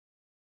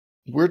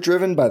We're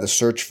driven by the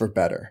search for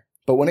better.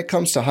 But when it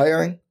comes to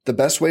hiring, the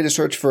best way to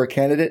search for a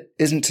candidate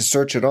isn't to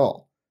search at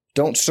all.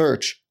 Don't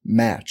search,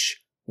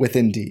 match with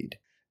Indeed.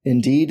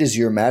 Indeed is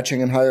your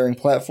matching and hiring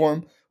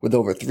platform with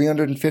over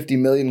 350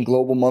 million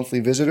global monthly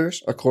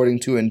visitors,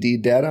 according to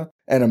Indeed data,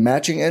 and a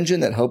matching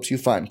engine that helps you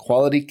find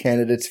quality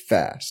candidates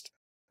fast.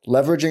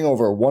 Leveraging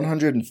over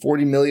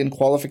 140 million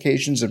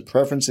qualifications and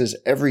preferences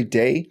every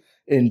day,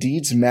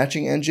 Indeed's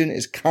matching engine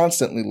is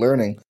constantly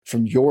learning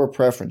from your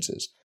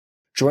preferences.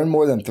 Join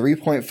more than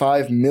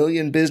 3.5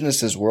 million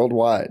businesses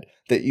worldwide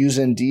that use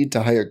Indeed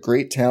to hire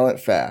great talent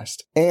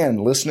fast.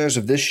 And listeners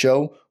of this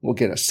show will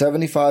get a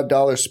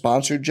 $75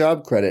 sponsored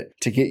job credit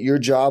to get your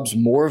jobs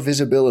more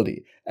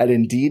visibility at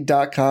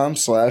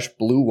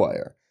Indeed.com/Blue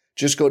Wire.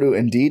 Just go to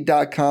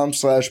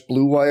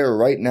Indeed.com/Blue Wire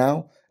right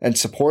now and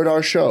support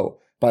our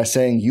show by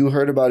saying you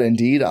heard about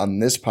Indeed on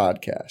this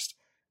podcast.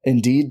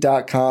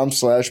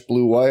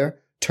 Indeed.com/Blue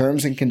Wire.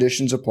 Terms and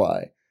conditions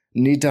apply.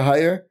 Need to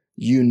hire?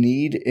 You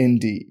need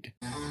Indeed.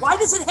 Why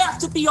does it have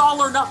to be all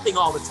or nothing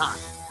all the time?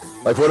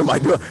 Like, what am I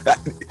doing?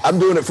 I'm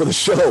doing it for the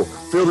show.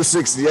 Field of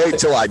 68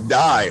 till I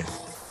die.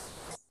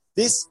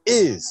 This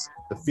is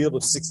the Field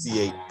of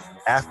 68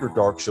 After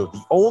Dark show,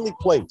 the only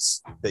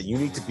place that you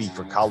need to be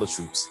for college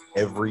hoops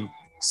every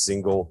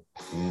single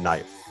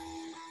night.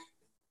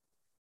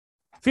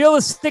 Field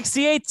of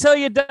 68 till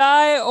you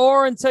die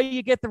or until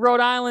you get the Rhode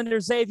Island or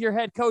Xavier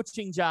head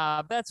coaching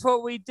job. That's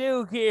what we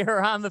do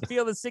here on the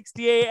Field of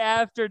 68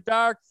 After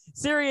Dark.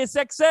 Sirius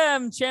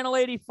XM, Channel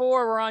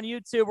 84. We're on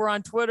YouTube. We're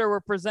on Twitter. We're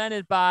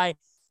presented by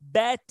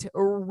Bet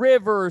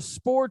River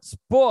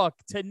Sportsbook.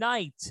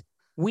 Tonight,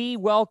 we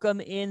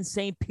welcome in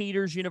St.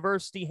 Peter's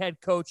University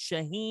head coach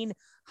Shaheen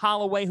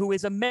Holloway, who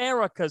is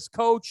America's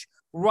coach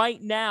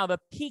right now. The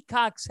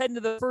Peacocks heading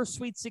to the first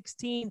Sweet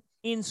 16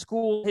 in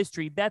school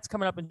history. That's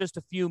coming up in just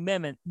a few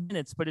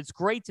minutes, but it's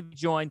great to be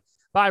joined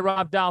by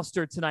Rob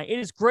Dalster tonight. It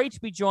is great to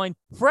be joined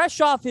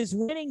fresh off his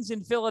winnings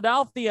in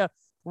Philadelphia.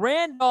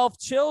 Randolph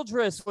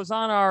Childress was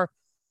on our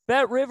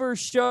Bet River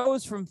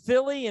shows from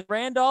Philly and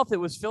Randolph. It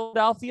was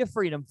Philadelphia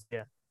Freedom for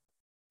you.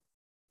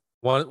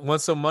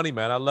 Want some money,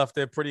 man. I left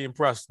there pretty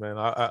impressed, man.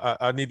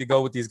 I need to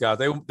go with these guys.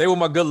 They were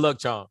my good luck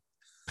charm.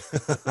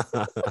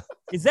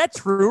 Is that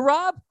true,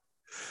 Rob?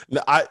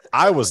 No,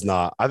 I was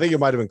not. I think it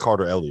might have been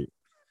Carter Elliott.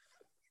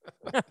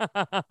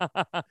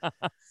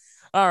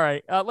 All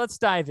right, let's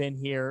dive in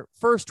here.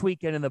 First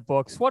weekend in the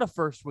books. What a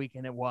first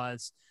weekend it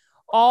was.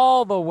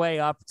 All the way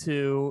up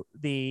to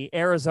the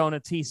Arizona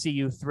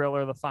TCU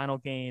thriller, the final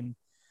game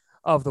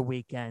of the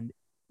weekend.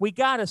 We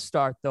got to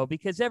start, though,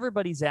 because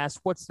everybody's asked,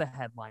 what's the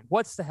headline?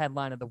 What's the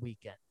headline of the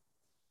weekend?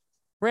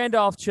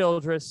 Randolph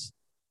Childress.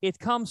 It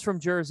comes from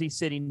Jersey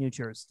City, New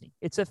Jersey.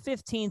 It's a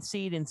 15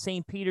 seed in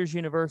St. Peter's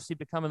University,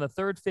 becoming the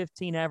third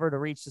 15 ever to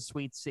reach the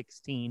Sweet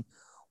 16.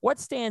 What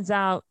stands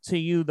out to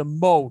you the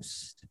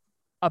most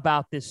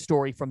about this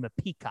story from the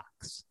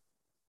Peacocks?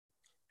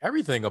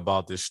 Everything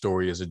about this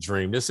story is a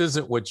dream. This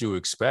isn't what you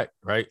expect,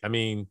 right? I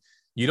mean,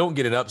 you don't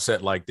get an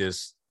upset like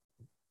this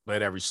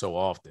but every so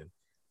often.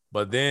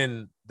 But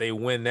then they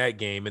win that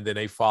game, and then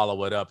they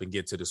follow it up and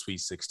get to the Sweet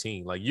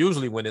 16. Like,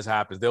 usually when this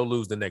happens, they'll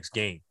lose the next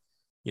game.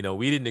 You know,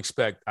 we didn't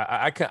expect –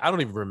 I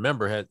don't even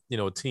remember had,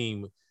 a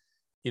team,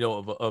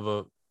 of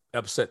a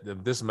upset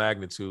of this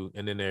magnitude,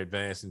 and then they're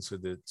advancing to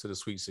the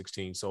Sweet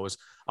 16. So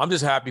I'm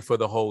just happy for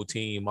the whole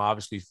team,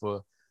 obviously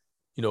for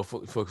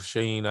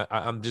Shaheen.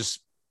 I'm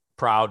just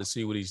proud to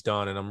see what he's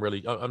done, and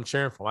I'm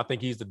cheering for him. I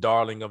think he's the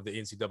darling of the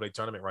NCAA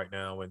tournament right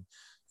now, and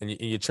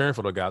you're cheering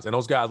for those guys. And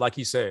those guys, like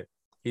he said,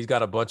 he's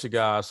got a bunch of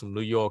guys from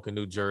New York and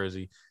New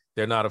Jersey.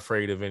 They're not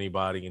afraid of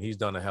anybody, and he's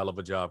done a hell of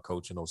a job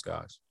coaching those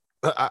guys.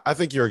 I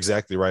think you're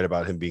exactly right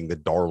about him being the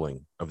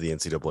darling of the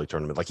NCAA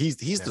tournament. Like he's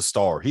the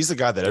star. He's the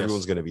guy that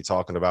everyone's going to be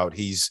talking about.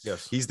 He's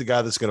the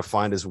guy that's going to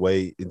find his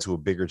way into a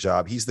bigger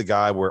job. He's the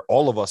guy where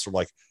all of us are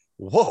like,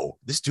 whoa,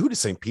 this dude at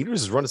St.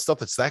 Peter's is running stuff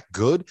that's that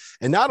good.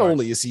 And not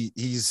only is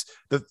he's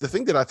the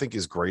thing that I think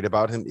is great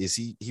about him is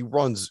he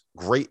runs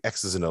great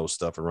X's and O's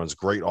stuff and runs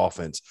great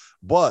offense.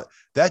 But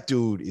that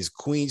dude is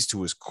Queens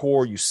to his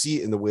core. You see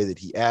it in the way that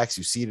he acts.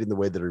 You see it in the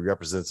way that he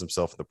represents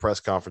himself in the press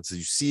conferences.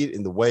 You see it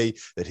in the way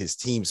that his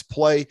teams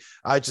play.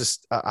 I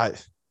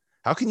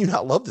how can you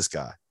not love this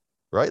guy?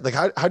 Right? Like,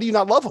 how do you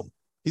not love him?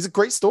 He's a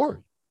great story.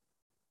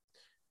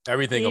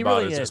 Everything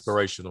about it is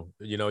inspirational.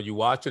 You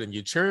watch it and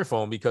you're cheering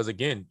for him because,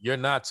 again, you're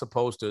not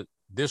supposed to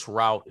 – this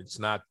route, it's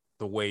not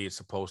the way it's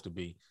supposed to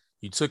be.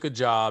 You took a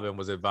job and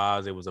was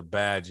advised it was a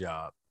bad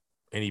job,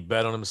 and he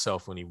bet on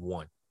himself when he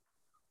won.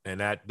 And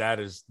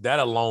that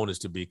alone is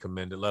to be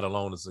commended, let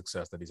alone the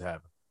success that he's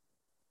having.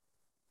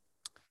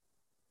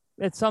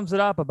 It sums it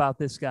up about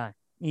this guy.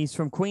 He's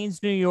from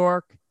Queens, New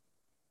York,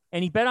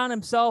 and he bet on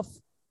himself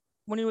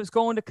when he was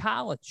going to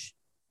college.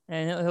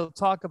 And he'll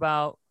talk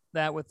about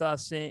that with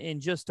us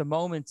in just a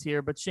moment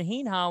here. But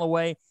Shaheen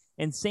Holloway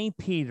and St.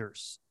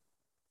 Peter's,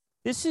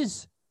 this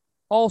is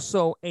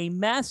also a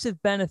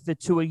massive benefit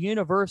to a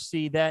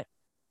university that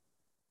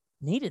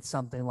needed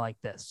something like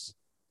this.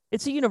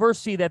 It's a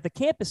university that the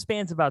campus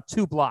spans about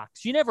 2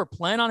 blocks. You never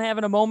plan on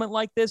having a moment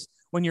like this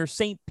when you're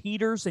St.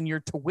 Peter's and your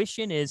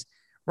tuition is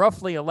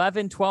roughly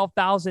 $11,000,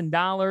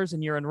 $12,000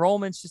 and your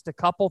enrollment's just a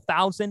couple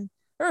thousand.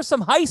 There are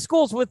some high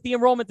schools with the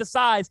enrollment the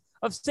size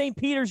of St.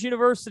 Peter's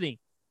University.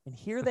 And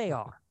here they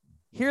are.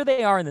 Here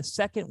they are in the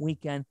second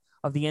weekend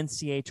of the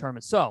NCAA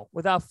tournament. So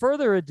without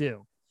further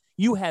ado,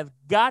 you have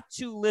got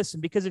to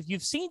listen, because if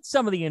you've seen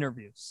some of the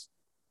interviews,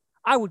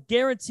 I would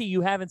guarantee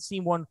you haven't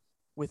seen one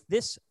with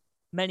this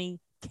many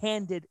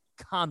candid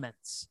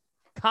comments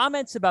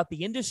about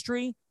the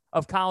industry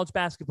of college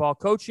basketball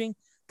coaching,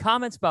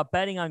 comments about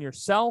betting on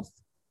yourself,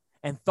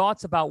 and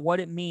thoughts about what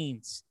it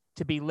means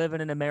to be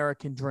living an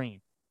American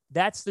dream.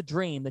 That's the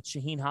dream that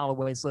Shaheen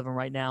Holloway is living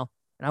right now.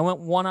 And I went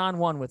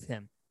one-on-one with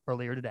him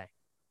earlier today.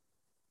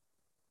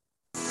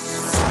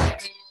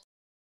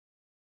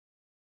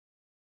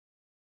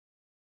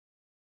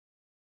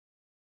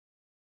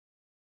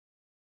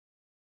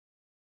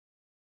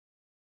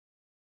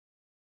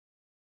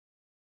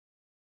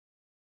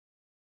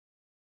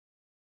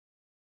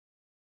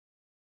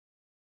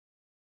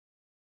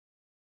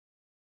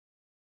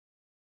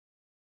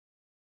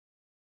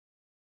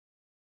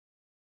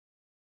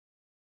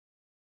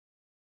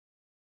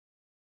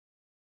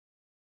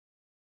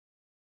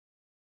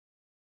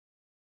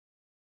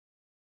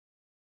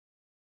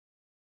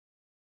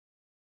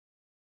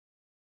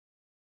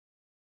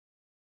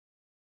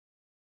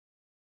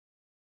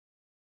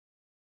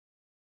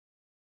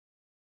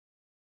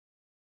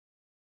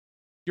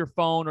 Your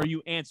phone, or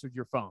you answered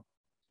your phone?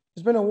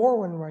 It's been a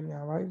whirlwind right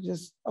now, right?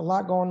 Just a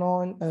lot going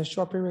on in a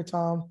short period of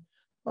time.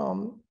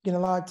 Getting a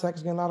lot of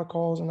texts, getting a lot of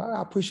calls, and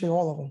I appreciate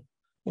all of them.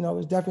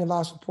 There's definitely a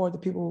lot of support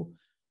that people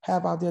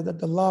have out there.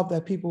 The love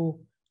that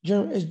people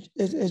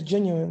is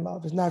genuine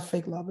love. It's not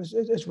fake love.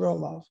 It's real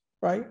love,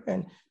 right?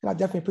 And I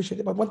definitely appreciate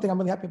it. But one thing I'm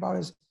really happy about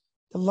is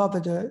the love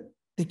that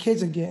the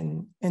kids are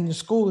getting and the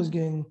school is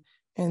getting,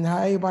 and how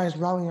everybody's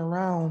rallying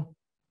around,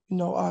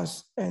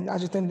 us. And I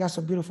just think that's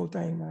a beautiful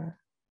thing, man.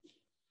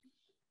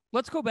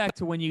 Let's go back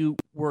to when you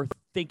were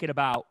thinking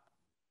about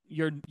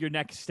your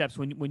next steps,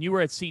 when you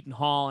were at Seton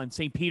Hall and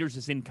St. Peter's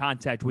is in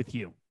contact with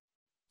you.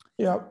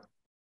 Yep.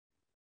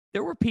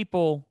 There were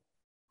people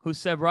who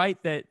said, right,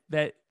 that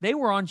they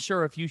were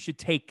unsure if you should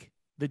take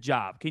the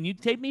job. Can you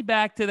take me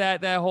back to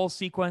that whole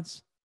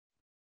sequence?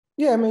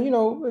 Yeah, I mean,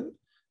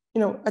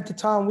 at the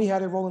time we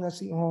had it rolling at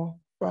Seton Hall,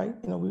 right?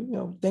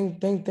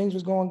 Things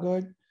was going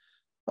good.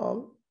 I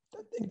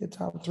think at the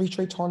time 3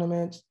 straight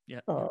tournaments. Yeah.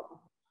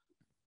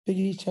 Big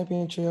East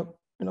championship,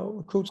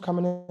 recruits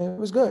coming in. It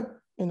was good.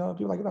 People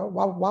were like,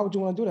 why would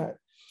you want to do that?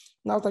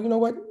 And I was like, you know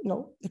what?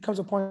 It comes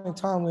a point in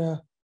time where,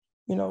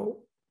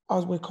 I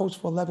was with Coach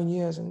for 11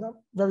 years, and I'm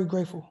very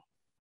grateful,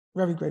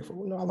 very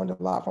grateful. I learned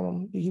a lot from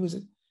him. He was,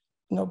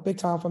 big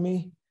time for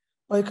me.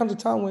 But it comes a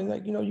time when,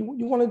 like, you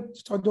want to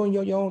start doing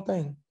your own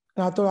thing.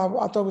 And I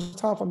thought it was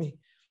time for me.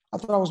 I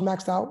thought I was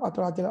maxed out. I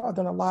thought I'd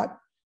done a lot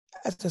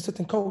as an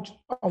assistant coach.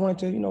 I wanted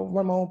to,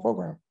 run my own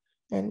program.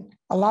 And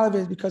a lot of it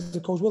is because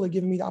of Coach Willie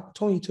giving me the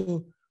opportunity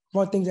to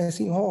run things at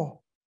Seton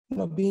Hall,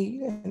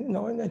 be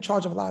in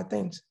charge of a lot of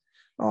things.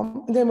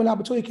 And then when the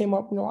opportunity came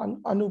up,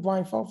 I knew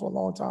Brian Felt for a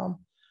long time.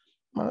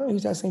 He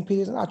was at St.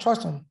 Peter's, and I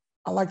trust him.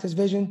 I liked his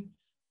vision.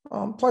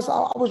 Plus,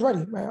 I was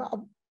ready, man.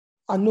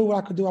 I knew what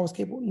I could do. I was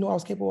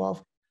capable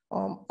of.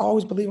 I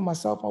always believe in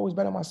myself. I always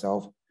bet on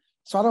myself.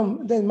 So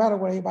it didn't matter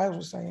what anybody else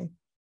was saying.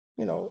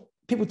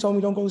 People told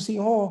me don't go to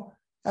Seton Hall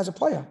as a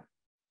player.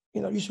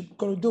 You should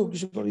go to Duke. You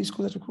should go to these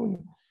schools that's recruiting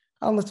you.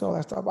 I don't listen to all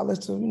that stuff. I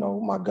listen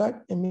to, my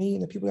gut and me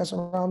and the people that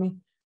surround me.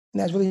 And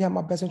that's really have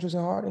my best interest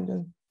in heart, and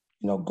then,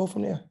 go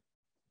from there.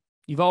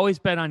 You've always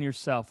bet on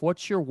yourself.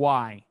 What's your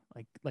why?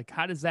 Like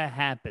how does that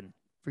happen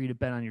for you to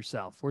bet on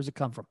yourself? Where's it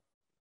come from?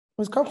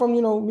 It's come from,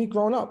 me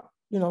growing up.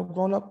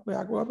 Growing up where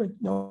I grew up in,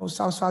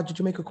 South Side of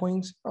Jamaica,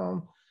 Queens.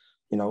 Being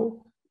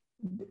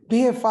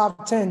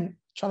 5'10",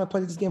 trying to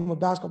play this game of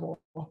basketball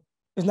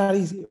is not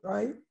easy,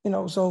 right?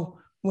 So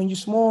when you're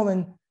small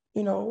and,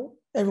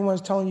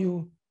 everyone's telling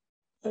you,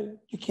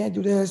 you can't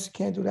do this, you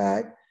can't do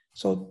that.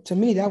 So to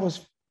me, that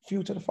was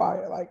fuel to the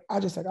fire. Like,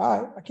 I just said,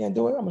 all right, I can't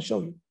do it. I'm going to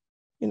show you.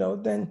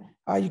 Then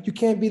you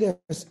can't be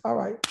this. All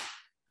right,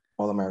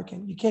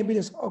 All-American. You can't be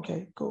this.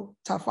 Okay, cool.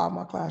 Top 5 in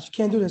my class. You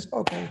can't do this.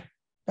 Okay,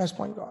 best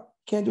point guard.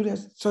 Can't do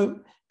this. So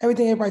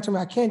everything everybody told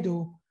me I can't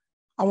do,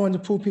 I wanted to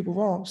prove people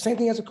wrong. Same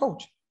thing as a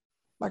coach.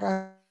 Like,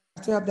 I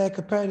still have that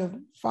competitive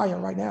fire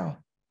right now.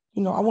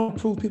 I want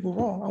to prove people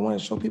wrong. I want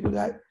to show people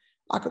that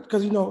I could,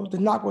 because, the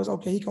knock was,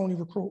 okay, he can only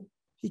recruit.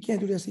 He can't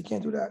do this. He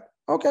can't do that.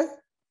 Okay.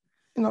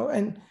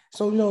 And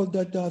so,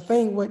 the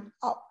thing with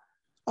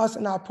us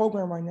in our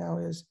program right now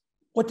is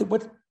what they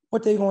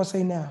going to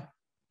say now,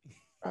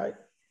 right?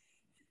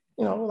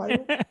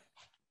 Like.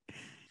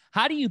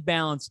 How do you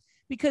balance?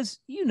 Because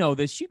you know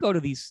this, you go to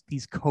these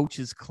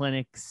coaches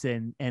clinics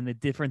and the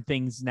different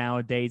things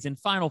nowadays, and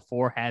Final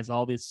Four has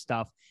all this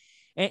stuff.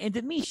 And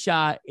to me,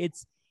 Shah,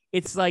 it's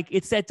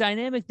that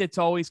dynamic that's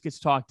always gets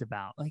talked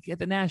about. Like at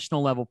the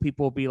national level,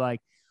 people will be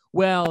like,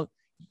 well,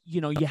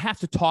 you have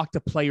to talk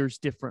to players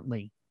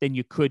differently than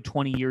you could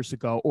 20 years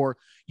ago, or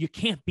you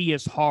can't be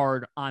as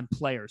hard on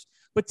players.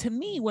 But to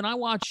me, when I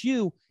watch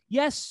you,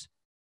 yes,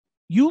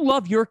 you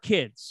love your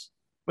kids,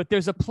 but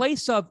there's a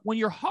place of when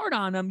you're hard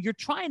on them, you're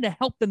trying to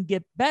help them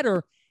get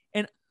better.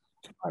 And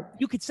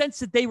you could sense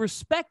that they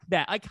respect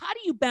that. Like, how do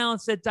you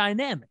balance that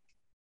dynamic?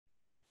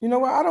 You know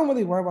what? I don't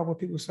really worry about what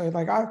people say.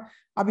 Like,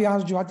 I'll be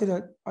honest with you. I did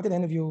an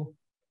interview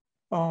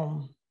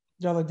the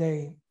other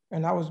day,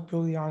 and I was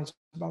brutally honest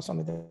about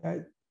something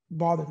that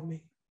bothered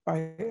me.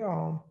 Right?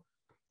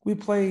 We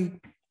played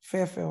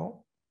Fairfield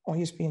on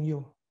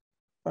ESPNU,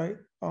 right?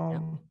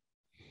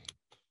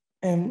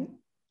 And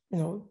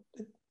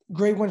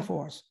great win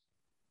for us.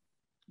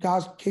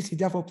 Guys, Casey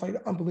Defo played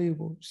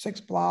unbelievable.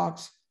 6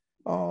 blocks,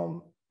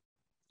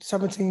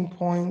 17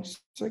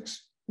 points,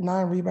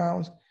 9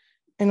 rebounds.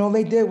 And all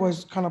they did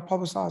was kind of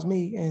publicize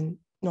me and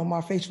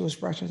my facial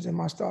expressions and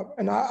my stuff.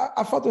 And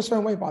I felt a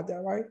certain way about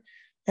that, right?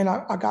 And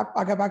I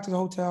got back to the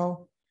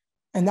hotel,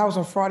 and that was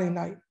on Friday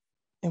night,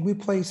 and we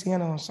played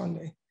Siena on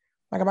Sunday.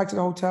 I got back to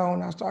the hotel,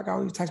 and I got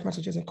all these text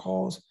messages and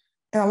calls,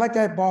 and I let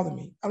that bother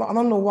me. I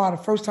don't know why. The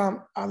first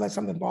time I let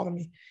something bother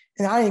me,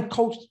 and I ain't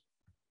coached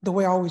the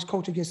way I always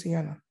coach against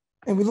Siena,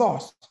 and we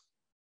lost,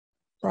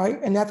 right?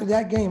 And after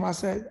that game, I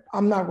said,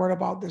 I'm not worried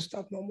about this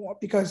stuff no more,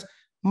 because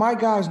my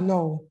guys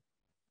know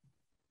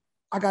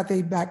I got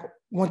their back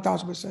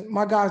 1,000%.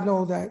 My guys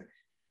know that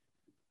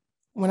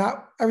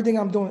everything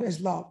I'm doing is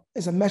love.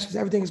 It's a message.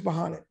 Everything is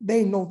behind it.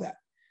 They know that.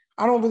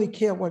 I don't really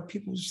care what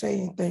people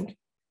say and think,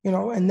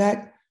 and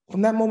that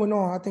from that moment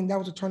on, I think that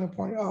was a turning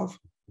point of,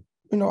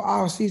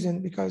 our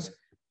season, because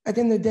at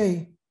the end of the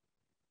day,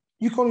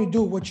 you can only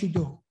do what you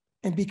do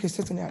and be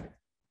consistent at it.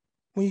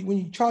 When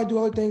you try to do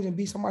other things and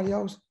be somebody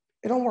else,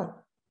 it don't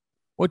work.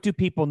 What do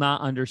people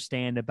not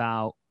understand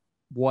about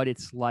what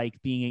it's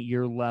like being at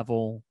your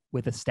level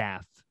with a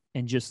staff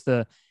and just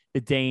the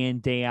day in,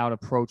 day out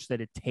approach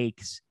that it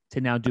takes to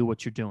now do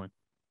what you're doing?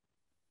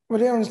 Well,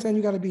 they understand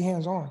you got to be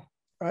hands-on,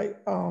 right?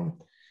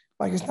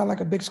 Like, it's not like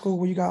a big school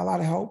where you got a lot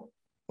of help.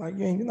 Like,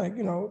 you ain't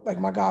like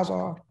my guys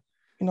are,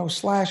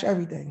 slash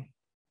everything,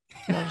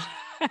 slash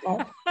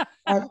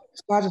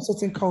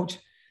assistant coach,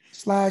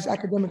 slash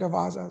academic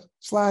advisor,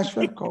 slash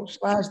strength coach,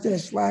 slash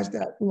this, slash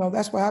that.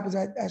 That's what happens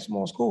at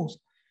small schools,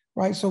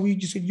 right? So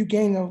you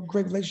gain a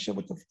great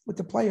relationship with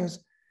the players,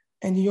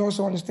 and you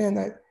also understand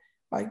that,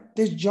 like,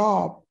 this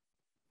job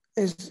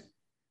is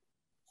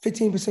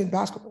 15%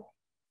 basketball.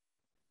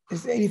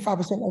 It's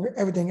 85% of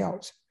everything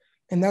else.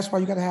 And that's why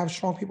you got to have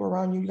strong people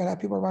around you. You got to have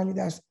people around you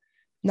that's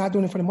not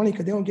doing it for the money,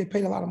 because they don't get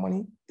paid a lot of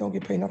money. They don't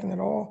get paid nothing at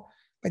all.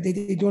 Like,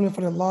 they're doing it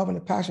for the love and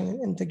the passion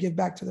and to give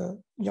back to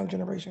the young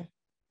generation.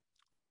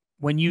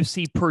 When you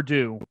see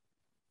Purdue,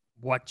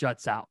 what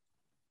juts out?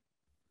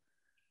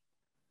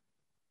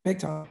 Big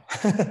time.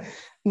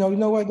 You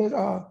know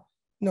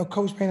what?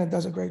 Coach Painter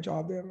does a great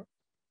job there.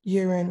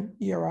 Year in,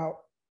 year out.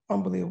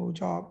 Unbelievable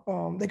job.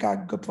 They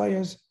got good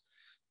players.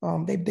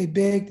 They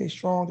big, they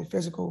strong, they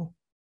physical.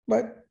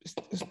 But it's,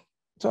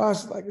 to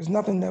us, like, it's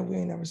nothing that we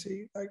ain't never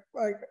see. Like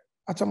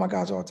I tell my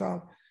guys all the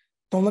time,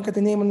 don't look at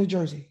the name on the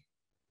jersey.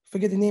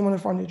 Forget the name on the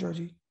front of the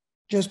jersey.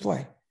 Just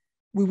play.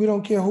 We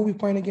don't care who we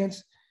playing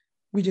against.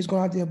 We just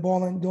going out there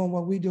balling, doing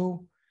what we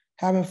do,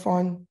 having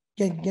fun,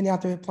 getting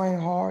out there playing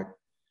hard.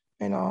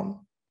 And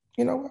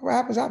what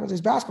happens.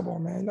 It's basketball,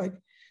 man. Like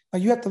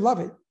you have to love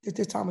it at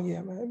this time of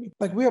year, man.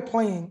 Like, we are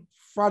playing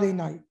Friday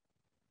night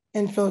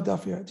in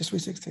Philadelphia, the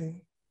Sweet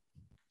 16.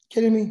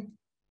 Kidding me?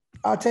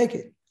 I'll take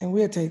it, and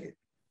we'll take it.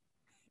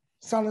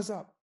 Sign us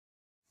up.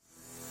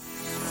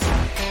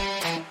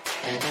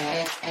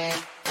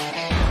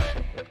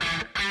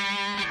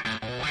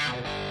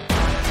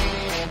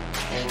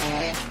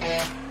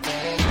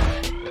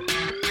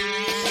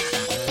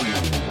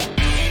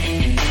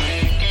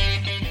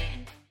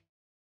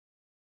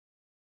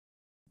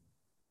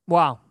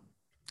 Wow.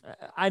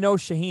 I know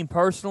Shaheen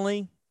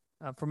personally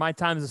from my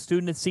time as a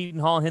student at Seton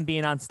Hall and him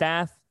being on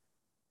staff.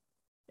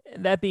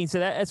 That being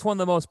said, that's one of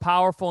the most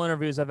powerful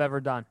interviews I've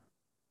ever done.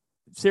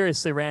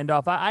 Seriously,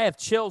 Randolph, I have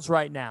chills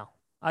right now.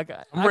 I'm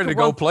ready to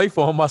go play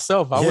for him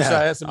myself. I wish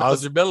I had some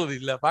eligibility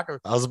left.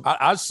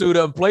 I'd suit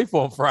up and play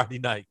for him Friday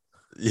night.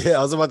 Yeah,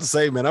 I was about to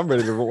say, man, I'm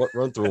ready to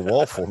run through a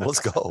wall for him. Let's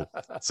go.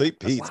 St.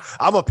 Pete's. Wow.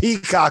 I'm a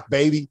peacock,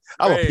 baby.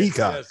 I'm a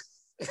peacock.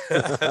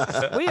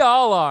 Yes. We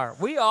all are.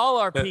 We all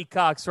are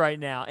peacocks right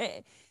now.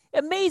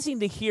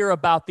 Amazing to hear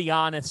about the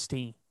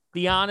honesty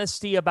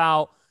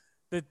about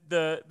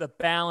the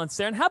balance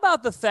there. And how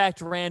about the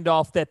fact,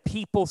 Randolph, that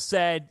people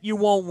said you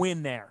won't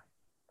win there,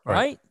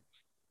 right?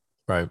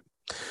 Right.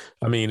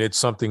 I mean, it's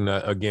something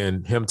that,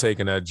 again, him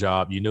taking that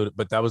job,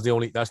 but that's the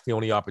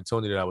only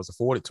opportunity that was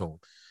afforded to him.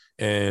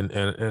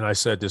 And I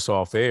said this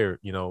off air,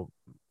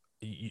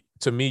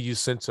 to me, you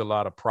sense a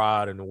lot of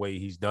pride in the way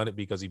he's done it,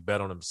 because he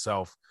bet on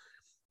himself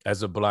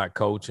as a Black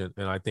coach. And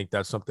I think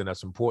that's something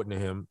that's important to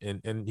him,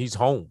 and he's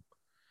home.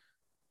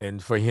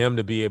 And for him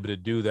to be able to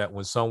do that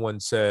when someone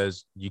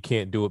says you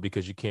can't do it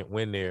because you can't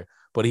win there,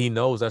 but he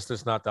knows that's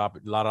just not a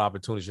lot of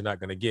opportunities you're not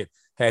going to get.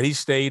 Had he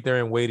stayed there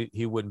and waited,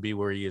 he wouldn't be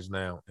where he is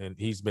now. And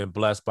he's been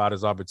blessed by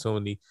this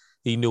opportunity.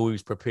 He knew he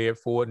was prepared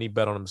for it, and he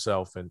bet on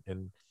himself.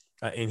 And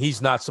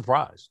he's not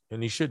surprised,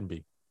 and he shouldn't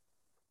be.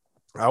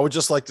 I would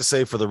just like to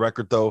say, for the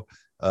record, though,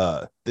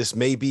 this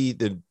may be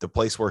the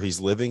place where he's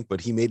living, but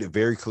he made it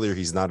very clear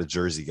he's not a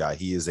Jersey guy.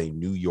 He is a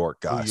New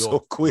York guy. So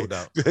quick,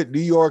 no New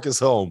York is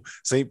home.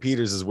 St.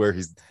 Peter's is where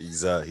he's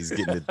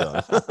getting it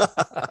done.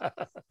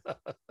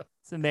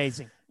 It's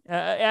amazing.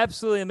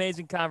 Absolutely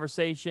amazing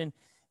conversation.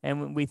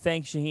 And we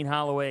thank Shaheen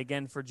Holloway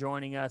again for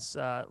joining us.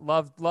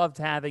 Loved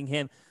having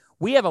him.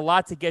 We have a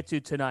lot to get to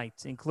tonight,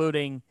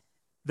 including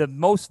the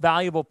most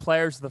valuable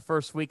players of the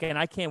first weekend.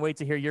 I can't wait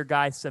to hear your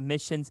guys'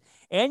 submissions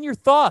and your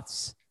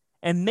thoughts,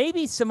 and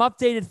maybe some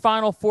updated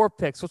Final Four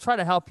picks. We'll try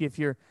to help you if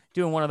you're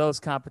doing one of those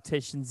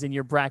competitions in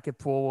your bracket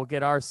pool. We'll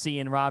get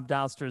RC and Rob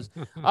Douster's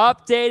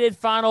updated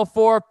Final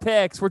Four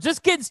picks. We're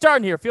just getting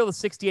started here. Field of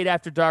 68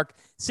 After Dark,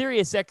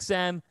 Sirius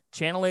XM,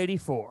 Channel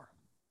 84.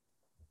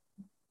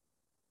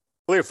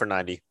 Clear for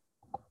 90.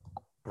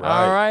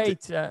 All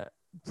right.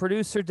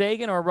 Producer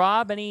Dagan or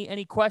Rob,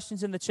 any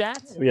questions in the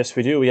chat? Yes,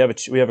 we do. We have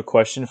a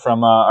question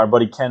from our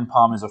buddy Ken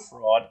Palm is a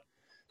fraud.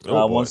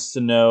 Wants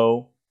to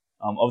know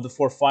of the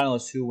 4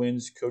 finalists, who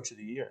wins Coach of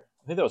the Year?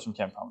 I think that was from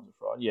Ken Palm is a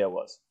fraud. Yeah, it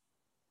was.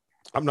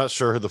 I'm not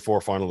sure who the 4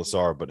 finalists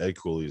are, but Ed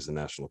Cooley is the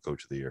National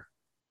Coach of the Year.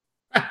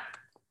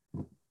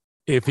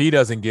 If he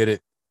doesn't get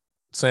it,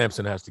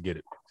 Sampson has to get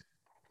it.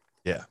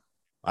 Yeah,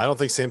 I don't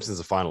think Sampson's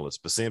a finalist,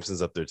 but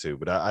Sampson's up there too.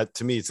 But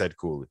to me, it's Ed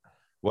Cooley.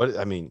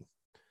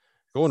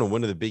 Going to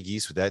win the Big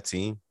East with that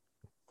team,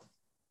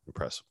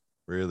 impressive.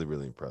 Really,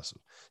 really impressive.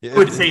 Yeah,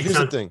 here's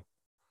the thing.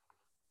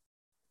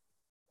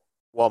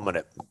 1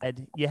 minute.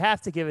 Ed, you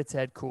have to give it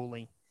to Ed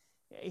Cooley.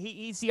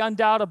 He's the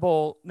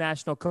undoubtable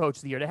National Coach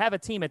of the Year. To have a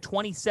team at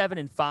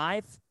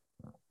 27-5,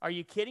 are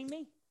you kidding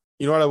me?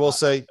 You know what I will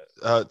say?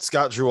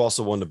 Scott Drew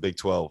also won the Big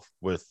 12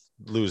 with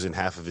losing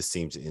half of his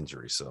team to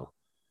injury. So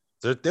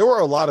there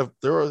were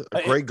a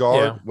great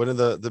guard winning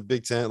the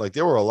Big Ten. Like,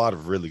 there were a lot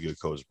of really good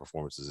coach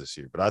performances this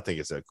year, but I think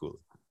it's Ed Cooley.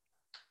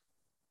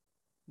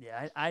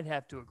 Yeah, I'd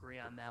have to agree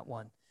on that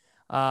one.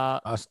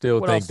 I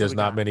still think there's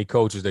not many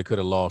coaches that could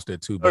have lost their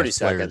 2 best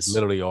players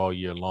literally all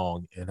year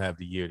long and have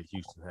the year that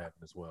Houston had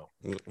as well.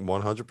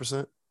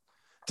 100%.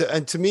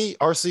 And to me,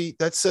 RC,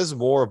 that says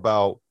more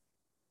about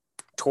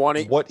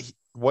 20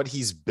 what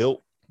he's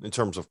built in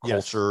terms of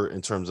culture,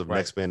 in terms of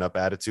next man up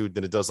attitude,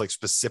 than it does like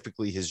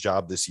specifically his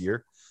job this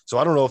year. So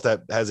I don't know if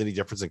that has any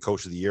difference in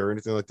Coach of the Year or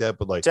anything like that,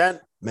 but like 10.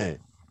 Man,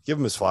 give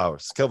him his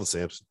flowers. Kelvin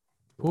Sampson.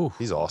 Ooh,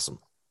 he's awesome.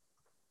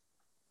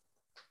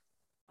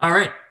 All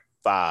right.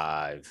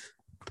 5,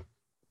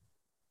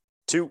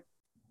 2,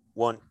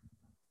 1.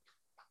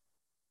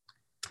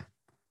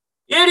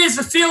 It is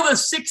the Field of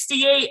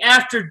 68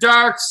 After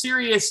Dark,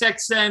 Sirius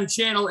XM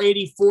Channel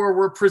 84.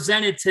 We're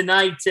presented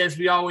tonight, as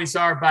we always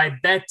are, by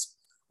Bet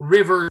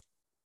Rivers.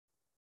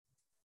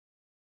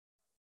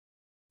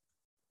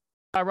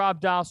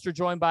 Rob Douster,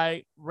 joined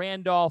by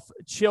Randolph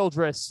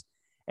Childress.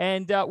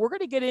 And we're going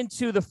to get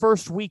into the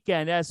first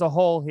weekend as a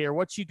whole here.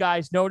 What you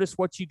guys noticed,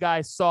 what you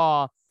guys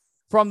saw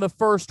from the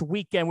first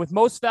weekend with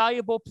most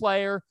valuable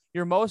player,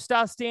 your most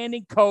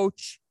outstanding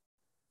coach,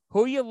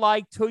 who you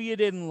liked, who you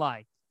didn't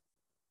like.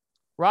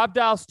 Rob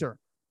Douster,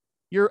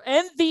 your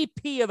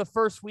MVP of the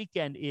first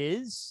weekend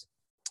is?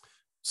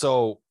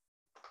 So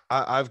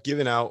I've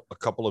given out a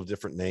couple of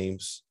different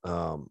names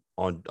on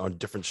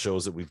different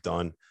shows that we've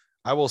done.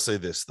 I will say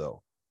this,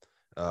 though.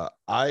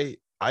 I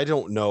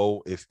don't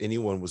know if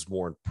anyone was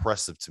more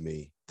impressive to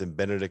me than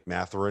Benedict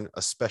Mathurin,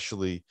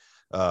 especially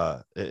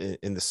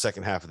in the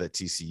second half of that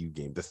TCU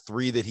game. The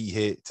 3 that he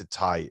hit to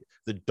tie it,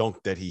 the dunk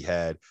that he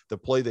had, the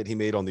play that he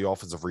made on the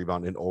offensive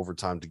rebound in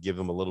overtime to give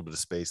them a little bit of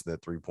space in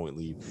that 3-point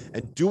lead,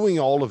 and doing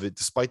all of it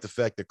despite the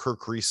fact that Kirk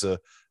Kriisa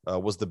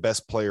was the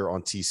best player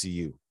on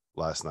TCU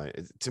last night.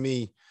 To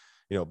me,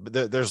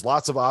 there's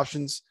lots of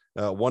options.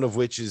 One of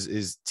which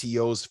is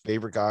T.O.'s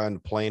favorite guy on the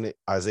planet,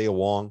 Isaiah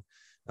Wong.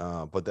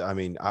 I'm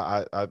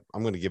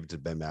going to give it to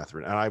Ben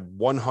Mathurin. And I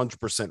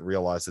 100%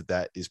 realize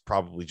that is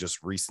probably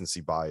just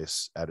recency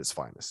bias at its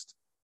finest.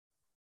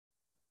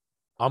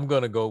 I'm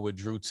going to go with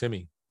Drew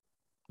Timme.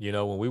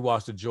 When we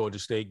watched the Georgia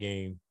State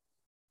game,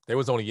 they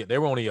were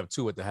only up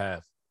 2 at the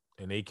half.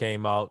 And they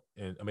came out,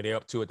 and they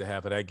up 2 at the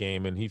half of that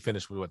game. And he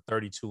finished with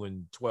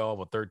 32-12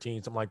 or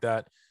 13, something like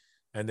that.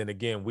 And then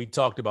again, we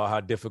talked about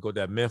how difficult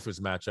that Memphis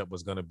matchup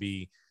was going to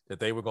be,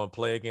 that they were going to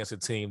play against a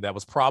team that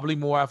was probably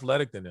more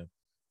athletic than them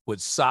with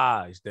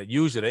size, that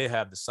usually they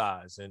have the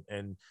size.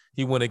 And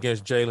he went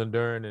against Jalen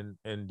Duren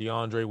and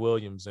DeAndre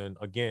Williams. And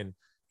again,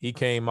 he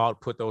came out,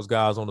 put those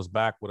guys on his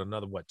back with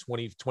another,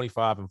 20,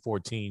 25 and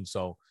 14.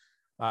 So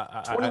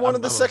 21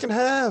 in the second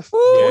half.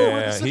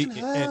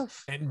 Yeah,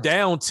 and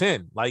down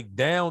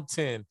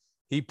 10,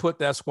 he put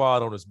that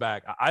squad on his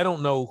back. I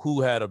don't know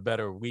who had a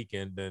better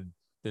weekend than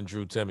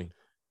Drew Timme.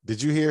 Did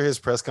you hear his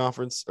press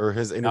conference or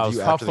his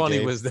interview after the game? How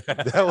funny was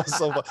that? That was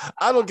so fun.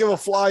 I don't give a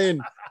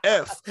flying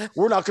F.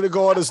 We're not going to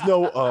go out as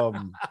no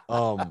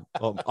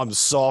I'm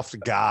soft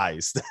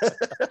guys.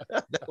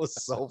 That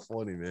was so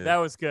funny, man. That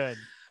was good.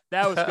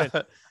 I'm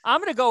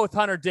going to go with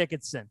Hunter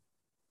Dickinson.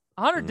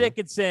 Hunter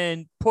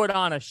Dickinson put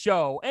on a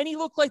show, and he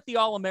looked like the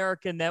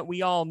All-American that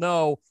we all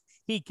know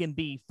he can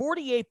be.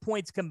 48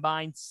 points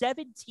combined,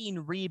 17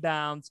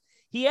 rebounds.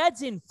 He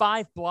adds in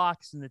 5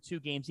 blocks in the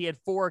 2 games. He had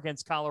 4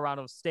 against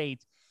Colorado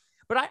State.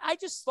 But I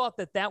just thought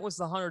that was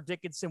the Hunter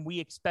Dickinson we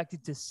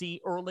expected to see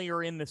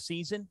earlier in the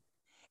season.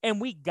 And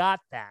we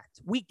got that.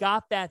 We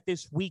got that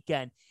this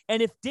weekend.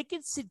 And if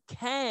Dickinson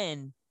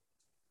can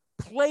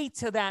play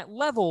to that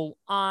level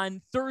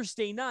on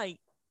Thursday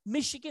night,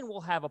 Michigan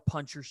will have a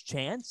puncher's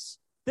chance.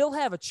 They'll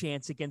have a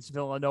chance against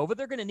Villanova.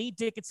 They're going to need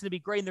Dickinson to be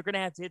great, and they're going to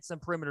have to hit some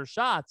perimeter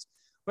shots.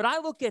 But I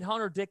look at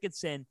Hunter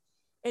Dickinson,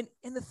 and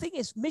the thing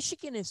is,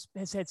 Michigan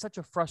has had such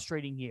a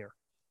frustrating year,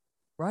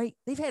 right?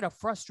 They've had a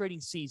frustrating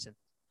season.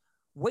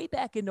 Way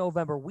back in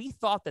November, we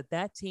thought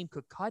that team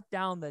could cut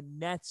down the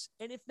nets,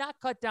 and if not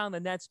cut down the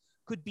nets,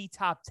 could be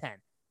top 10.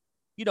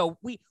 You know,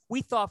 we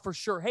thought for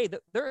sure, hey,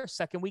 they're a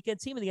second weekend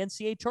team in the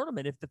NCAA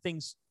tournament if the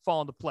things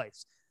fall into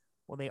place.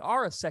 Well, they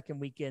are a second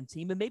weekend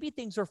team, and maybe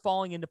things are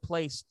falling into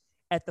place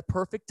at the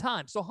perfect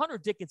time. So Hunter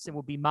Dickinson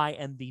will be my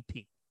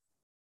MVP.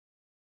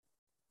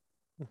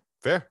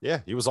 Fair.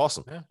 Yeah, he was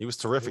awesome. Yeah, he was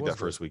terrific that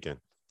first weekend.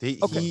 He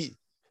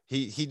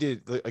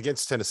did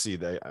against Tennessee.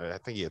 I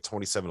think he had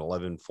 27,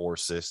 11, 4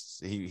 assists.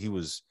 He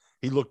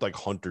looked like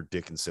Hunter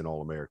Dickinson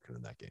All-American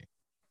in that game.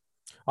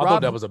 I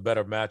thought that was a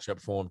better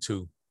matchup for him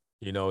too.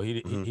 You know,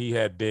 he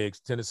had bigs.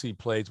 Tennessee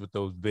plays with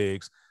those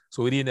bigs,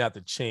 so he didn't have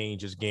to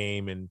change his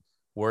game and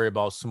worry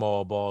about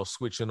small ball,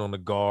 switching on the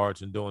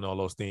guards and doing all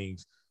those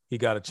things. He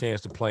got a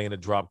chance to play in the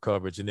drop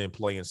coverage and then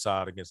play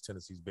inside against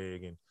Tennessee's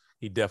big, and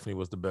he definitely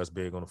was the best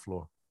big on the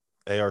floor.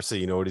 ARC,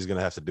 you know what he's going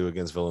to have to do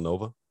against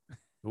Villanova?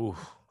 Ooh.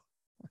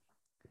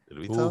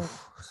 It'll be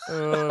tough.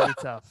 It'll be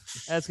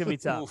tough. That's going to be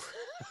tough.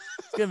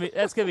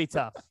 That's going to be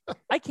tough.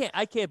 I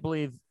can't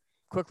believe,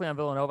 quickly on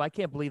Villanova, I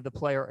can't believe the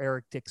player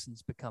Eric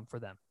Dixon's become for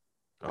them.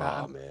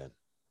 Oh, man.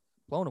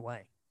 Blown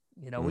away.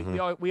 You know,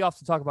 we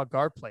often talk about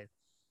guard play.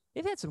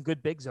 They've had some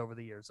good bigs over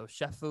the years. So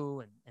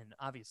Shefu and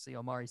obviously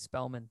Omari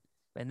Spellman.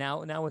 And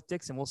now with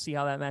Dixon, we'll see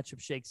how that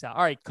matchup shakes out.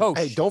 All right, Coach.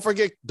 Hey, don't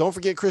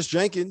forget Chris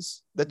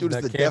Jenkins. That dude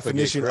is the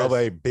definition of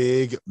a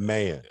big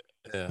man.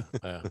 Yeah.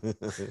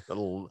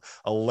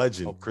 a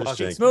legend, Chris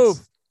Jenkins.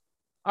 Smooth.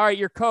 All right,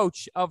 your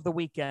coach of the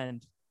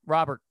weekend,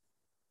 Robert.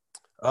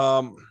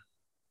 I'm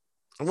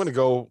going to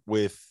go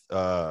with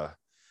TJ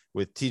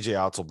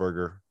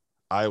Otzelberger,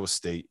 Iowa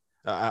State.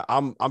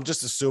 I'm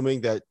just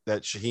assuming that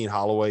Shaheen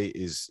Holloway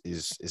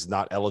is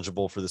not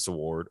eligible for this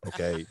award.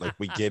 Okay, like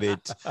we get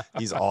it.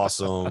 He's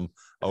awesome.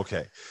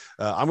 Okay,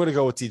 I'm going to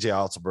go with TJ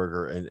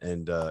Otzelberger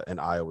and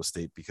Iowa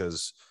State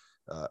because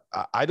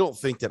I don't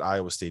think that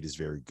Iowa State is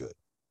very good.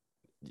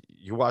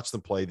 You watch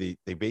them play;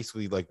 they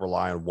basically like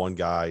rely on one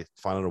guy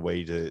finding a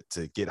way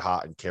to get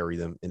hot and carry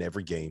them in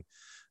every game.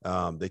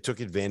 They took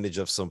advantage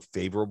of some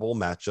favorable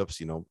matchups.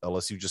 You know,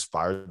 LSU just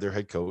fired their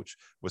head coach.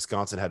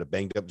 Wisconsin had a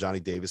banged up Johnny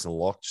Davis and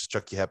lost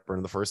Chucky Hepburn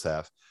in the first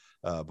half.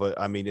 But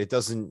I mean,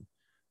 that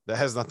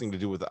has nothing to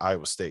do with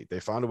Iowa State. They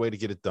found a way to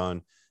get it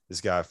done.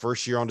 This guy,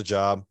 first year on the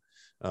job,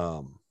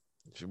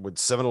 with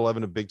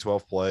 7-11 in Big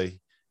 12 play.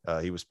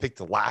 He was picked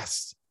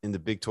last in the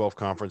Big 12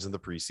 conference in the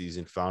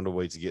preseason, found a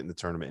way to get in the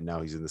tournament, and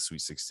now he's in the Sweet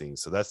 16.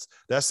 So that's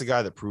the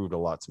guy that proved a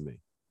lot to me.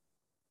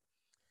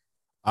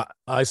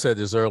 I said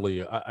this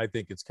earlier. I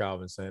think it's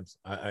Calvin Sampson.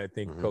 I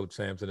think Coach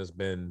Sampson has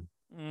been,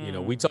 you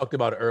know, we talked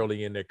about it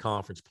early in their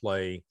conference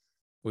play.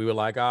 We were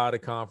like, the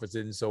conference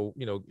isn't so,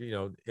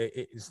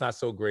 it's not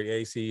so great.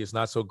 AC is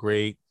not so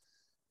great.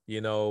 You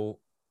know,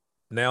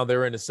 now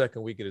they're in the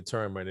second week of the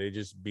tournament. They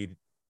just beat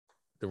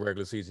the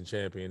regular season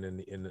champion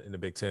in the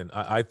Big Ten.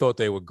 I thought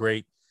they were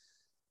great.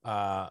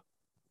 I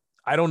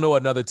don't know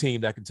another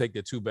team that can take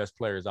their 2 best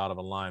players out of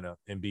a lineup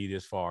and be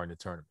this far in the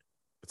tournament.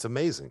 It's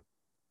amazing.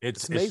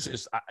 It's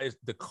just it's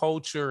the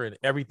culture and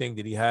everything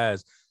that he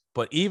has.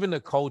 But even the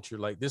culture,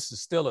 like this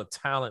is still a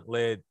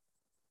talent-led,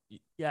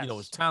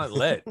 it's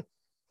talent-led.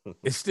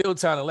 It's still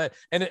talent-led.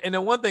 And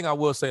the one thing I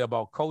will say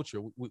about culture,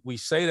 we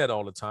say that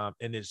all the time,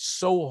 and it's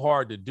so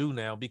hard to do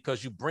now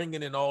because you're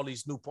bringing in all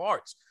these new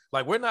parts.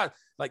 Like we're not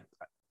like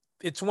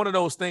it's one of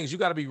those things you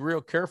got to be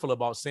real careful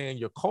about saying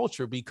your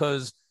culture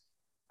because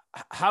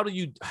how do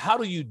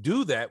you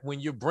do that when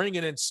you're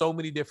bringing in so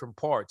many different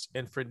parts?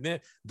 And for them,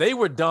 they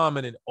were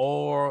dominant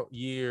all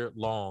year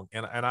long.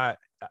 And I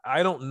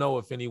don't know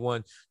if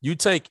you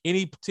take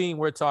any team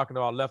we're talking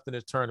about left in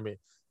this tournament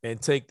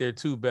and take their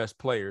 2 best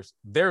players,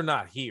 they're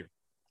not here.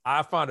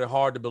 I find it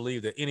hard to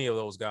believe that any of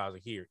those guys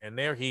are here, and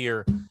they're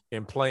here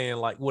and playing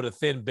like with a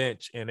thin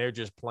bench, and they're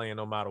just playing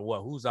no matter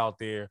what. Who's out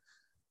there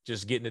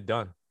just getting it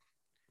done?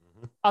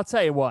 I'll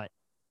tell you what,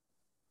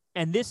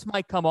 and this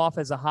might come off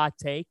as a hot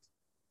take,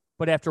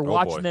 but after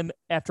watching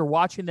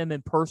them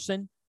in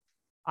person,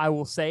 I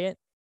will say it.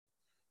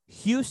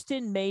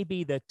 Houston may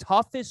be the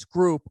toughest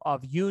group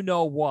of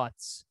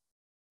you-know-whats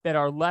that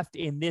are left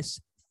in this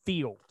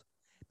field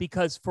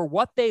because for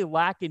what they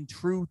lack in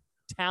true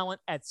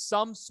talent at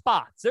some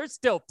spots. They're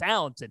still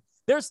talented.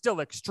 They're still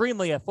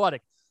extremely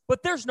athletic.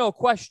 But there's no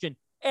question,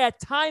 at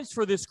times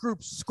for this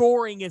group,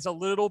 scoring is a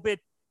little bit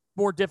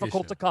more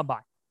difficult to come by.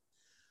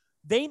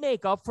 They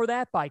make up for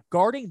that by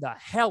guarding the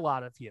hell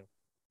out of you.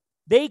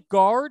 They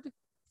guard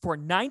for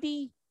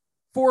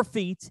 94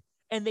 feet,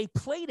 and they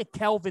play to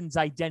Kelvin's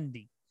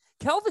identity.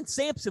 Kelvin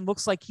Sampson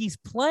looks like he's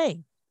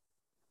playing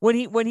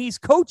when he's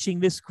coaching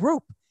this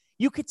group.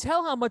 You could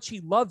tell how much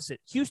he loves it.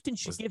 Houston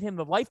should give him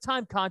the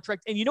lifetime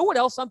contract. And you know what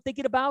else I'm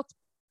thinking about?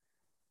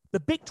 The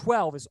Big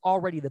 12 is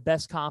already the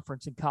best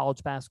conference in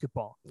college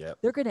basketball. Yep.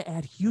 They're going to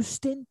add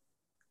Houston.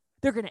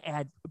 They're going to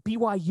add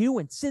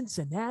BYU and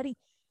Cincinnati.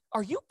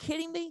 Are you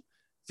kidding me?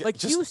 Like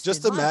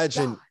just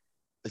imagine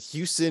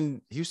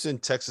Houston,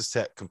 Texas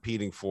Tech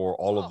competing for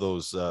all of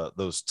those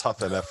tough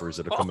MFers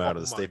that are coming out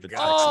of the state of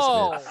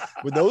Texas. Man.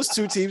 When those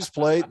two teams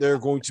play, they're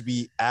going to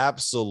be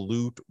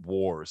absolute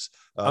wars.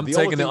 I'm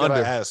taking the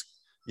under.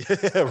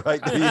 Yeah,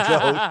 right. There you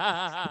go.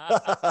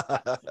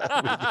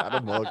 We got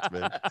him hooked,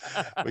 man.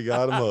 We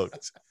got him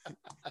hooked.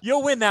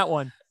 You'll win that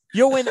one.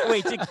 You'll win.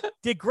 Wait,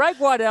 did Greg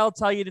Waddell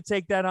tell you to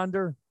take that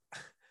under?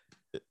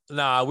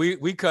 Nah,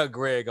 we cut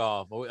Greg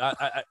off.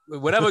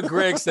 Whatever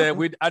Greg said,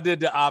 I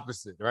did the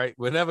opposite, right?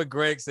 Whenever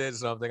Greg said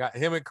something,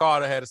 him and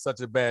Carter had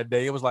such a bad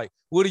day. It was like,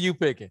 what are you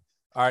picking?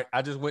 All right,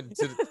 I just went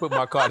to put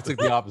my card, took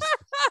the opposite.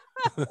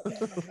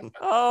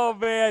 Oh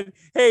man,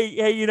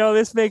 hey, you know,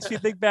 this makes me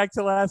think back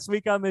to last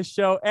week on this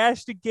show.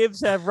 Ashton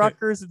Gibbs had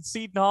Rutgers and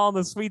Seton Hall in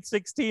the Sweet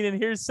 16,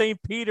 and here's St.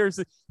 Peter's.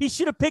 He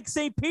should have picked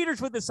St.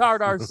 Peter's with this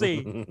hard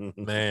RC.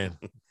 Man,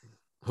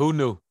 who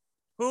knew?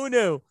 Who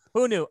knew?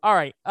 All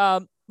right.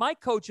 My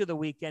coach of the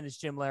weekend is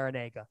Jim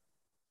Larinaga.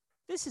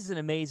 This is an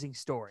amazing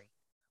story.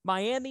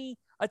 Miami,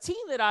 a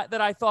team that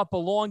I thought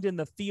belonged in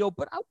the field,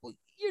 but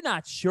you're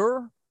not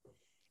sure.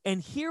 And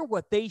here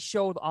what they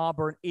showed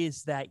Auburn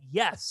is that,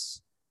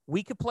 yes,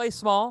 we could play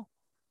small,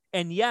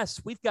 and yes,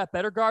 we've got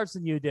better guards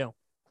than you do,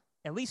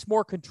 at least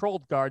more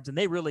controlled guards, and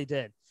they really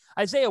did.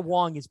 Isaiah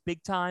Wong is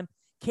big time.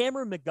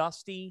 Cameron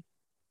McGusty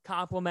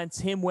compliments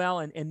him well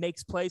and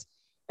makes plays.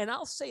 And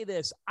I'll say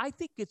this, I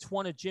think it's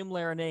one of Jim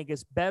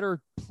Larinaga's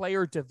better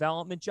player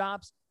development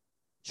jobs.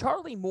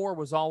 Charlie Moore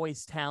was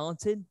always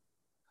talented,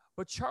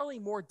 but Charlie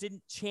Moore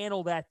didn't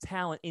channel that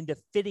talent into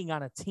fitting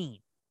on a team.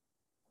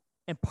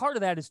 And part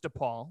of that is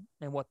DePaul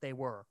and what they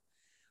were.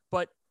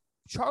 But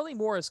Charlie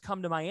Moore has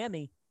come to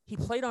Miami. He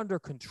played under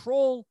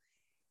control.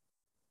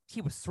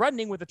 He was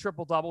threatening with a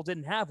triple-double,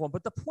 didn't have one.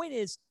 But the point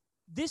is,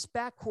 this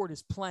backcourt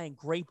is playing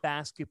great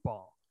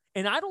basketball.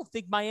 And I don't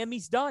think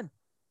Miami's done.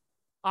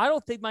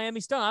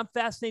 I'm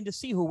fascinated to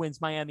see who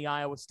wins Miami,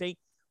 Iowa State.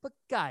 But,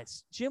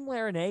 guys, Jim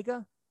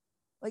Larinaga,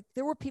 like,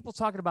 there were people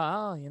talking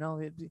about,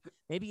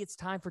 maybe it's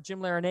time for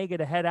Jim Larinaga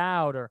to head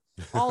out, or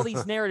all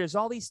these narratives,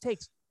 all these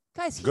takes.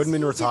 Guys,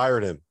 Goodman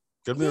retired him.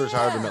 Goodman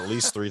retired him at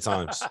least 3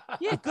 times.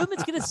 Yeah,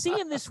 Goodman's going to see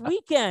him this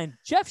weekend.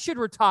 Jeff should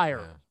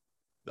retire.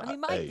 I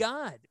mean, my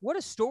God, what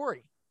a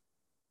story.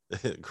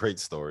 Great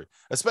story.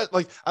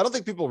 Especially, I don't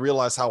think people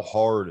realize how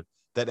hard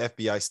that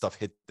FBI stuff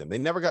hit them. They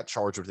never got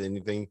charged with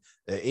anything,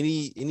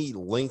 any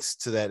links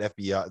to that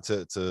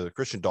FBI, to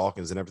Christian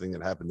Dawkins and everything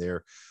that happened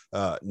there.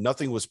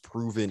 Nothing was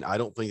proven. I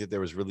don't think that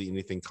there was really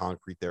anything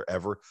concrete there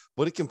ever,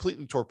 but it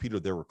completely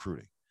torpedoed their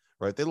recruiting,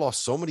 right? They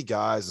lost so many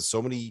guys and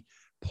so many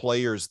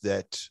players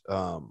that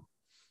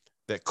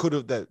could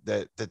have,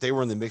 that they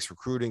were in the mix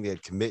recruiting. They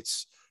had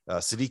commits.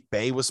 Sadiq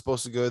Bey was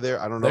supposed to go there.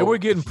 I don't know. They were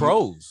getting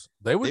pros.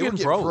 They were getting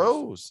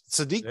pros.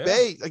 Sadiq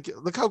Bey,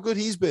 look how good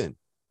he's been.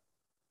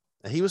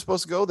 And he was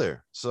supposed to go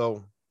there.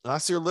 So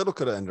Nasir Little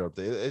could have ended up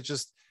there.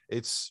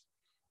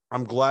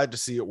 I'm glad to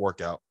see it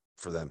work out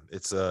for them.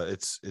 It's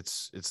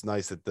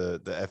nice that the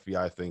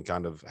FBI thing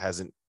kind of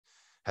hasn't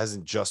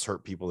just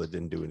hurt people that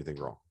didn't do anything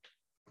wrong.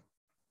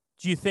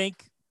 Do you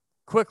think,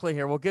 quickly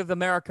here, we'll give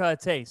America a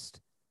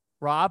taste.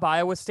 Rob,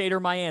 Iowa State or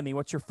Miami?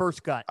 What's your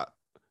first gut?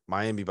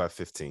 Miami by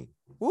 15.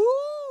 Woo!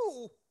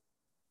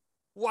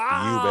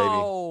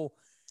 Wow.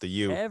 The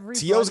U.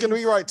 T.O.'s going to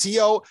be right.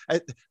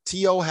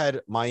 T.O.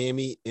 had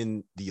Miami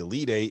in the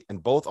Elite Eight,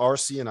 and both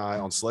RC and I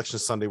on Selection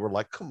Sunday were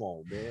like, come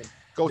on, man.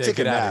 Go take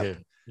a nap.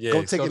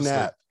 Go take a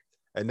nap.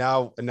 And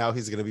now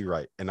he's going to be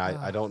right. And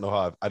I don't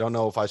know I don't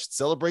know if I should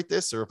celebrate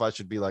this or if I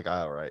should be like,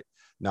 all right,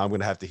 now I'm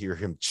going to have to hear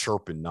him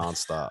chirping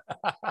nonstop.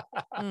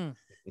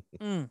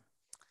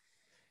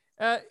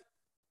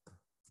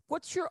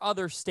 What's your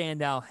other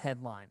standout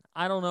headline?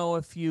 I don't know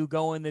if you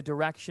go in the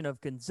direction of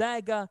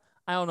Gonzaga.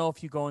 I don't know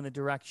if you go in the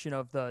direction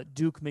of the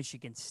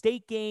Duke-Michigan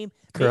State game.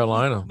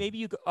 Carolina. Maybe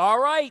you go.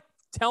 All right.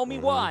 Tell me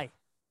why.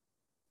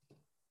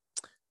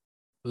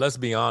 Let's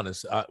be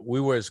honest.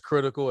 We were as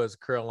critical as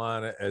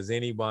Carolina as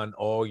anyone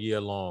all year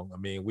long. I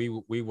mean,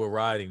 we were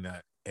riding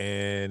that.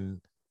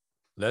 And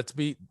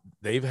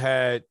they've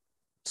had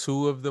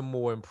 2 of the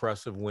more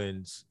impressive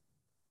wins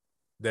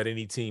that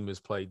any team has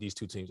played, these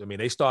 2 teams. I mean,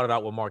 they started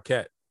out with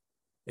Marquette.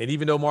 And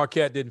even though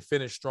Marquette didn't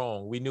finish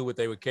strong, we knew what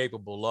they were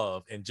capable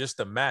of. And just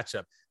the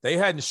matchup, they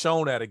hadn't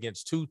shown that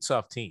against 2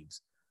 tough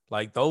teams.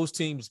 Like, those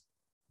teams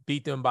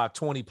beat them by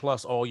 20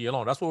 plus all year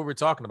long. That's what we were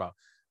talking about.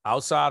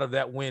 outside of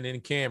that win in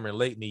Cameron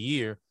late in the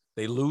year,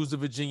 they lose to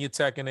Virginia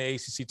Tech in the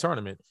ACC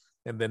tournament,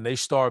 and then they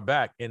start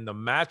back. And the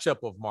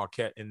matchup of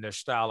Marquette and their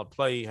style of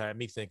play had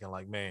me thinking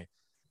like, man,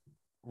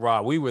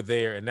 Rod, we were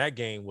there, and that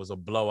game was a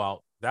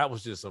blowout. That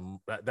was just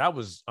that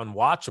was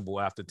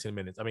unwatchable after 10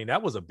 minutes. I mean,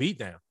 that was a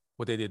beatdown,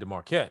 what they did to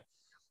Marquette.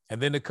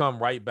 And then to come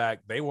right back,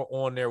 they were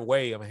on their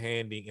way of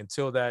handing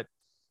until that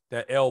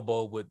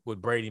elbow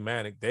with Brady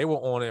Manick. They were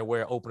on their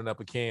way of opening up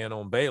a can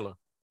on Baylor,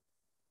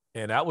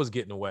 and that was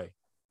getting away.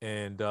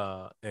 And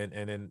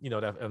then, you know,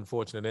 that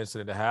unfortunate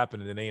incident that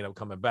happened, and then they ended up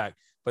coming back.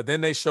 But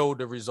then they showed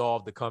the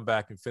resolve to come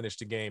back and finish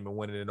the game and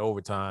win it in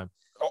overtime.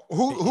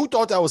 Who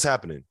thought that was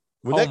happening?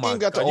 When that game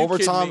got to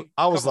overtime,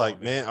 I was like,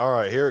 man, all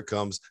right, here it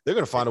comes. They're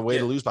going to find a way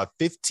to lose by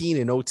 15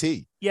 in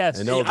OT. Yes.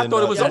 And I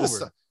thought it was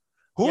over.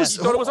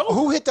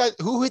 Who hit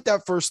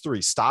that first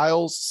three?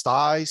 Styles,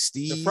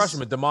 Steve? The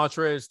freshman,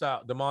 Dontre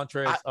Styles.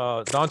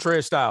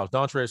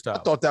 I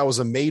thought that was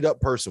a made-up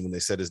person when they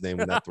said his name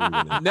when that three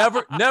went in.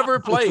 Never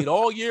played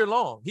all year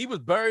long. He was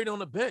buried on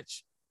the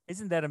bench.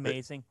 Isn't that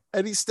amazing?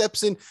 And he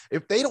steps in.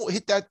 If they don't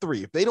hit that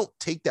three, if they don't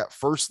take that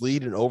first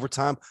lead in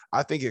overtime,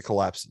 I think it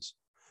collapses.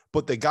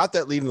 But they got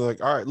that lead, and they're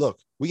like, all right, look,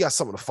 we got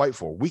something to fight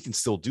for. We can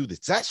still do this.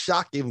 That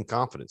shot gave him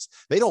confidence.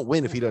 They don't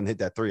win if he doesn't hit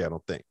that three, I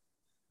don't think.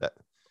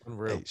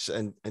 Unreal.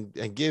 Hey,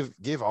 and give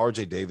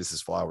RJ Davis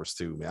his flowers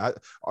too, man.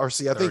 I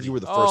think you were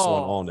the first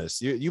one on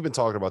this. You've been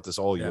talking about this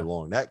all year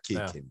long. That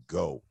kid can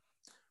go.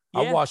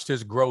 Yeah. I watched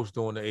his growth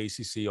during the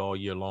ACC all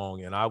year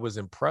long, and I was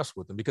impressed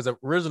with him because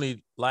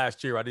originally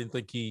last year I didn't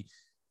think he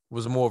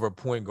was more of a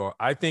point guard.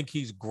 I think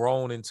he's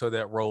grown into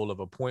that role of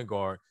a point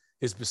guard.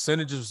 His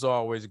percentages are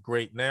always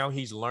great. Now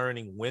he's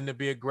learning when to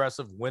be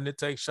aggressive, when to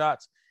take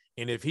shots.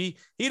 And if he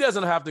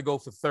doesn't have to go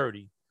for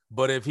 30,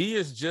 but if he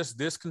is just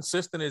this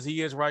consistent as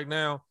he is right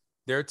now,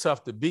 they're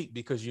tough to beat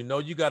because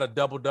you got a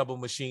double-double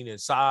machine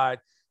inside.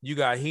 You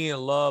got he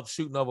and Love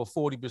shooting over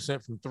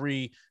 40% from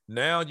three.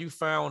 Now you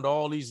found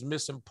all these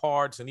missing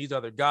parts and these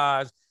other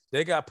guys.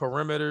 They got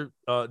perimeter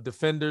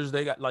defenders.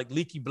 They got like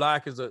Leaky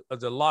Black as a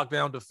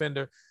lockdown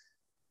defender.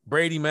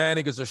 Brady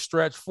Manick is a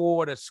stretch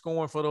forward that's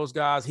scoring for those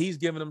guys. He's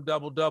giving them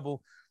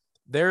double-double.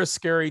 They're a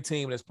scary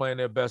team that's playing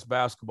their best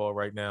basketball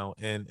right now.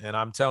 And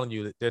I'm telling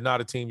you that they're not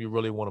a team you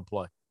really want to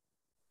play.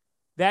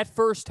 That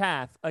first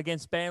half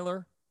against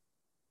Baylor,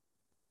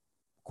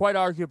 quite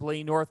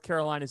arguably North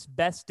Carolina's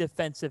best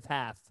defensive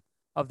half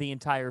of the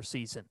entire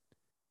season.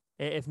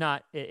 If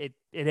not, it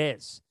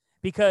is.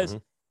 Because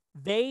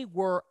they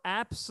were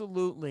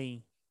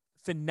absolutely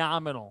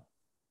phenomenal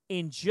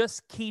in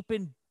just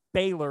keeping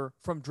Baylor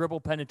from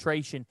dribble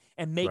penetration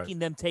and making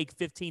them take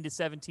 15 to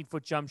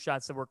 17-foot jump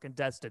shots that were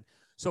contested.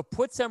 So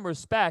put some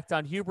respect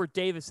on Hubert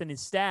Davis and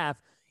his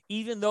staff.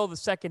 Even though the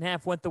second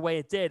half went the way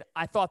it did,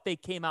 I thought they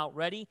came out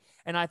ready,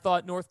 and I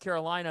thought North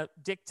Carolina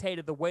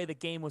dictated the way the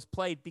game was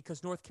played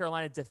because North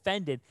Carolina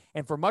defended.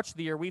 And for much of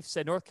the year, we've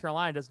said North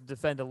Carolina doesn't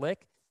defend a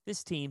lick.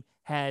 This team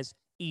has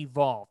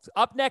evolved.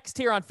 Up next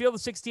here on Field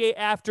of 68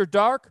 After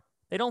Dark,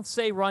 they don't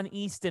say run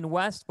east and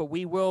west, but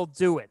we will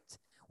do it.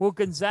 Will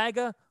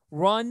Gonzaga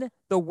run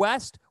the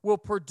West? Will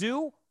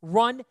Purdue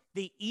run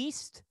the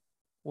East?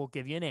 We'll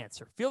give you an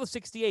answer. Field of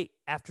 68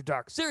 After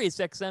Dark, Sirius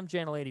XM,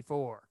 Channel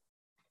 84.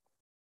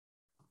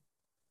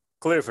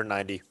 Clear for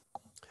 90.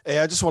 Hey,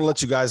 I just want to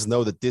let you guys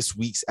know that this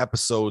week's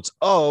episodes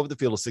of the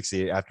Field of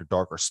 68 After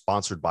Dark are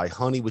sponsored by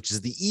Honey, which is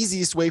the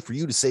easiest way for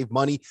you to save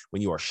money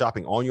when you are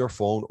shopping on your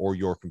phone or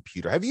your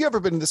computer. Have you ever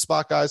been in this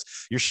spot, guys?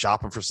 You're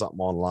shopping for something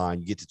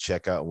online. You get to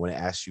check out, and when it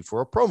asks you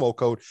for a promo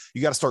code,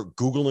 you got to start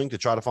Googling to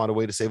try to find a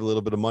way to save a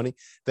little bit of money.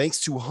 Thanks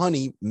to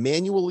Honey,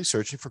 manually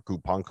searching for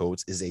coupon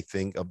codes is a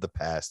thing of the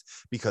past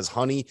because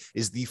Honey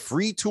is the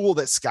free tool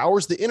that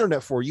scours the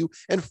internet for you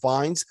and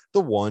finds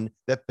the one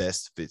that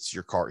best fits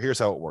your cart. Here's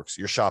how it works.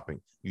 You're shopping.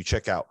 You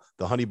check out,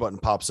 the Honey button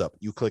pops up.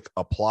 You click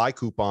apply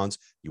coupons.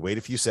 You wait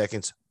a few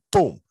seconds.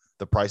 Boom.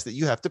 The price that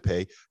you have to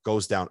pay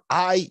goes down.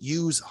 I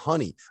use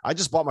Honey. I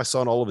just bought my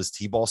son all of his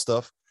T-ball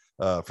stuff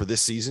for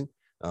this season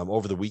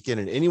over the weekend.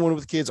 And anyone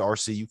with kids,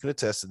 RC, you can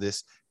attest to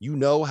this. You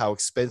know how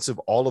expensive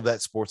all of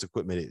that sports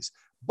equipment is.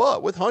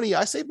 But with Honey,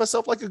 I saved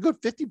myself like a good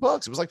 $50.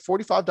 It was like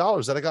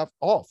 $45 that I got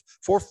off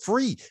for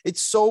free.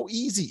 It's so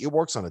easy. It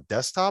works on a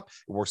desktop.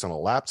 It works on a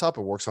laptop.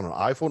 It works on an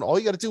iPhone. All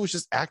you got to do is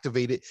just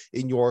activate it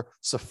in your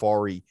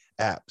Safari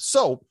app.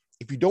 So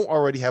if you don't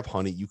already have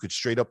Honey, you could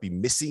straight up be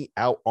missing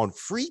out on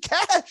free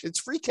cash. It's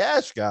free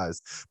cash, guys.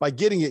 By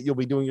getting it, you'll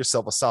be doing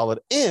yourself a solid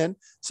and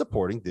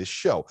supporting this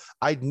show.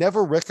 I'd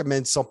never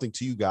recommend something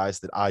to you guys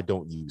that I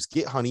don't use.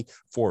 Get Honey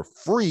for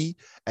free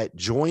at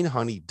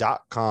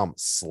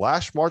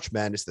joinhoney.com/March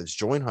Madness. That's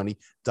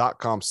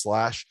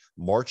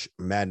joinhoney.com/March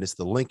Madness.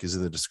 The link is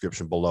in the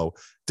description below.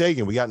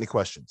 Dagan, we got any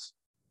questions?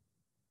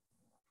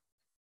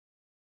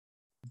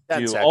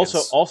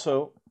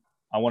 Also,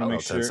 I want to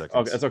make sure.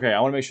 Okay, that's okay. I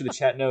want to make sure the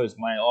chat knows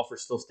my offer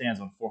still stands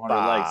on 400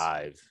 likes.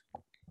 5,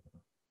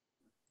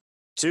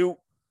 2,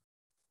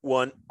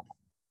 1.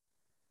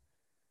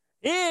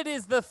 It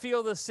is the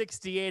Field of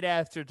 68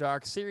 After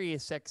Dark,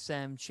 Sirius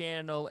XM,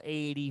 Channel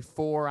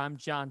 84. I'm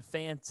John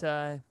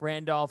Fanta.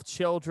 Randolph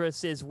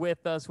Childress is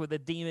with us with a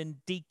Demon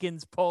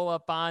Deacons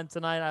pull-up on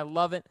tonight. I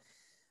love it.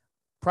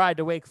 Pride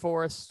to Wake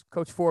Forest.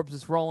 Coach Forbes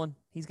is rolling.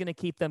 He's going to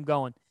keep them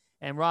going.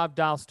 And Rob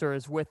Dalster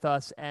is with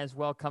us as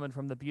well, coming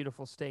from the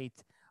beautiful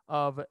state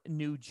of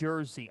New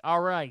Jersey.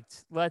 All right,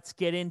 let's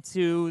get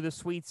into the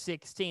Sweet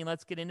 16.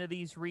 Let's get into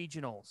these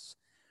regionals.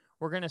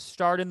 We're going to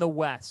start in the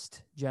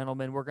West,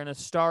 gentlemen. We're going to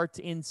start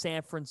in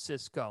San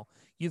Francisco.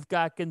 You've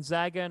got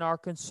Gonzaga and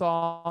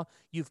Arkansas.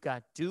 You've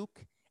got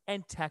Duke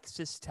and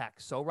Texas Tech.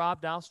 So,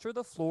 Rob Dalster,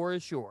 the floor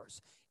is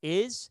yours.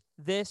 Is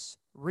this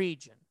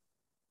region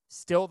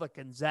still the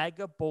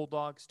Gonzaga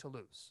Bulldogs to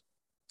lose?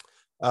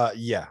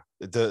 Yeah.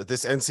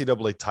 This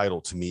NCAA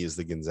title to me is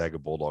the Gonzaga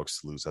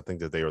Bulldogs to lose. I think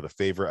that they are the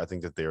favorite. I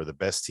think that they are the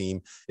best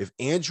team. If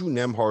Andrew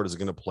Nembhard is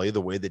going to play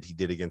the way that he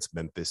did against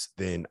Memphis,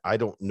 then I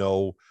don't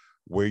know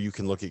where you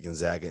can look at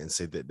Gonzaga and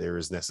say that there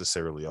is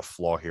necessarily a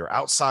flaw here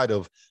outside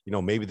of,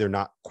 maybe they're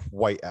not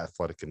quite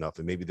athletic enough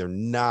and maybe they're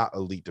not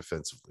elite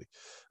defensively.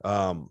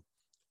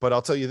 But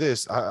I'll tell you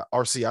this,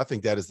 RC, I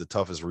think that is the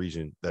toughest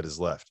region that is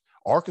left.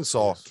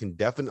 Arkansas can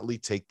definitely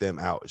take them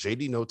out.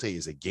 JD Note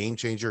is a game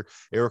changer.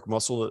 Eric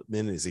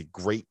Musselman is a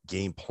great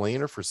game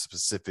planner for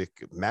specific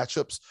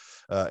matchups.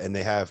 And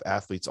they have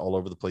athletes all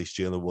over the place.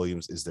 Jalen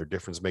Williams is their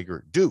difference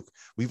maker. Duke,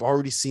 we've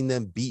already seen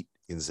them beat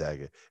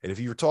Gonzaga. And if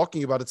you're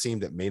talking about a team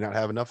that may not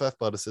have enough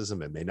athleticism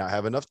and may not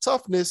have enough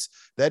toughness,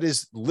 that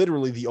is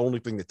literally the only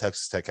thing that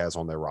Texas Tech has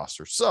on their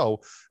roster. So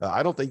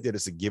I don't think that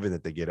it's a given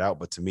that they get out.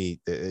 But to me,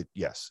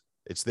 yes,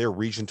 it's their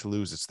region to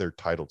lose. It's their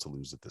title to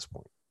lose at this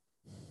point.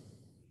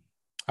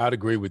 I'd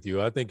agree with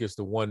you. I think it's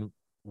the one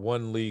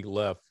league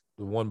left,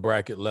 the one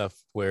bracket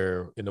left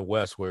where in the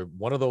West where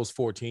one of those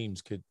four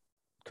teams could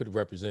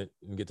represent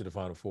and get to the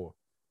Final Four.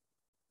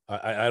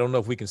 I don't know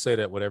if we can say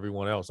that with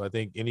everyone else. I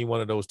think any one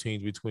of those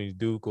teams between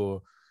Duke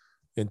or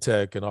in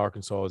Tech and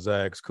Arkansas or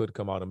Zags could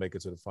come out and make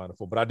it to the Final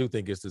Four. But I do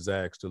think it's the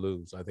Zags to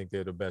lose. I think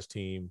they're the best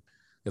team,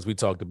 as we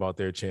talked about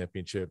their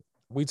championship.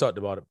 We talked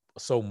about it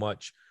so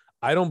much.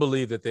 I don't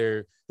believe that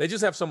they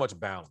just have so much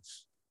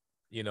balance.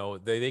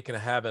 They can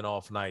have an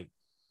off night.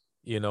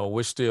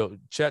 We're still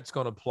Chet's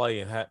going to play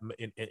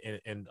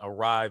and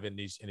arrive in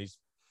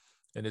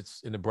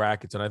the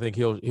brackets, and I think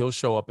he'll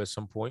show up at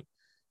some point,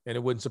 and it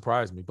wouldn't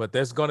surprise me. But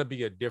there's going to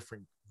be a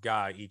different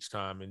guy each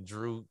time. And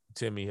Drew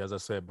Timme, as I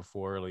said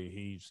before earlier,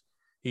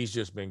 he's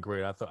just been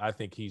great. I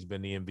think he's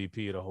been the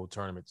MVP of the whole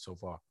tournament so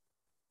far.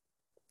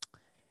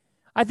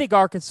 I think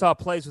Arkansas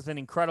plays with an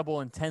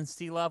incredible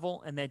intensity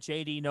level, and that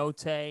JD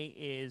Note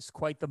is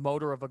quite the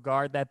motor of a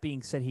guard. That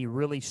being said, he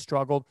really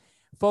struggled.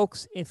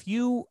 Folks, if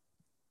you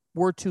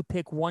were to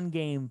pick one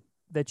game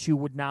that you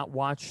would not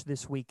watch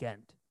this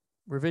weekend,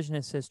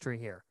 revisionist history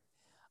here,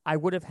 I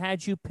would have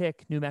had you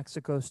pick New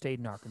Mexico State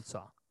and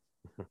Arkansas.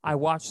 I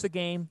watched the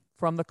game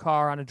from the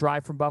car on a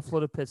drive from Buffalo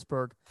to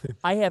Pittsburgh.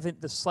 I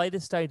haven't the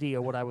slightest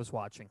idea what I was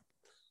watching.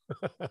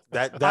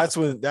 That's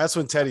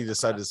when Teddy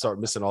decided to start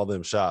missing all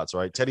them shots,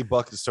 right? Teddy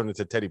Buckets turned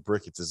into Teddy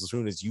Brickets as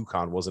soon as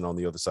UConn wasn't on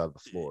the other side of the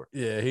floor.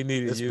 Yeah, he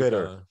needed it's UConn.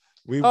 Bitter.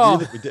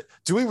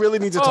 Do we really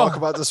need to talk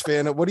about this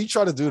fan? What are you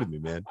trying to do to me,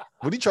 man?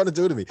 What are you trying to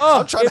do to me?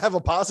 I'm trying to have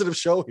a positive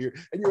show here,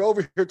 and you're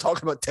over here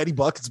talking about Teddy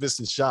Buckets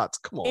missing shots.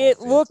 Come on.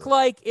 It looked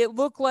like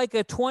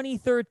a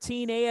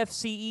 2013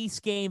 AFC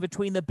East game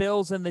between the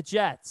Bills and the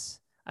Jets.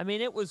 I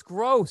mean, it was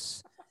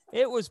gross.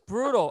 It was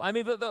brutal. I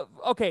mean,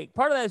 okay,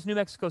 part of that is New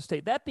Mexico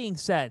State. That being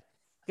said,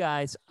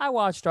 guys, I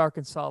watched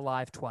Arkansas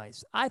live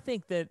twice. I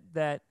think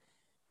that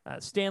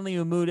Stanley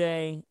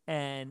Umude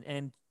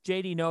and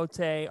JD Note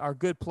are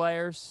good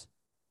players.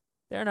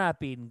 They're not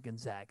beating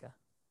Gonzaga.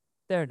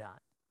 They're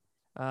not.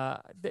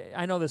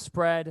 I know the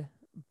spread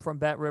from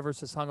Bet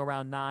Rivers has hung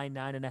around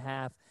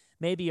 9.5.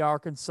 Maybe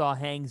Arkansas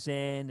hangs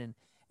in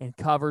and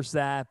covers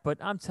that. But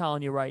I'm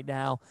telling you right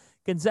now,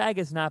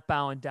 Gonzaga's not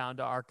bowing down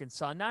to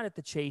Arkansas, not at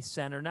the Chase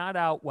Center, not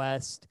out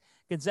west.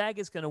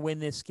 Gonzaga's going to win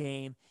this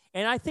game.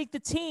 And I think the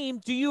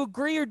team, do you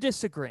agree or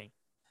disagree?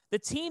 The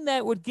team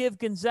that would give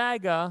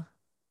Gonzaga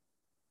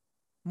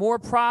more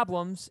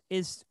problems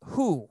is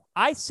who?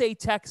 I say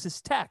Texas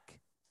Tech.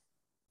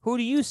 Who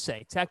do you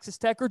say, Texas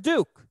Tech or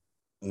Duke?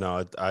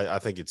 No, I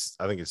think it's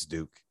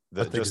Duke.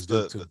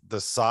 The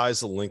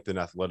size, the length, and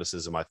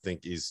athleticism, I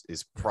think,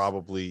 is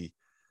probably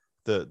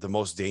the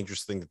most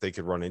dangerous thing that they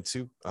could run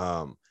into.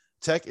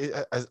 Tech,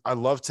 I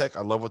love Tech.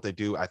 I love what they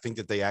do. I think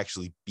that they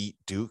actually beat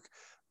Duke,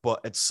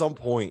 but at some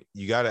point,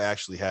 you got to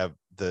actually have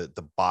the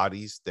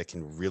bodies that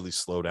can really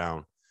slow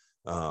down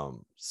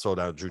Drew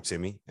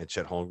Timme and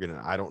Chet Holmgren,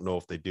 and I don't know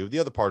if they do. The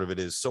other part of it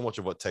is so much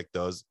of what Tech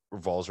does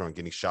revolves around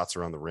getting shots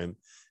around the rim,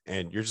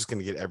 and you're just going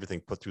to get everything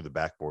put through the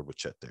backboard with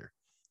Chet there.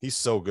 He's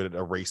so good at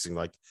erasing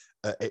like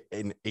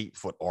an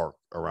 8-foot arc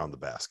around the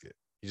basket.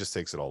 He just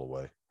takes it all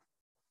away.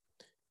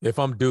 If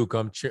I'm Duke,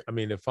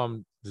 if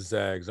I'm the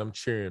Zags, I'm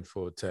cheering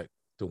for Tech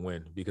to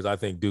win because I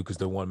think Duke is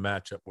the one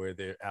matchup where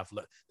they're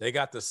athletic. They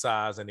got the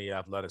size and the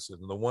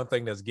athleticism. The one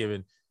thing that's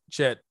given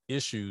Chet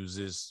issues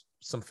is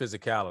some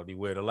physicality,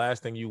 where the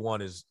last thing you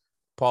want is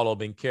Paulo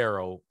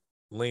Banchero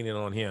leaning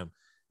on him.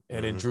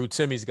 And then Drew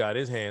Timmy's got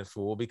his hands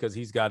full because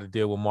he's got to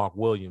deal with Mark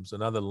Williams,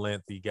 another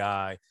lengthy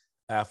guy,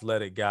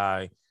 athletic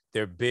guy.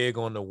 They're big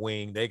on the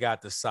wing. They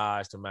got the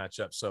size to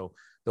match up. So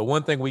the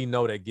one thing we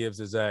know that gives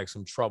the Zags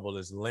some trouble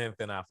is length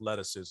and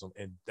athleticism,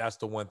 and that's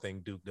the one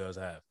thing Duke does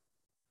have.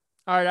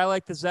 All right, I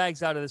like the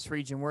Zags out of this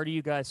region. Where do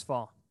you guys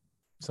fall?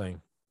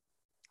 Same.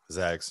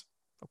 Zags.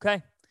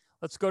 Okay,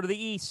 let's go to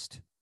the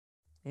East.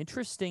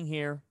 Interesting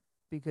here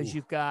because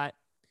you've got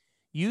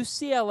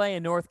UCLA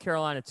and North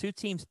Carolina, two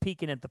teams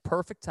peaking at the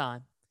perfect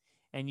time,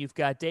 and you've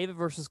got David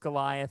versus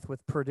Goliath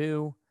with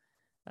Purdue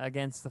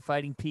against the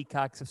Fighting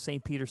Peacocks of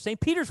St. Peter's. St.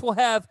 Peter's will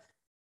have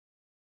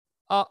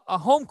a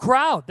home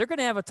crowd. They're going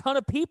to have a ton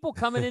of people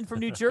coming in from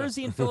New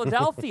Jersey and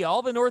Philadelphia.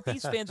 All the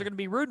Northeast fans are going to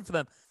be rooting for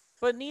them.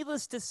 But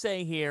needless to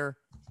say here,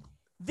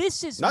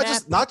 this is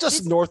not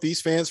just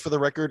Northeast fans, for the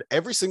record.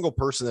 Every single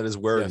person that is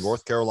wearing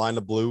North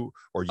Carolina blue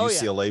or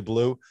UCLA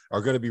blue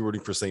are going to be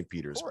rooting for St.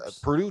 Peter's.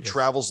 Purdue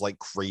travels like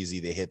crazy.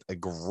 They hit a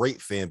great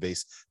fan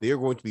base. They are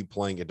going to be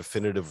playing a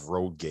definitive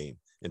road game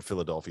in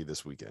Philadelphia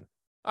this weekend.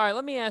 All right,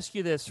 let me ask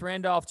you this,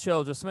 Randolph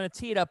Childress. I'm going to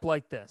tee it up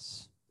like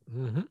this.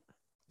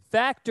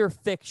 Fact or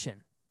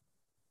fiction?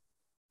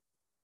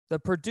 The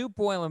Purdue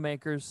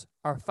Boilermakers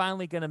are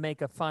finally going to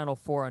make a Final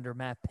Four under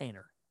Matt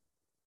Painter.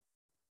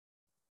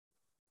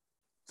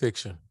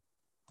 Fiction.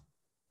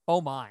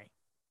 Oh, my.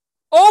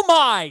 Oh,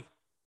 my.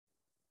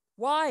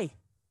 Why?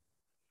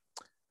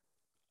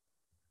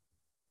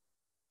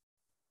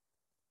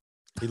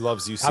 He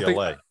loves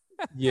UCLA.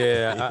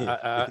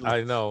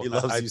 I know. He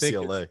loves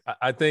UCLA.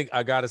 I think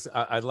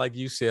I like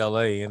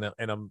UCLA,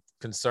 and I'm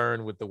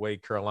concerned with the way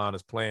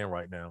Carolina's playing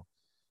right now.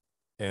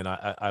 And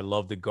I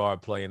love the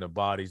guard play and the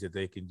bodies that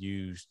they can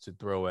use to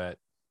throw at,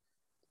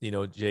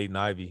 Jaden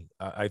Ivey.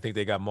 I think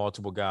they got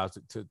multiple guys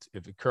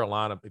if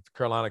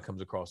Carolina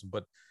comes across them.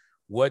 But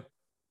what,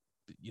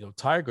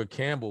 Tiger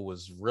Campbell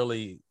was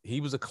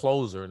he was a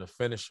closer and a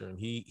finisher, and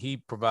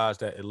he provides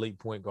that elite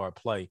point guard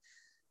play.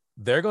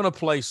 They're going to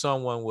play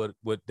someone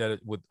with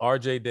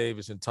R.J.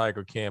 Davis and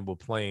Tiger Campbell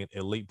playing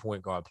elite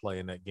point guard play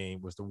in that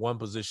game was the one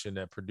position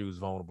that Purdue's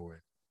vulnerable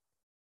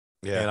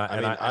in. Yeah,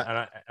 and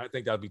I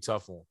think that'd be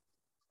tough for them.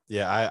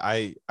 Yeah,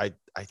 I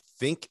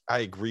think I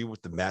agree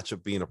with the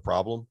matchup being a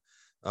problem,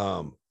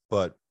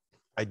 but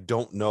I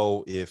don't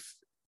know if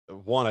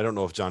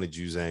Johnny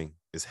Juzang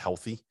is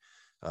healthy.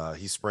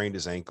 He sprained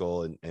his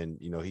ankle, and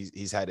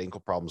he's had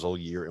ankle problems all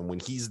year. And when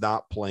he's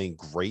not playing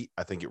great,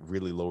 I think it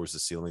really lowers the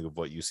ceiling of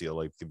what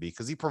UCLA can be,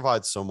 because he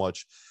provides so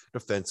much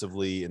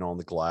defensively and on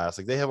the glass.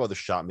 Like, they have other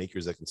shot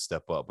makers that can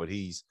step up, but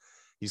he's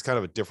kind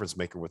of a difference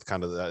maker with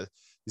kind of that.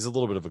 He's a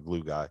little bit of a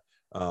glue guy.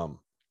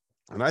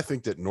 And I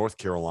think that North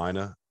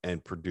Carolina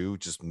and Purdue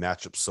just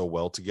match up so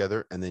well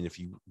together. And then if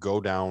you go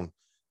down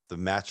the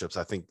matchups,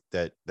 I think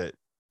that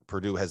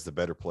Purdue has the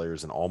better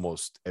players in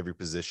almost every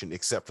position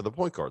except for the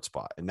point guard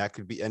spot. And that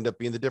could end up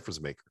being the difference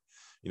maker.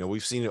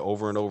 We've seen it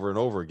over and over and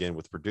over again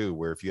with Purdue,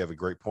 where if you have a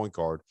great point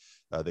guard,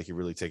 they can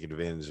really take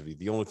advantage of you.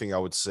 The only thing I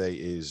would say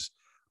is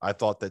I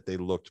thought that they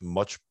looked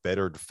much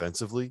better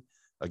defensively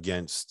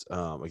against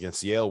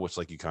Yale, which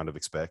like you kind of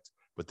expect,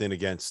 but then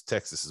against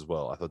Texas as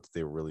well. I thought that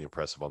they were really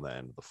impressive on that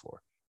end of the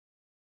floor.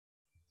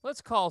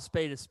 Let's call a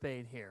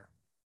spade here.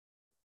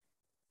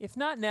 If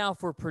not now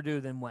for Purdue,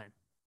 then when?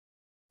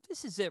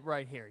 This is it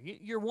right here.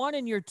 Your 1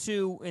 and your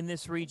 2 in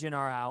this region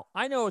are out.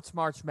 I know it's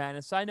March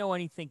Madness. I know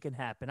anything can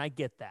happen. I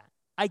get that.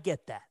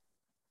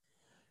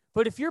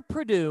 But if you're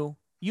Purdue,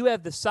 you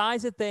have the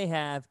size that they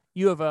have.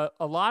 You have a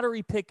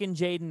lottery pick in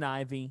Jaden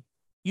Ivey.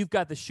 You've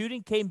got the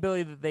shooting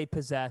capability that they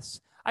possess.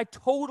 I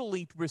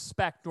totally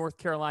respect North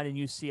Carolina and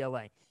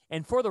UCLA.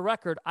 And for the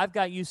record, I've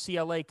got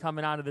UCLA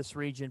coming out of this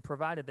region,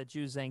 provided that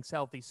Juzang's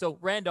healthy. So,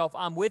 Randolph,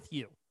 I'm with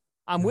you.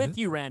 With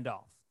you,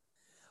 Randolph.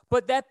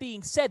 But that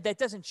being said, that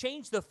doesn't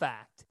change the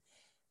fact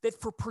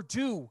that for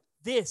Purdue,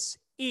 this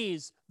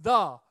is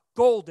the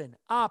golden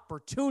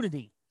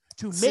opportunity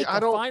to make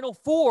the Final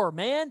Four,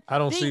 man. I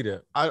don't see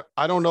that.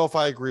 I don't know if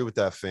I agree with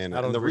that, fan.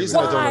 And the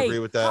reason I don't agree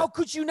with that. How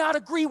could you not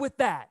agree with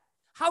that?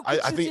 How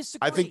could you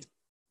disagree?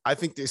 I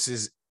think this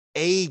is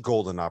a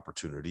golden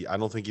opportunity. I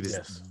don't think it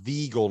is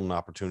the golden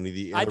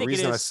opportunity. And the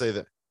reason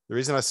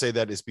I say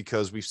that is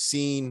because we've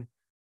seen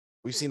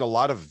a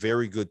lot of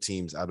very good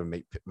teams out of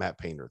Matt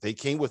Painter. They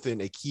came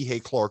within a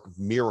Kihei Clark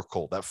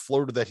miracle, that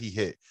floater that he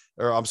hit,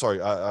 or I'm sorry,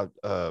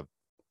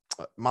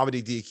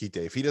 Mamadi Diakite.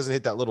 If he doesn't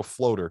hit that little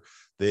floater,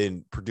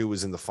 then Purdue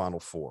is in the Final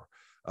Four.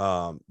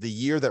 The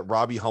year that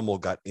Robbie Hummel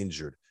got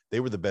injured, they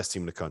were the best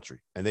team in the country,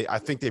 and I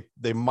think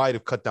they might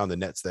have cut down the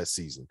nets that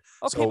season.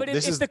 Okay, so but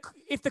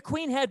if the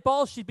queen had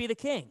balls, she'd be the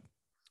king.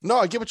 No,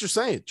 I get what you're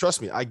saying. Trust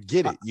me, I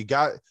get it.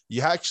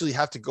 You actually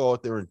have to go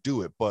out there and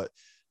do it, but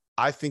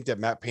I think that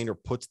Matt Painter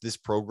puts this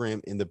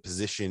program in the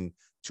position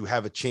to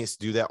have a chance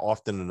to do that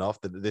often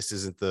enough that this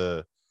isn't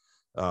the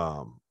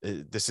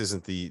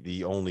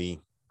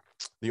only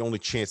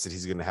chance that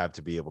he's going to have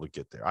to be able to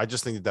get there. I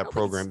just think that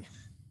program.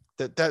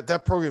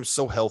 that program's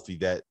so healthy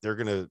that they're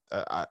gonna.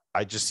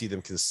 I just see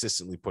them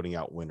consistently putting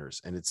out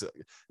winners, and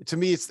to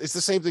me, it's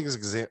the same thing as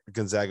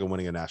Gonzaga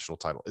winning a national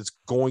title. It's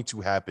going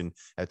to happen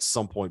at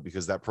some point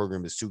because that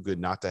program is too good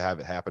not to have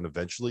it happen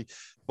eventually.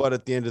 But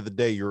at the end of the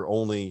day, you're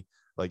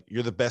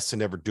the best to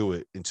never do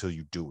it until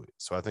you do it.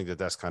 So I think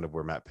that's kind of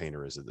where Matt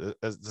Painter is.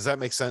 Does that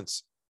make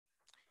sense?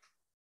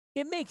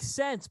 It makes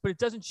sense, but it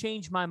doesn't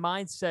change my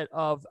mindset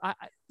of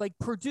like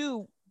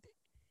Purdue.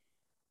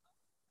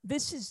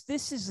 This is the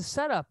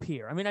setup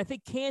here. I mean, I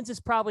think Kansas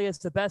probably has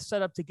the best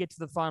setup to get to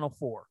the Final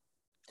Four.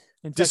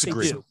 In fact, they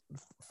do.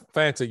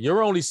 Fanta,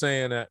 you're only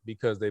saying that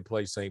because they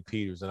play St.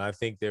 Peter's, and I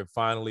think they're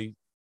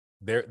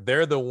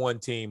the one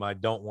team I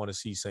don't want to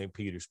see St.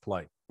 Peter's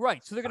play.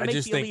 Right, so they're going to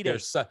make the Elite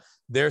Eight.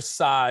 Their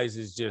size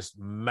is just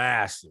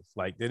massive.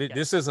 Like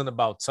this isn't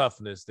about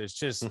toughness. There's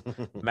just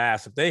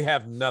massive. They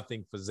have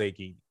nothing for Zach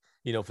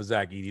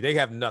Edey. They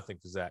have nothing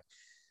for Zach.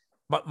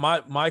 But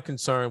my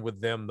concern with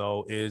them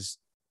though is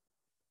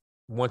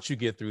once you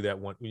get through that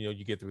one,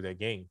 you get through that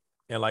game.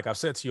 And like I've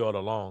said to you all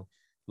along,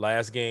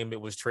 last game it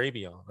was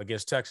Travion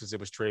against Texas. It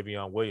was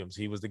Travion Williams.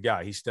 He was the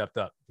guy. He stepped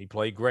up. He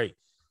played great.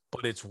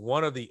 But it's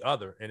one or the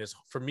other. And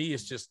for me,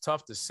 it's just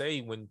tough to say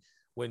when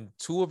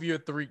two of your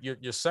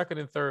second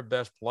and third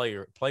best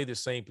player play the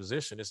same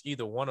position. It's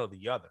either one or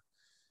the other.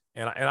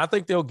 And I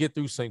think they'll get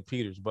through St.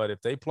 Peter's. But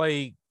if they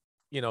play,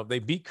 they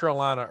beat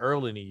Carolina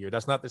early in the year,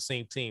 that's not the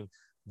same team.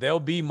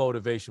 There'll be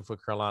motivation for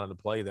Carolina to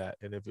play that.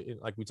 And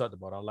like we talked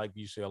about, I like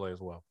UCLA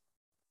as well.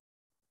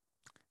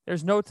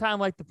 There's no time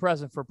like the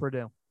present for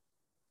Purdue.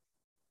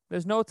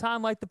 There's no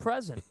time like the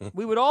present.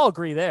 We would all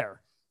agree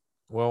there.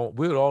 Well,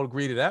 we would all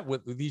agree to that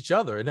with each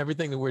other and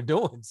everything that we're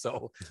doing.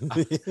 So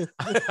I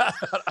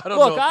don't know.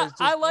 Look,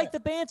 I like the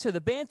banter. The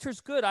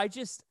banter's good. I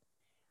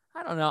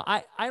don't know.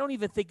 I don't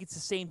even think it's the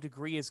same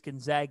degree as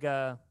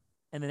Gonzaga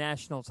and the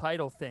national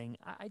title thing.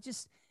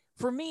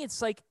 For me,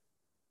 it's like,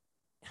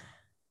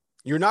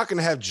 you're not going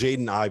to have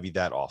Jaden Ivey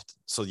that often.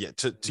 So yeah,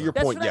 to your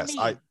point, yes,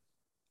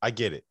 I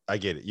get it.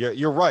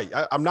 You're right.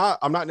 I'm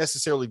not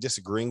necessarily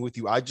disagreeing with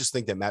you. I just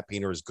think that Matt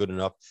Painter is good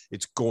enough.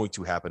 It's going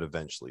to happen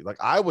eventually. Like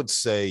I would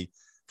say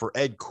for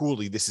Ed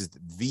Cooley, this is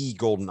the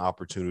golden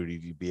opportunity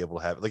to be able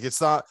to have it. Like it's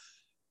not,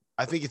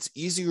 I think it's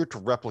easier to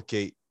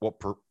replicate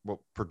what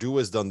Purdue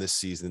has done this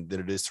season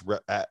than it is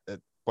to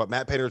what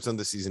Matt Painter has done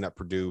this season at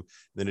Purdue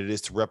than it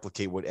is to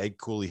replicate what Ed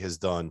Cooley has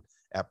done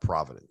at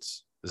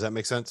Providence. Does that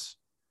make sense?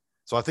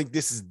 So I think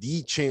this is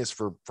the chance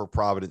for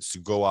Providence to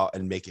go out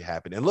and make it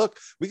happen. And look,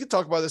 we could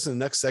talk about this in the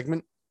next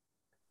segment.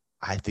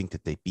 I think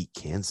that they beat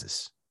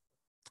Kansas.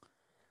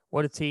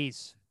 What a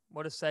tease.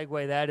 What a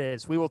segue that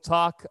is. We will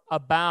talk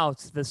about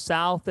the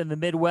South and the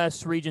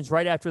Midwest regions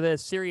right after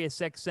this. Sirius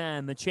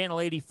XM, the Channel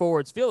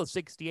 84. It's Field of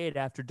 68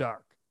 after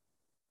dark.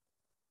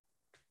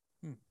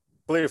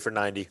 Clear for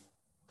 90.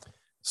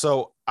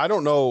 So I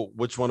don't know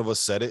which one of us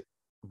said it,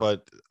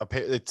 but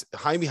it's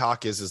Jaime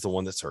Jaquez is the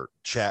one that's hurt.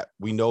 Chat,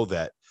 we know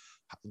that.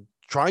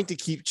 Trying to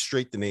keep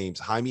straight the names,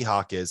 Jaime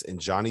Jaquez and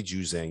Johnny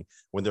Juzang,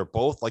 when they're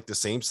both like the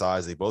same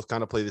size, they both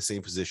kind of play the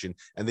same position,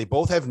 and they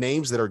both have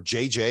names that are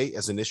JJ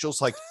as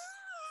initials. Like,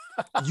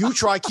 you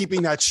try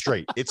keeping that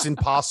straight. It's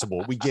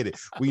impossible. We get it.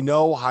 We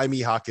know Jaime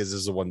Jaquez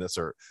is the one that's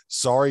hurt.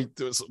 Sorry.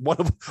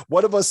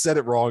 One of us said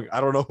it wrong.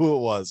 I don't know who it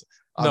was.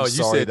 You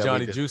said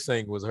Johnny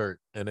Juzang was hurt,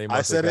 and they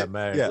must have got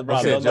mad. Yeah,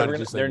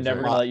 they're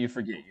never going to let you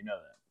forget. You know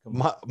that.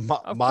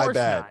 My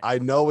bad. Not. I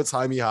know it's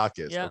Jaime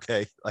Jaquez. Yep.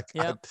 Okay. Like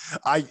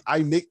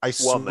I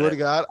swear to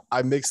God,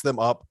 I mix them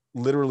up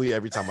literally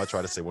every time I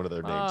try to say one of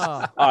their names.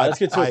 All right, let's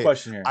get to a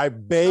question here. I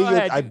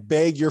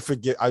beg your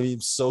forgive. I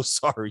am so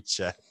sorry,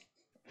 Chet.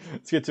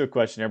 Let's get to a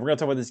question here. We're going to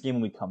talk about this game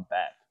when we come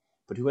back.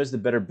 But who has the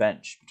better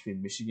bench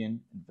between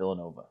Michigan and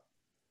Villanova?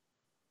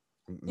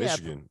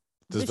 Michigan.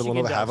 Does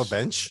Villanova have a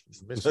bench?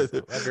 When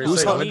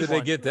did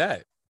they get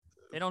that?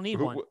 They don't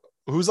need one.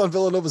 Who's on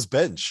Villanova's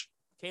bench?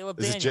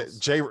 Caleb Is Daniels.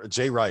 it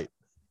Jay Wright?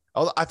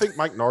 I think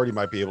Mike Nardi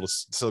might be able to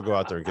still go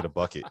out there and get a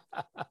bucket.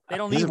 They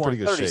don't He's need in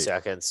pretty one. good 30 shape.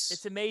 seconds.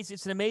 It's amazing.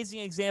 It's an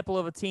amazing example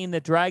of a team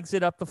that drags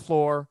it up the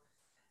floor.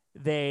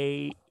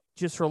 They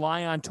just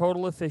rely on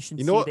total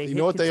efficiency. You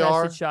know what they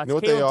are? Shots. You know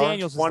what Caleb they are?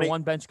 Daniels is the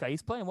one bench guy.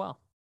 He's playing well.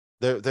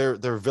 They're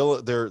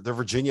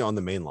Virginia on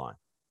the main line.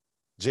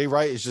 Jay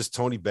Wright is just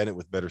Tony Bennett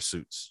with better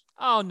suits.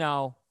 Oh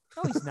no,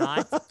 he's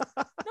not. No,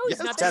 he's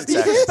not. That's 10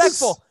 seconds.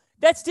 disrespectful.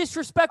 That's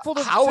disrespectful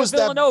to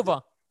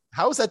Villanova.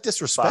 How is that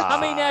disrespectful? How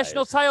many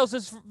national titles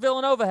does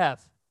Villanova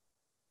have?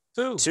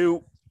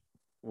 2,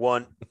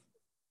 1.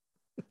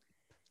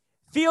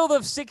 Field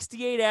of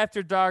 68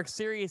 after dark,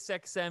 Sirius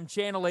XM,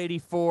 Channel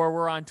 84.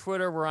 We're on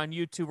Twitter. We're on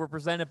YouTube. We're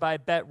presented by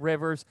Bet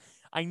Rivers.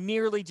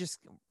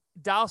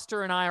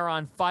 Douster and I are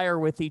on fire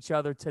with each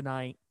other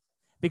tonight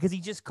because he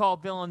just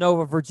called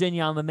Villanova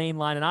Virginia on the main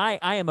line, and I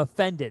am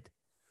offended.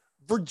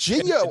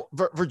 Virginia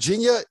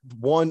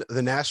won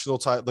the national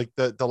title. Like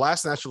the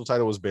last national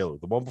title was Baylor.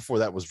 The one before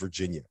that was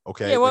Virginia.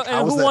 Okay. Yeah, well,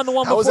 and who won the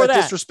one before that? How is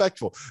that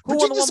disrespectful? Who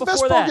Virginia's the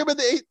best program in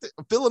the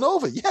 8th.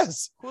 Villanova,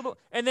 yes.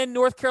 And then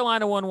North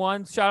Carolina won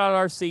one. Shout out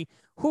RC.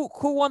 Who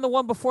won the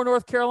one before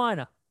North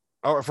Carolina?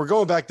 if we're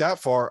going back that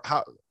far,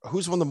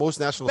 who's won the most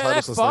national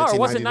titles since 1999? It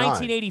wasn't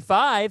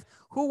 1985.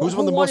 Who's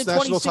won the most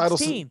national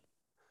titles?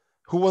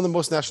 Who won the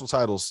most national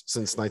titles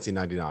since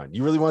 1999?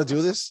 You really want to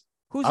do this?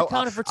 Who's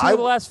accounted for 2 of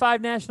the last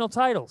 5 national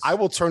titles? I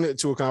will turn it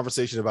into a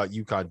conversation about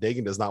UConn.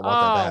 Dagan does not want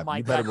that to happen.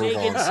 You better move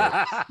on,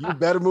 sir. You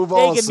better move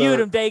on, sir. Mute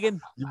him, Dagan.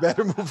 You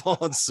better move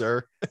on,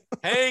 sir.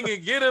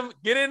 Hanging, get him,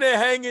 get in there,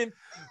 hanging.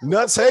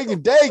 Nuts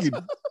hanging,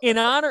 Dagan. In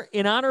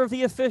honor of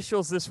the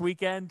officials this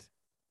weekend.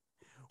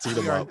 Teed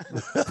them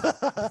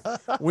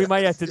up. we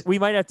might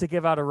have to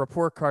give out a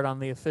report card on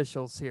the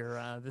officials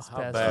here this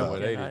past bad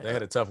weekend. They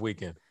had a tough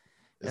weekend.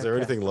 Is there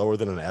anything lower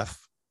than an F?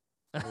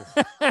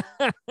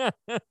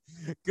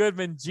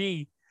 Goodman,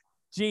 G.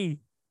 He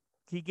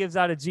gives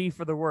out a G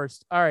for the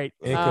worst. All right.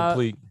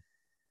 Incomplete.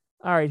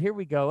 All right, here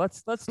we go.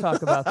 Let's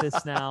talk about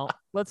this now.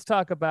 Let's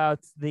talk about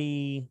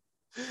the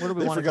where do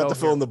we want to go? They forgot to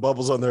fill in the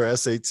bubbles on their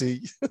SAT.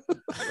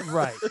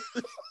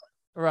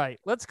 Right.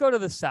 Let's go to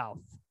the South.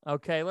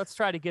 Okay, let's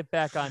try to get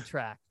back on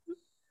track.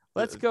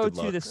 Let's go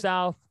to the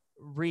South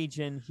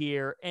region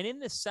here. And in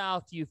the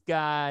South, you've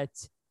got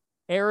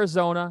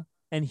Arizona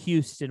and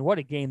Houston. What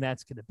a game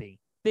that's going to be.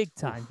 Big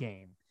time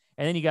game.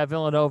 And then you got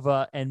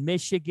Villanova and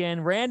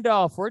Michigan.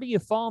 Randolph, where do you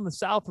fall in the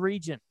South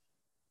region?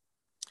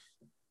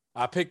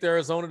 I picked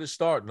Arizona to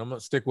start, and I'm going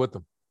to stick with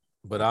them.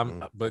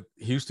 But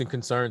Houston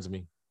concerns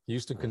me.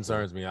 Houston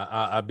concerns me.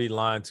 I'd be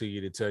lying to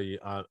you to tell you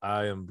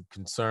I am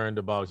concerned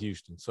about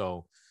Houston.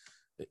 So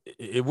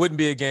it wouldn't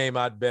be a game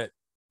I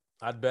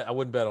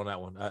wouldn't bet on that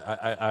one.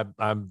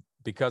 I'm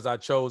because I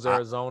chose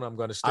Arizona. I'm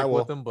going to stick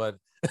with them, but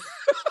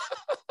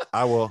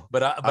I will.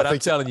 But I'm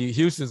telling you,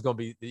 Houston's going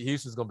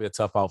to be a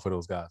tough out for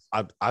those guys.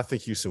 I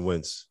think Houston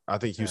wins. I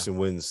think Houston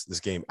wins this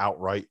game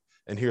outright.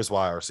 And here's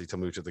why, RC. Tell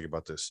me what you think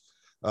about this.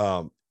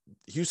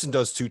 Houston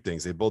does 2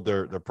 things. They build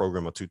their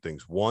program on 2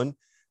 things. One,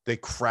 they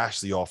crash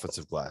the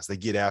offensive glass. They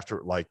get after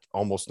it like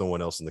almost no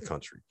one else in the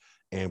country.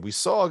 And we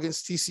saw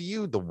against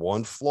TCU, the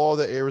one flaw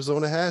that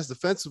Arizona has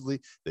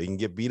defensively, they can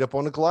get beat up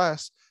on the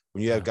glass.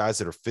 When you have guys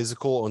that are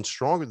physical and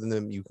stronger than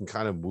them, you can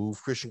kind of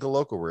move Christian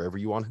Coloco wherever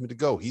you want him to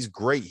go. He's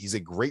great. He's a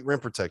great rim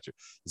protector.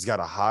 He's got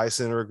a high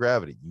center of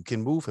gravity. You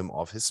can move him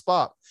off his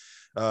spot.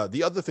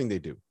 The other thing they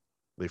do,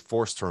 they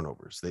force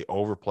turnovers. They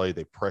overplay.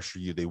 They pressure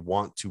you. They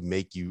want to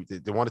make you –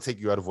 they want to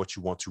take you out of what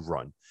you want to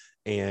run.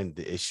 And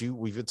the issue –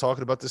 we've been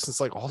talking about this since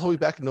like all the way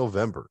back in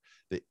November.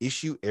 The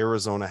issue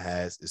Arizona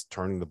has is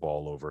turning the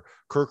ball over.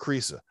 Kirk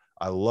Kriisa,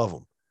 I love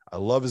him. I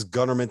love his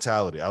gunner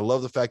mentality. I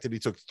love the fact that he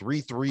took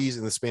 3 threes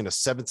in the span of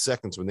 7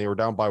 seconds when they were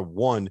down by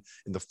 1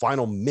 in the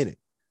final minute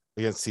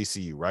against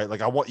TCU, right? Like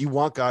you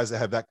want guys that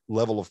have that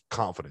level of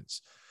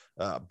confidence.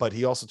 But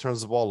he also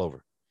turns the ball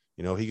over.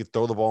 You know, he could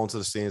throw the ball into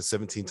the stands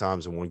 17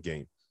 times in one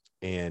game,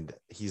 and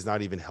he's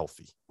not even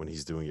healthy when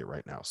he's doing it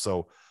right now.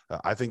 So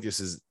I think this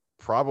is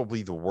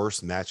probably the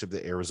worst matchup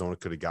that Arizona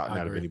could have gotten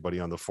out of anybody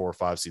on the 4 or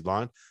 5 seed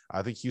line.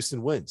 I think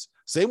Houston wins.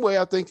 Same way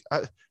I think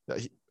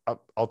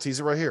I'll tease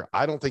it right here.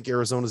 I don't think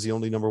Arizona is the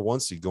only number 1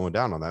 seed going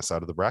down on that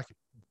side of the bracket.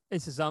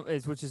 This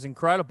is which is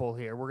incredible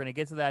here. We're going to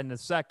get to that in a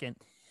second.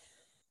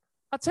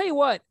 I'll tell you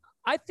what,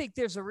 I think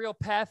there's a real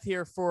path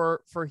here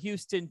for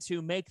Houston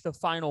to make the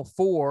Final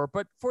Four,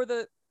 but for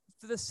the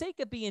sake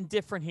of being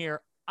different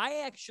here,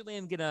 I actually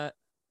am going to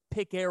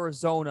pick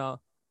Arizona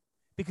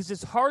because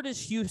as hard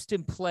as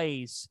Houston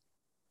plays,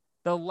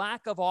 the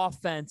lack of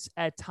offense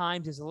at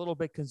times is a little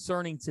bit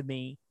concerning to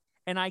me.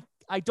 And I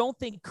don't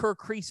think Kirk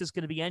Kriisa is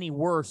going to be any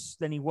worse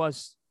than he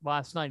was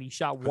last night. He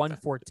shot 1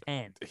 for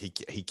 10. He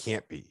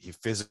can't be. He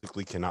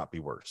physically cannot be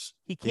worse.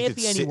 He can't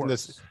be any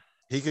worse.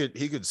 He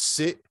could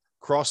sit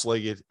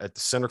cross-legged at the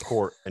center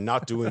court and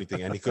not do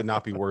anything, and he could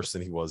not be worse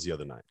than he was the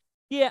other night.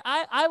 Yeah,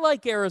 I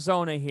like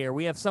Arizona here.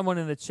 We have someone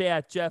in the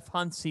chat, Jeff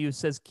Huntsey, who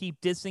says, keep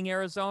dissing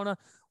Arizona.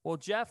 Well,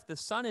 Jeff, the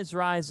sun is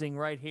rising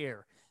right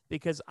here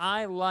because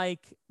I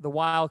like the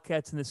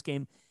Wildcats in this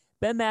game.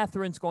 Ben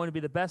Matherin's going to be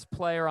the best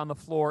player on the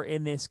floor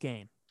in this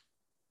game.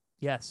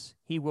 Yes,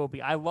 he will be.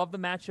 I love the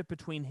matchup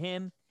between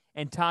him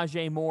and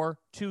Tajay Moore,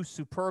 2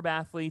 superb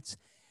athletes.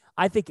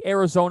 I think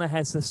Arizona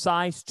has the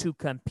size to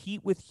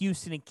compete with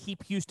Houston and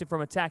keep Houston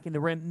from attacking the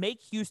rim,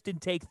 make Houston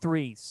take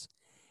threes.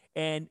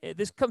 And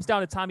this comes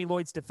down to Tommy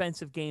Lloyd's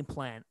defensive game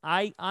plan.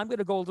 I'm going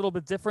to go a little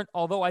bit different,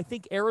 although I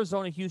think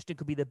Arizona-Houston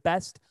could be the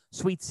best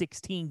Sweet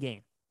 16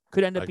 game.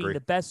 Could end up being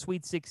the best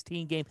Sweet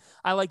 16 game.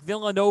 I like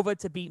Villanova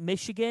to beat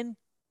Michigan.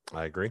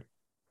 I agree.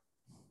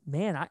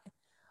 Man,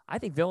 I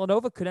think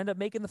Villanova could end up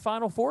making the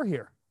Final Four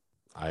here.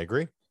 I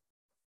agree.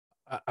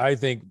 I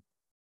think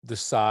the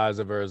size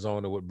of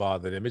Arizona would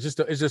bother them. It's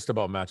just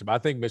about matchup. I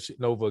think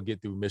Nova will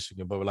get through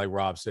Michigan, but like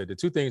Rob said, the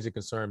 2 things that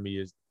concern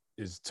me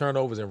is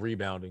turnovers and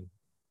rebounding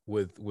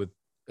with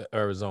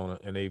Arizona,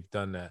 and they've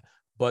done that.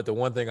 But the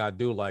one thing I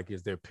do like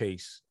is their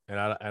pace, and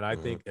I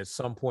think at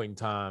some point in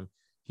time,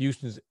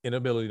 Houston's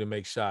inability to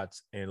make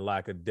shots and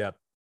lack of depth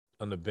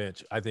on the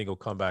bench, I think will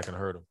come back and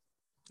hurt them.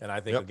 And I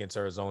think against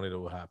Arizona, it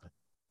will happen.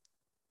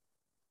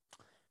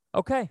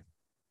 Okay.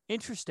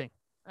 Interesting.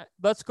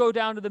 Let's go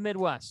down to the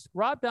Midwest.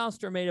 Rob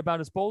Downster made about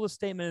as bold a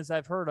statement as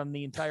I've heard on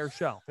the entire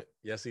show.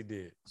 Yes, he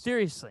did.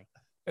 Seriously.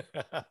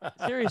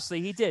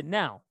 Seriously, he did.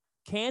 Now,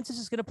 Kansas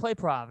is going to play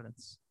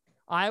Providence.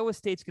 Iowa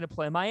State's going to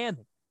play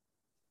Miami.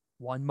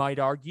 One might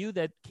argue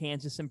that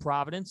Kansas and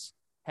Providence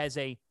has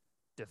a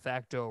de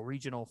facto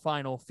regional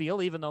final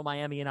feel, even though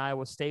Miami and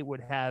Iowa State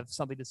would have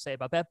something to say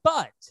about that.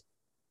 But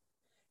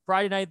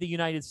Friday night at the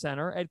United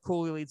Center, Ed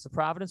Cooley leads the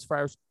Providence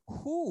Friars,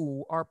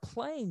 who are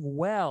playing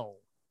well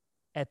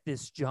at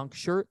this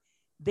juncture.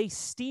 They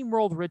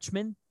steamrolled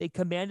Richmond. They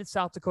commanded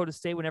South Dakota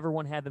State when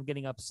everyone had them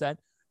getting upset.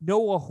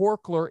 Noah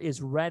Horkler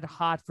is red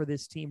hot for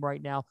this team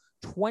right now.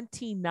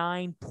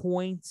 29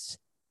 points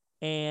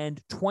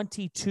and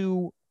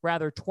 23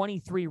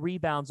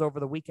 rebounds over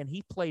the weekend.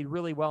 He played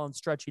really well in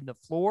stretching the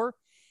floor.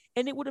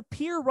 And it would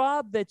appear,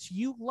 Rob, that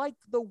you like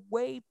the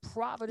way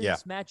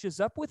Providence matches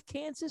up with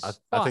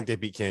Kansas. I think they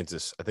beat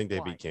Kansas. I think they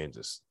beat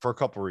Kansas for a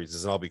couple of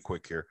reasons, and I'll be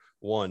quick here.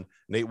 One,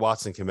 Nate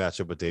Watson can match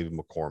up with David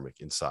McCormick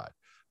inside.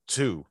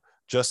 Two,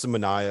 Justin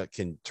Minaya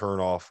can turn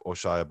off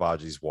Oshai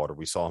Abaji's water.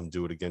 We saw him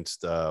do it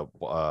against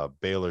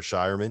Baylor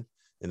Shireman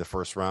in the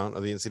first round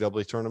of the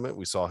NCAA tournament.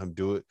 We saw him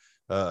do it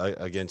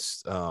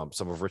against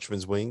some of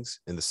Richmond's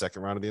wings in the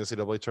second round of the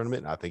NCAA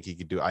tournament. And I think he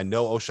could do it. I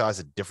know Oshai's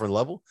a different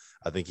level.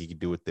 I think he could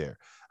do it there.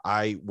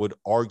 I would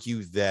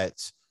argue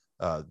that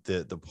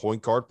the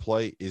point guard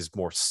play is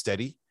more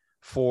steady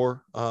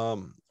for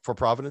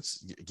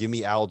Providence. Give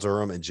me Al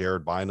Durham and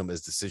Jared Bynum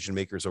as decision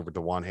makers over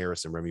DeJuan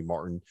Harris and Remy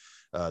Martin.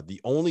 The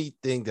only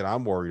thing that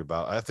I'm worried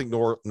about, I think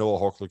Noah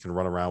Horkler can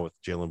run around with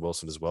Jalen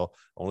Wilson as well.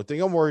 The only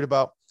thing I'm worried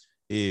about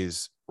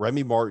is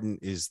Remy Martin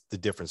is the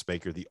difference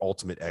maker, the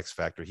ultimate X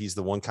factor. He's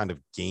the one kind of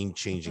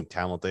game-changing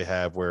talent they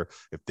have where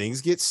if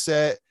things get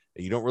set,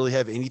 you don't really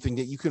have anything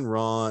that you can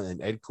run,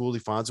 and Ed Cooley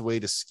finds a way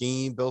to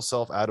scheme Bill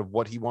Self out of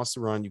what he wants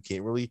to run. You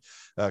can't really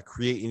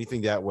create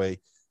anything that way.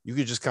 You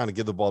could just kind of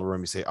give the ball to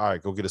Remy, say, all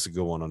right, go get us a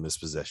good one on this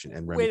possession,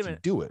 and Remy can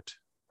do it.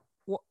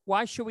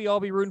 Why should we all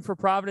be rooting for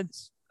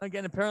Providence?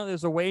 Again, apparently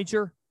there's a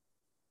wager.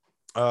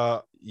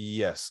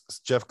 Yes.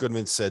 Jeff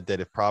Goodman said that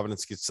if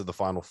Providence gets to the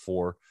Final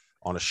Four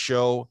on a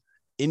show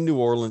in New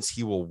Orleans,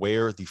 he will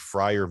wear the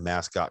Friar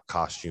mascot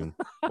costume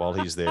while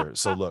he's there.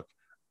 So look,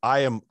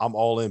 I'm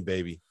all in,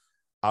 baby.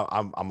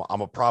 I'm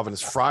a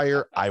Providence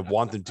Friar. I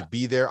want them to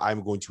be there.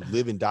 I'm going to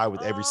live and die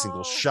with every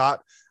single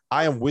shot.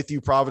 I am with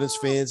you, Providence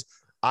fans.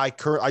 I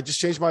just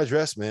changed my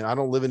address, man. I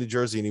don't live in New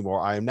Jersey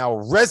anymore. I am now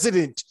a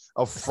resident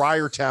of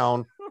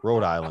Friartown,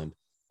 Rhode Island.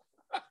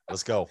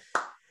 Let's go.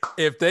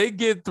 If they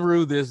get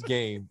through this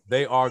game,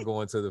 they are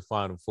going to the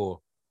Final Four.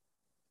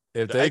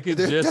 If they could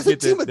just get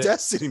the team of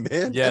destiny,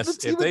 man.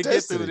 Yes, if they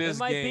get through this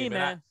game,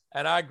 man.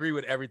 And I agree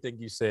with everything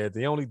you said.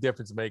 The only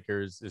difference maker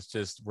is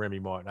just Remy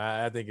Martin.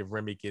 I think if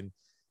Remy can,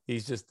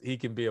 he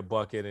can be a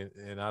bucket,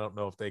 and I don't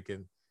know if they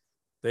can.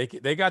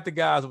 They got the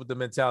guys with the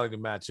mentality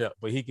to match up,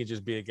 but he can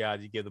just be a guy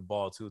you give the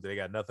ball to. They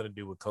got nothing to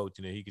do with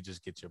coaching, and he could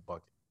just get your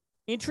bucket.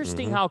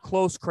 Interesting how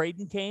close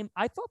Creighton came.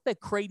 I thought that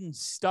Creighton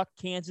stuck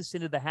Kansas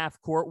into the half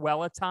court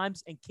well at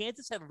times, and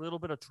Kansas had a little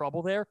bit of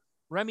trouble there.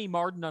 Remy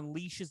Martin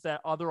unleashes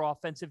that other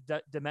offensive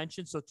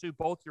dimension. So to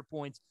both your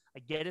points, I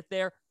get it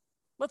there.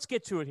 Let's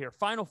get to it here.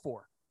 Final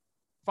Four.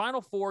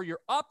 Final Four, your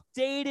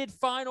updated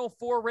Final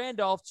Four.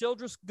 Randolph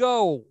Childress,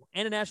 go.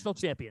 And a national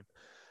champion.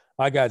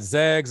 I got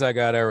Zags. I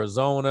got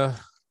Arizona.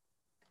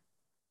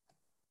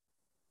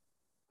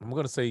 I'm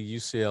going to say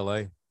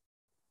UCLA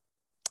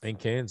and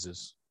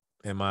Kansas.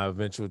 And my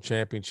eventual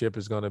championship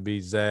is going to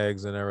be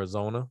Zags in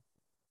Arizona.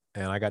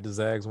 And I got the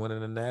Zags winning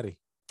the Natty.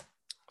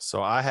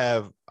 So I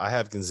have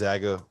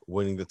Gonzaga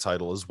winning the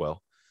title as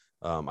well.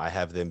 I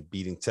have them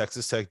beating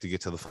Texas Tech to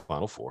get to the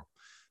Final Four.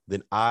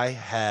 Then I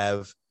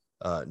have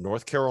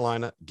North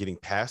Carolina getting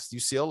past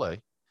UCLA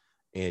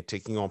and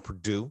taking on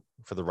Purdue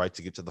for the right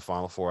to get to the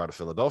Final Four out of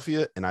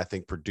Philadelphia. And I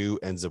think Purdue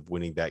ends up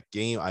winning that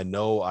game. I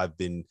know I've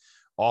been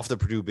off the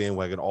Purdue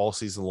bandwagon all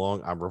season long.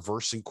 I'm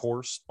reversing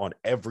course on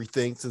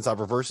everything. Since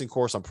I'm reversing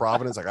course on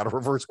Providence, I got to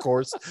reverse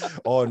course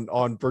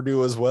on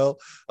Purdue as well.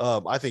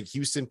 I think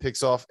Houston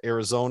picks off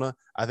Arizona.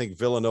 I think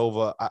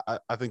Villanova,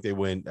 I think they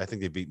win. I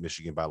think they beat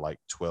Michigan by like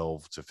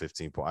 12 to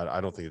 15 points.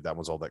 I don't think that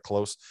one's all that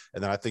close.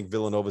 And then I think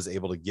Villanova is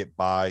able to get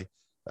by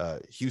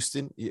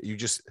Houston.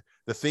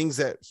 The things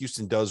that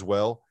Houston does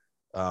well,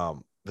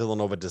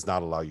 Villanova does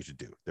not allow you to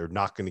do. They're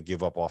not going to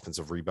give up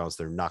offensive rebounds.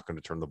 They're not going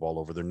to turn the ball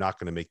over. They're not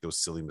going to make those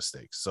silly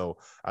mistakes. So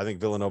I think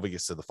Villanova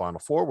gets to the Final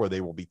Four where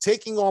they will be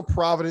taking on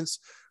Providence,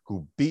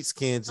 who beats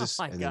Kansas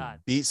then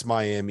beats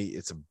Miami.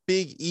 It's a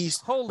Big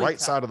East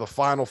side of the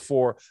Final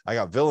Four. I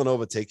got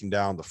Villanova taking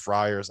down the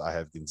Friars. I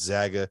have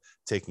Gonzaga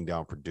taking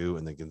down Purdue,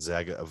 and then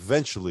Gonzaga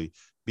eventually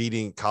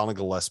beating Colin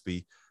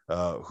Gillespie,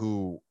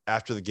 who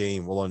after the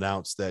game will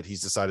announce that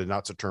he's decided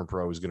not to turn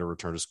pro. He's going to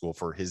return to school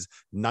for his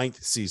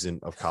 9th season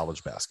of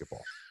college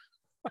basketball.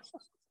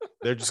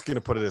 They're just going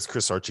to put it as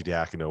Chris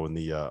Archidiakono in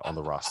the on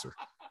the roster,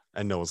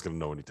 and no one's going to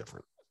know any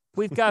different.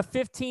 We've got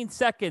 15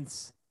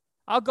 seconds.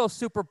 I'll go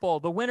Super Bowl.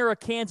 The winner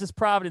of Kansas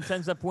Providence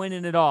ends up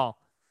winning it all.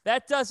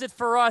 That does it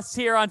for us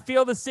here on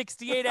Field of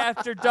 68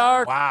 After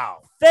Dark. Wow.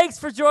 Thanks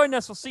for joining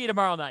us. We'll see you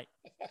tomorrow night.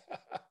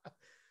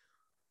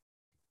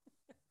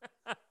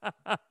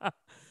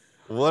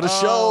 What a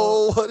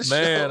show! What a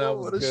man, show!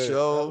 What a good.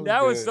 show!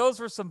 Those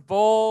were some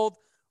bold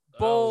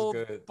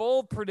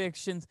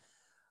predictions.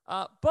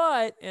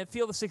 But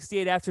Field of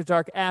 68 After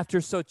Dark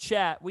after. So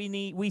chat,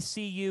 we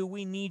see you.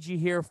 We need you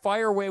here.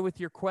 Fire away with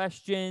your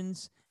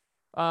questions.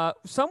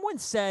 Someone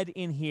said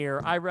in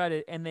here, I read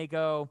it, and they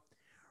go,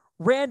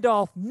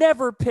 Randolph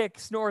never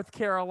picks North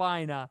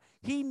Carolina.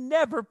 He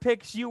never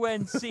picks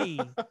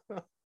UNC.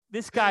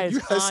 This guy is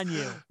on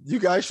you. You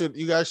guys should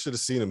have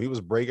seen him. He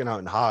was breaking out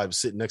in hives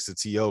sitting next to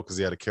T.O. because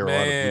he had a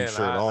Carolina blue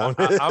shirt on.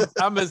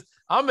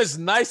 I'm as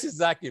nice as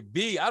I could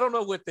be. I don't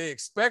know what they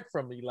expect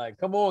from me. Like,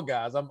 come on,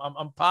 guys. I'm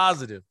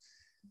positive.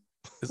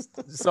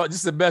 So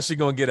just the best you're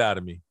gonna get out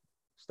of me.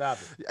 Stop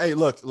it. Hey,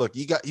 look,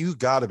 you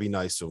got to be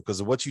nice to him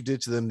because of what you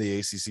did to them in the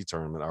ACC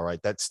tournament. All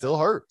right, that still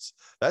hurts.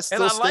 That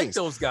still stings. Like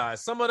those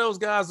guys. Some of those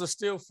guys are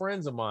still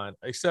friends of mine,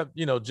 except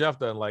Jeff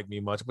doesn't like me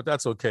much, but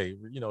that's okay.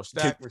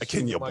 Stack.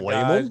 Can you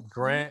blame him?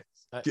 Grant.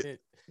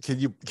 Can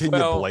you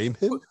blame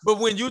him? But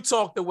when you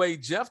talk the way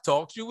Jeff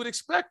talks, you would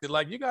expect it.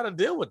 Like you got to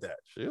deal with that.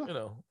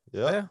 Sure.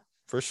 Yeah,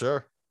 for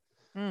sure.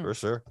 For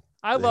sure.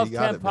 I love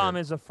Ken Palm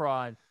as a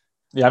fraud.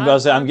 Yeah,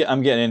 I'm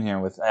getting in here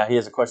with. He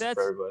has a question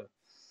for everybody.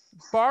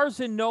 Bars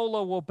and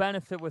Nola will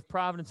benefit with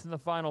Providence in the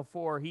Final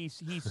Four.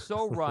 He's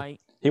so right.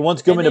 He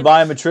wants Gilman to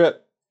buy him a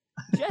trip.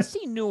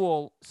 Jesse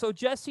Newell. So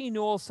Jesse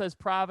Newell says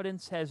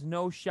Providence has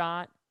no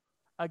shot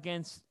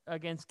against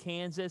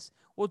Kansas.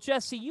 Well,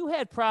 Jesse, you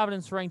had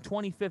Providence ranked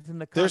 25th in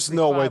the country. There's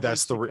no way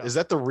that's is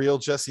that the real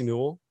Jesse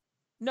Newell?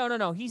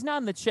 No. He's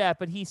not in the chat,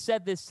 but he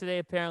said this today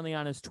apparently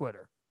on his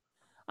Twitter.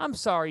 I'm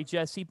sorry,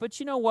 Jesse, but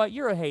you know what?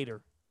 You're a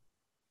hater.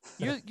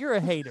 You're a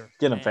hater.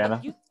 Get him,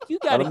 Fana. You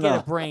got to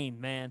get a brain,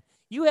 man.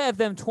 You have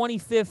them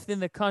 25th in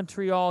the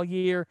country all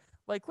year.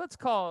 Like, let's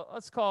call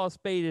a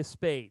spade a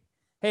spade.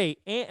 Hey,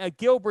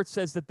 Gilbert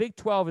says the Big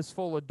 12 is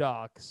full of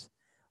dogs.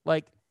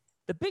 Like,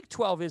 the Big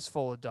 12 is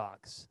full of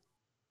dogs.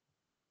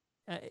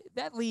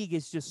 That league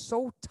is just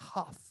so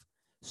tough,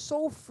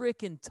 so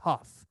freaking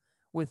tough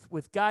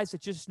with guys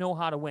that just know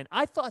how to win.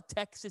 I thought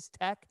Texas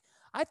Tech,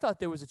 I thought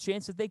there was a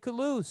chance that they could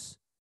lose.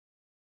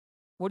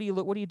 What are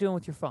you doing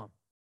with your phone?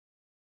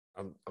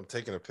 I'm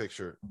taking a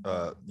picture.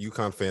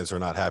 UConn fans are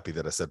not happy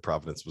that I said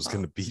Providence was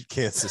going to beat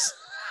Kansas.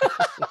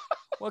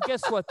 Well,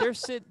 guess what?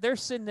 They're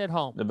sitting at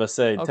home. I was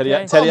say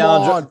okay? Teddy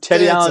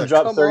Allen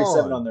dropped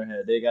 37 on their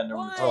head. They got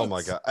no. Oh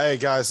my God! Hey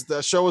guys,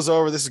 the show is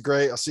over. This is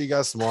great. I'll see you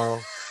guys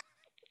tomorrow.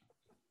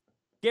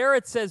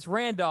 Garrett says,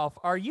 Randolph,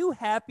 are you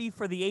happy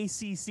for the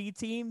ACC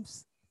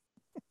teams?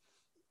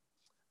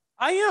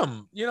 I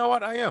am. You know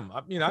what? I am.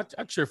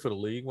 I cheer for the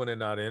league when they're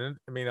not in it.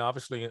 I mean,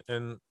 obviously,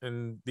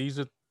 and these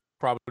are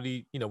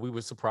probably, we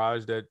were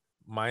surprised at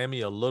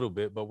Miami a little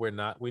bit, but we're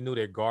not. We knew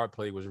their guard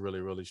play was really,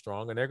 really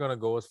strong, and they're going to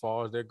go as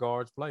far as their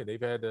guards play.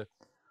 They've had the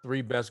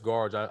three best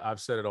guards.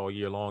 I've said it all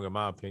year long, in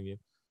my opinion,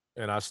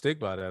 and I stick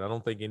by that. I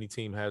don't think any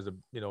team has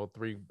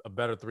a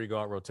better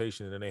three-guard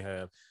rotation than they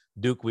have.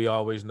 Duke, we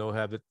always know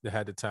had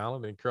the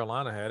talent, and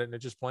Carolina had it, and they're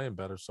just playing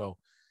better. So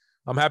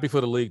I'm happy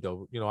for the league,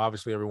 though.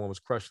 Obviously everyone was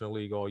crushing the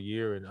league all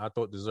year, and I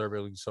thought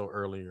deservedly so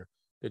earlier.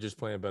 They're just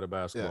playing better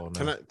basketball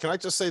now. Can I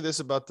just say this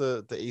about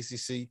the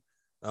ACC?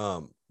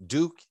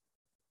 Duke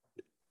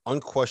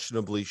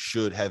unquestionably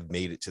should have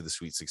made it to the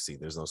Sweet 16.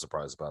 There's no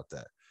surprise about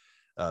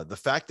that. The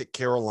fact that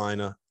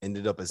Carolina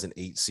ended up as an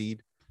 8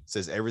 seed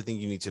says everything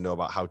you need to know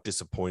about how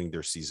disappointing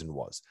their season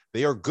was.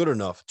 They are good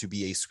enough to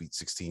be a Sweet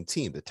 16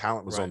 team. The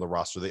talent was on the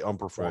roster. They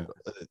underperformed.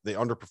 They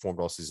underperformed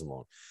all season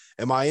long.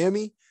 And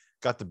Miami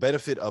got the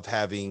benefit of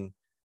having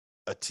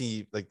a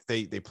team like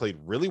they played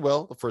really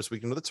well the first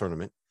weekend of the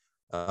tournament.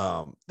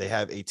 They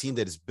have a team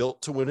that is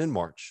built to win in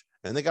March.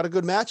 And they got a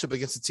good matchup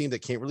against a team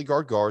that can't really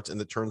guard guards and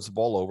that turns the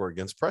ball over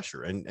against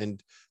pressure.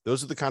 And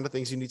those are the kind of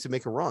things you need to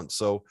make a run.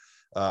 So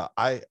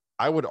I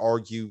would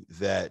argue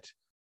that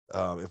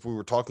if we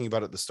were talking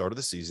about at the start of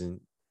the season,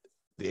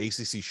 the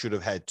ACC should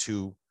have had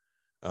 2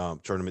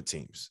 tournament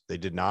teams. They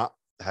did not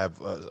have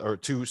or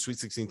 2 Sweet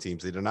 16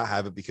 teams. They did not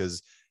have it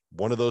because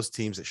one of those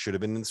teams that should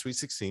have been in the Sweet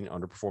 16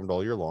 underperformed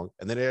all year long,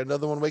 and then they had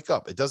another one wake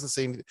up. It doesn't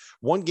say anything.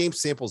 One game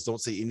samples don't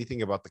say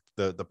anything about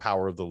the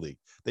power of the league.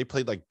 They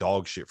played like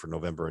dog shit for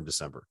November and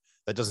December.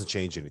 That doesn't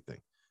change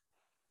anything.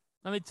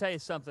 Let me tell you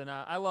something.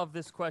 I love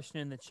this question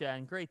in the chat,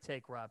 and great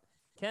take, Rob.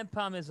 Ken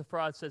Palm is a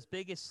fraud says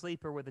biggest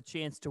sleeper with a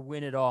chance to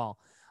win it all.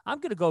 I'm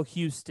going to go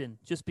Houston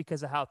just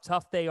because of how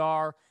tough they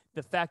are,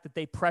 the fact that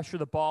they pressure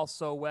the ball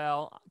so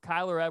well.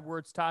 Kyler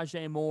Edwards,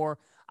 Tajay Moore.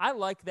 I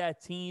like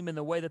that team and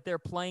the way that they're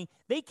playing.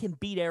 They can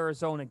beat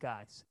Arizona,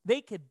 guys. They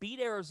could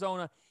beat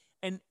Arizona.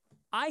 And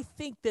I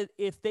think that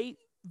if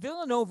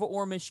Villanova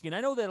or Michigan,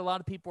 I know that a lot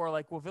of people are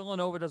like, well,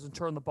 Villanova doesn't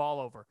turn the ball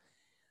over.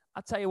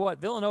 I'll tell you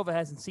what, Villanova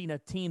hasn't seen a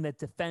team that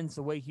defends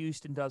the way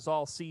Houston does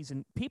all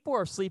season. People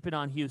are sleeping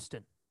on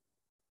Houston.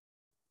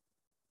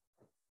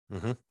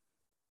 Mm-hmm.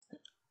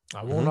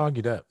 I won't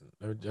argue that.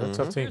 They're a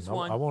tough team.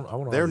 I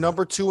won't. They're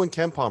number 2 in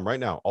KenPom right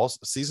now. All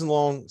season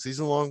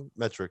long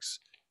metrics.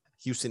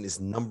 Houston is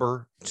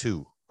number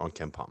 2 on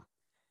KenPom.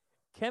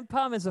 Ken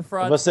Palm is a I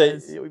fraud. must say,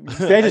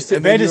 Fan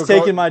just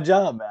taking my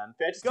job, man.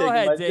 Fan just Go taking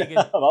ahead, my Dagan.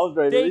 job. I was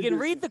ready to Dagan,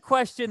 read the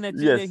question that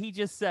he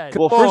just said.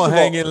 Well, Come on,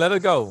 hang in, let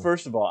it go.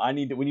 First of all, we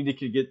need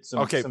to get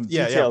some details.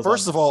 Yeah.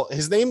 First of all,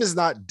 his name is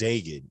not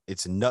Dagan.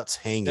 It's Nuts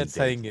Hanging. Nuts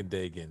Hanging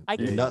Dagan. I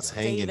can Nuts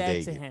say Hanging that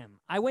Dagan. to him.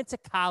 I went to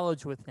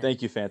college with him.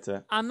 Thank you,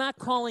 Fanta. I'm not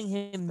calling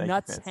him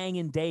Nuts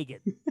Hanging Dagan.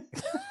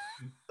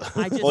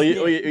 I just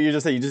you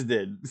just say you just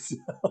did.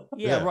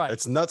 Yeah, right.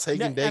 It's Nuts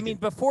Hanging Dagan. I mean,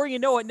 before you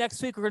know it,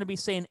 next week we're going to be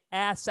saying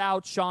 "ass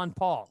out" Sean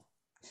Paul.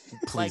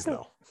 Please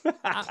no.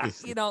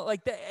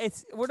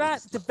 We're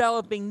not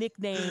developing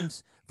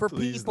nicknames for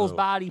people's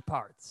body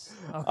parts.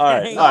 Okay? All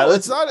right.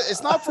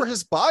 It's not for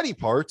his body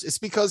parts. It's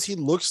because he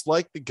looks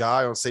like the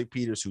guy on St.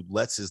 Peter's who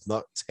lets his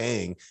nuts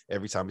hang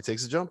every time he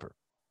takes a jumper.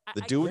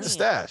 The dude with the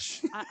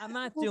stash. I'm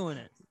not doing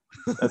it.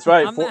 That's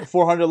right.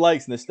 400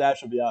 likes and the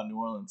stash will be out in New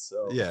Orleans.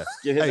 So yeah,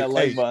 get hit that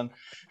like button.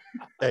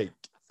 Hey.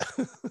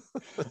 But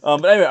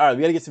anyway, all right,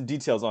 we got to get some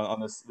details on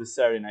this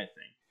Saturday night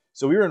thing.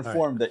 So we were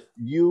informed that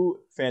you,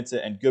 Fanta,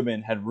 and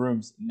Goodman had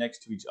rooms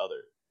next to each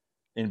other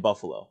in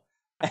Buffalo,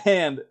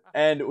 and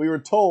we were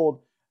told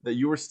that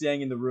you were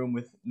staying in the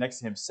room next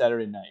to him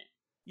Saturday night.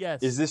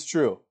 Yes. Is this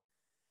true?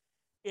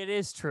 It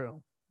is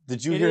true.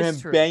 Did you hear him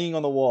banging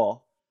on the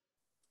wall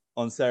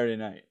on Saturday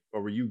night,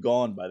 or were you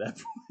gone by that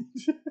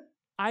point?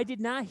 I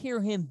did not hear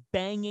him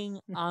banging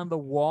on the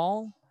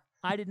wall.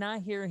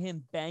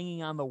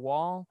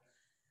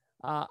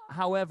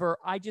 However,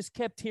 I just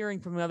kept hearing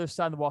from the other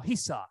side of the wall, he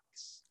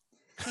sucks.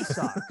 He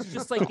sucks,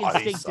 just like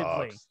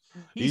instinctively.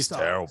 He's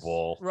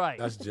terrible. Right.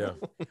 That's Jeff.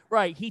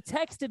 Right. He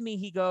texted me.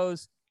 He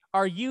goes,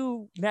 "Are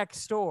you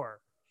next door?"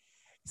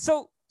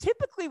 So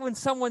typically when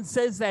someone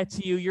says that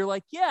to you, you're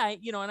like, yeah,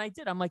 and I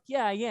did. I'm like,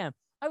 yeah, I am.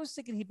 I was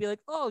thinking he'd be like,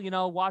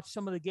 oh, watch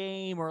some of the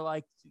game or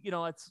like,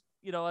 let's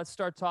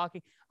start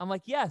talking. I'm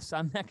like, yes,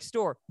 I'm next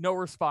door. No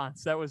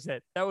response. That was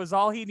it. That was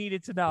all he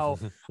needed to know.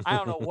 I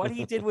don't know what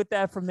he did with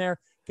that from there.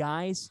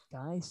 Guys,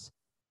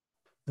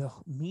 the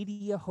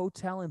Media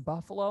Hotel in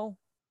Buffalo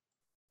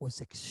was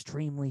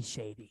extremely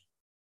shady.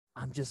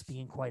 I'm just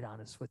being quite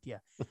honest with you.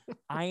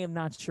 I am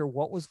not sure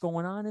what was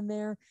going on in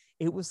there.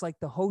 It was like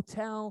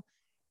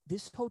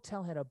this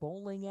hotel had a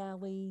bowling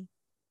alley,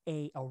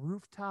 a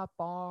rooftop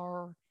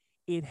bar.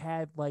 It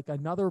had like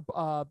another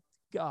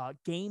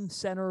game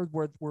center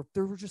where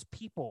there were just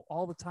people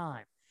all the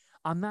time.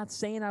 I'm not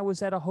saying I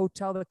was at a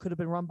hotel that could have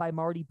been run by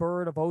Marty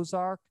Bird of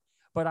Ozark,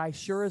 but I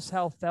sure as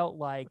hell felt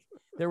like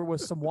there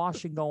was some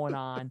washing going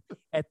on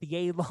at the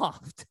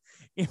A-Loft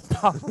in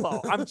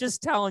Buffalo. I'm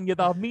just telling you,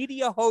 the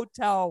Media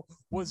Hotel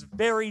was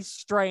very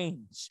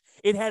strange.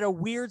 It had a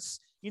weird,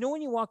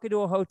 when you walk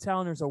into a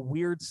hotel and there's a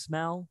weird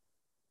smell?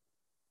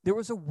 There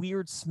was a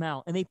weird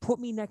smell, and they put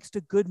me next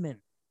to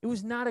Goodman. It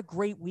was not a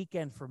great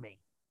weekend for me.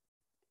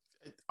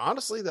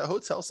 Honestly, that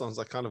hotel sounds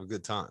like kind of a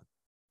good time.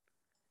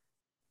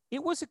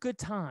 It was a good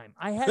time.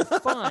 I had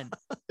fun.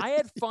 I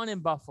had fun in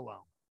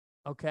Buffalo.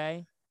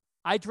 Okay.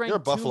 I drank. You're a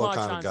Buffalo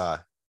kind of guy.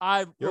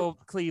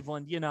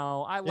 Cleveland,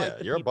 I like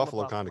the you're a people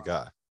Buffalo kind of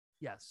guy.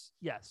 Yes.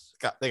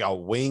 They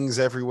got wings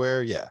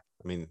everywhere. Yeah.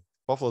 I mean,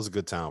 Buffalo's a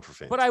good town for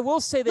fans. But I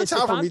will say this. Good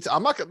town for me.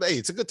 I'm not gonna,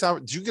 it's a good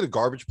town. Did you get a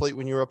garbage plate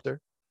when you were up there?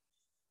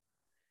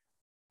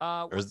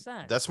 What's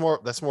that? That's more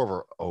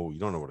of you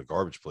don't know what a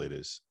garbage plate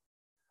is.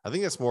 I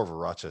think that's more of a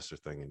Rochester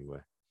thing anyway.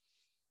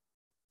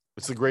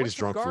 It's the greatest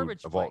drunk food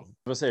of all. I was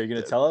gonna say, are you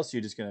gonna tell us? Or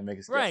you're just gonna make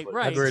us guess? Right. I'm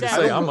ready to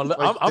say,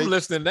 I'm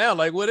listening now.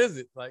 Like, what is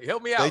it? Like,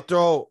 help me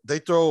out. They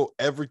throw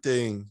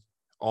everything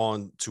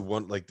on to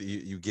one. Like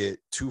you get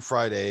 2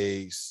 fried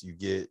eggs. You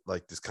get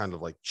like this kind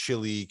of like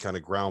chili kind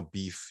of ground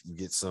beef. You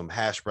get some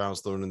hash browns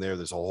thrown in there.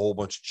 There's a whole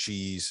bunch of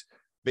cheese.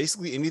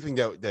 Basically anything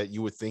that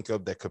you would think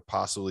of that could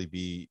possibly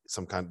be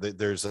some kind of,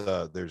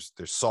 there's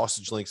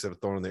sausage links that are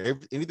thrown in there.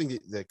 Anything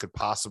that could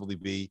possibly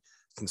be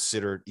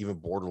considered even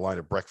borderline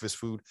a breakfast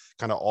food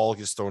kind of all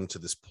gets thrown into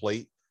this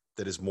plate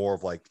that is more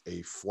of like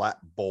a flat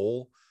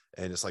bowl,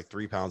 and it's like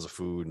 3 pounds of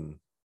food. And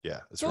yeah,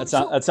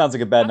 that sounds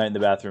like a bad night in the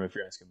bathroom if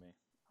you're asking me.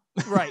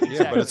 Right. Exactly,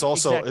 yeah, but it's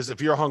also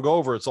if you're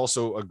hungover, it's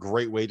also a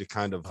great way to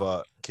kind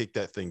of kick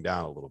that thing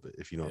down a little bit,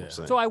 if you know what I'm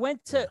saying. So I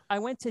went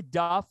to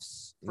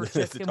Duff's for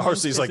chicken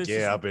wings. RC's like,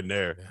 yeah, I've been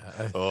there.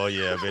 Oh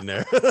yeah, I've been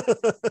there.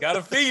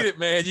 Gotta feed it,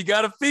 man. You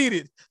gotta feed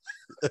it.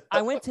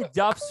 I went to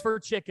Duff's for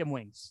chicken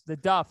wings. The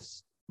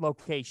Duff's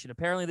location.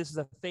 Apparently, this is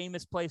a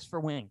famous place for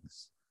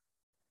wings.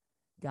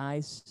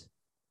 Guys,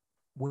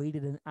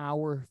 waited an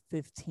hour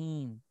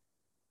 15,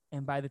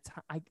 and by the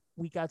time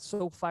we got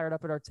so fired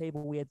up at our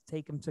table, we had to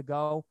take them to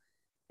go.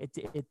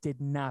 It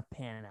did not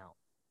pan out.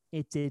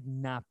 It did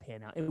not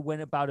pan out. It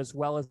went about as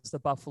well as the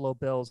Buffalo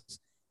Bills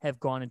have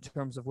gone in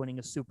terms of winning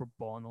a Super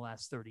Bowl in the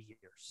last 30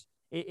 years.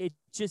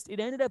 It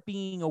ended up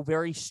being a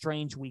very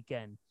strange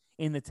weekend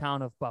in the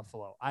town of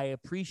Buffalo. I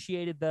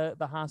appreciated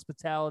the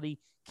hospitality.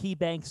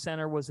 KeyBank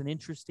Center was an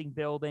interesting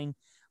building,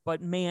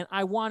 but man,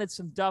 I wanted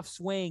some Duff's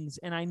wings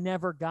and I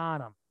never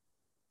got them.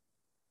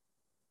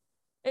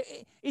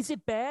 Is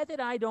it bad that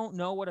I don't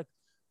know what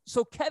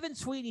so Kevin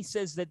Sweeney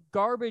says that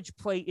garbage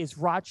plate is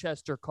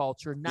Rochester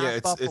culture,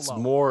 not Buffalo. It's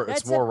more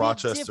That's more a big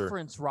Rochester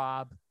difference,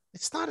 Rob.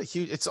 It's not a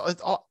huge. It's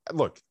all,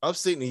 look.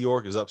 Upstate New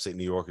York is upstate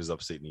New York is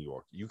upstate New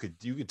York. You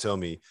could tell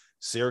me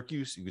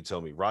Syracuse. You could tell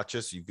me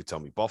Rochester. You could tell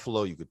me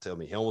Buffalo. You could tell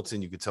me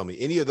Hamilton. You could tell me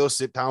any of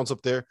those towns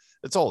up there.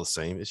 It's all the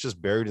same. It's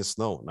just buried in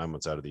snow 9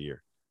 months out of the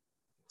year.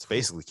 It's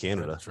basically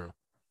Canada. True.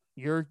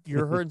 You're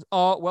heard.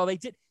 Oh well, they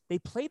did. They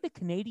played the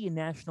Canadian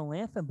national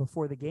anthem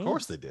before the game. Of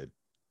course they did.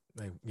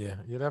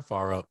 You're that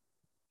far up.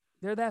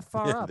 They're that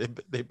far up.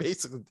 They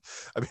basically.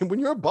 I mean, when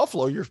you're in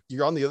Buffalo, you're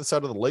on the other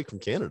side of the lake from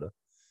Canada.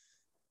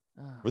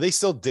 Were they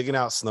still digging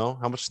out snow?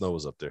 How much snow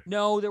was up there?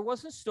 No, there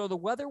wasn't snow. The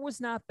weather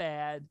was not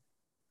bad.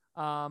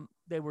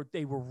 They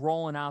were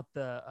rolling out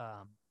the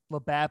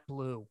Labatt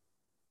Blue.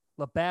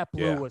 Labatt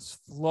Blue was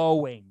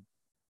flowing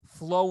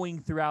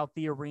throughout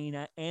the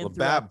arena and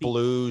Labatt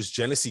Blues,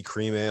 Genesee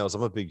Cream Ales.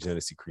 I'm a big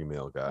Genesee Cream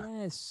Ale guy.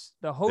 Yes,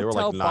 the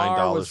hotel they were like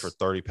 $9 for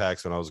 30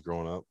 packs when I was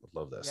growing up. I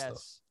love that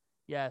stuff.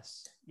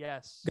 Yes.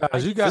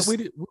 Guys,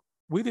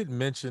 we didn't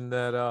mention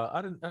that.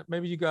 I didn't.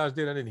 Maybe you guys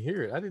did. I didn't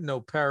hear it. I didn't know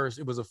Paris.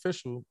 It was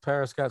official.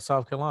 Paris got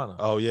South Carolina.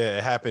 Oh yeah,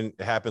 it happened.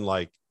 It happened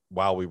like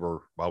while we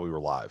were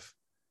live.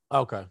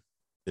 Okay.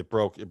 It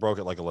broke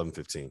at like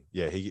 11:15.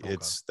 Yeah,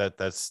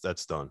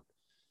 that's done.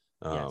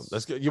 Yes.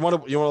 That's good. You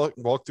want to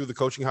walk through the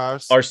coaching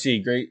hires?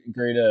 RC, great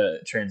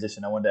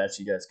transition. I wanted to ask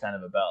you guys kind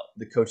of about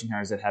the coaching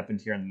hires that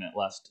happened here in the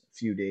last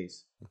few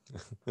days.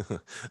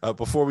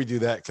 Before we do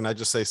that, can I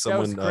just say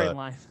someone? That was a great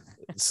line.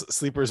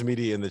 Sleepers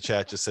Media in the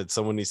chat just said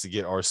someone needs to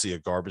get RC a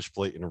garbage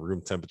plate and a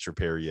room temperature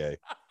Perrier.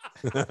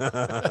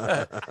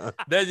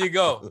 There you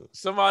go.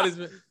 Somebody's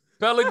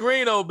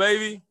Pellegrino,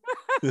 baby.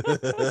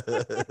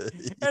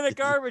 And a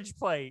garbage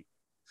plate.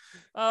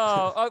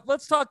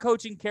 Let's talk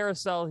coaching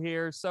carousel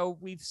here. So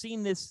we've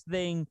seen this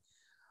thing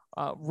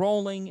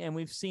rolling, and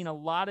we've seen a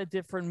lot of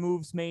different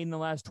moves made in the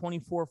last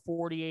 24,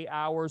 48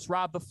 hours.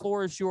 Rob, the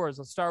floor is yours.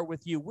 I'll start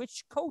with you.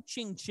 Which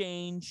coaching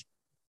change?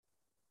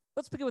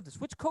 Let's begin with this.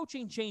 Which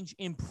coaching change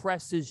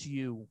impresses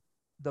you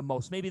the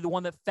most? Maybe the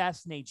one that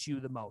fascinates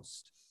you the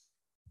most.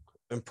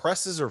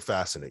 Impresses or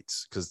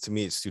fascinates? Because to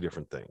me, it's two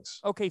different things.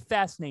 Okay,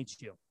 fascinates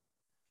you.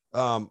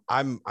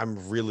 I'm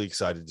really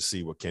excited to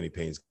see what Kenny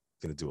Payne's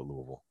going to do at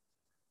Louisville.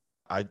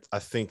 I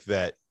think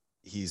that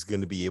he's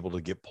going to be able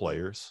to get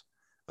players.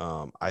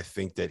 I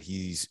think that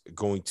he's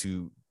going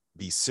to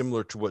be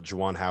similar to what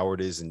Juwan Howard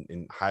is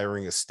in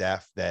hiring a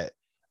staff that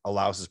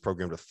allows his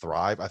program to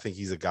thrive. I think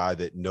he's a guy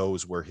that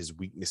knows where his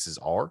weaknesses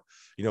are.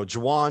 You know,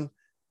 Juwan,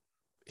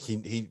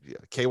 he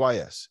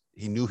KYS,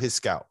 he knew his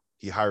scout.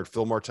 He hired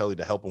Phil Martelli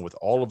to help him with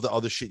all of the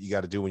other shit you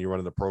got to do when you're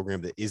running the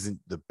program that isn't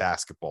the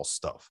basketball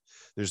stuff.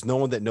 There's no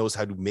one that knows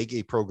how to make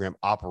a program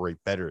operate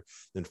better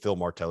than Phil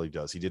Martelli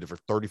does. He did it for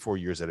 34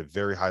 years at a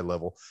very high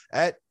level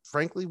at,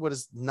 frankly, what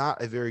is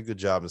not a very good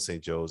job in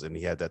St. Joe's, and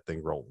he had that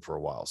thing rolling for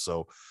a while.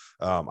 So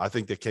I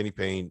think that Kenny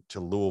Payne to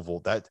Louisville,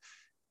 that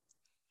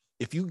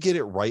if you get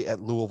it right at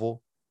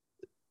Louisville,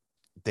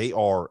 they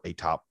are a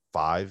top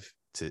 5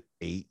 to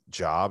 8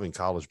 job in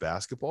college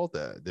basketball.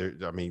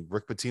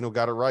 Rick Pitino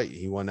got it right.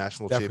 He won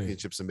national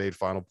championships and made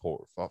Final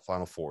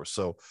Four.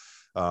 So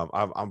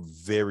I'm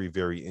very,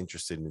 very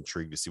interested and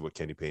intrigued to see what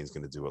Kenny Payne's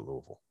going to do at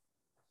Louisville.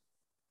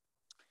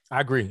 I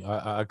agree.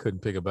 I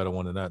couldn't pick a better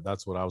one than that.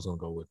 That's what I was going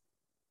to go with.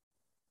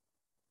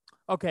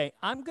 Okay,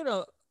 I'm going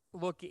to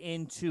look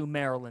into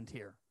Maryland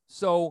here.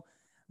 So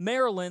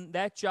Maryland,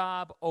 that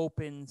job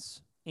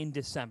opens in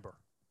December.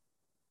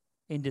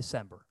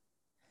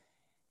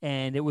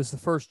 And it was the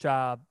first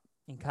job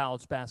in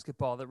college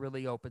basketball that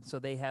really opened. So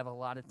they have a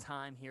lot of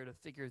time here to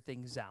figure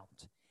things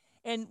out.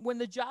 And when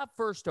the job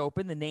first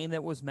opened, the name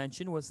that was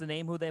mentioned was the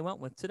name who they went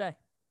with today.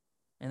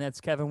 And that's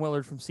Kevin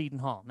Willard from Seton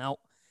Hall. Now,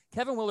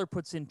 Kevin Willard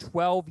puts in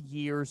 12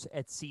 years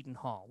at Seton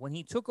Hall. When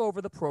he took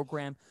over the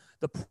program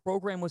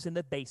was in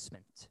the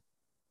basement.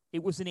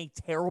 It was in a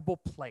terrible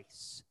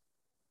place.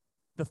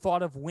 The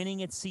thought of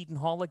winning at Seton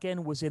Hall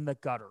again was in the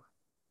gutter.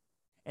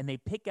 And they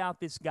pick out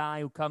this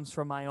guy who comes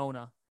from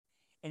Iona,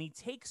 and he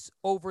takes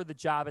over the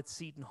job at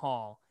Seton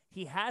Hall.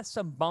 He has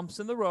some bumps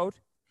in the road.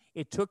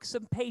 It took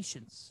some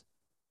patience,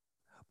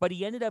 but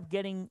he ended up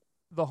getting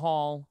the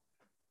Hall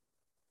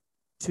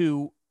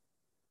to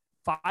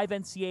 5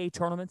 NCAA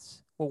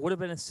tournaments, what would have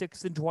been a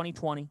 6th in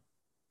 2020.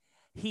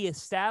 He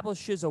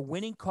establishes a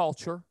winning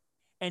culture,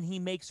 and he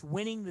makes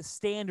winning the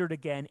standard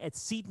again at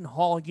Seton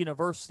Hall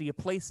University, a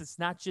place that's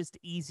not just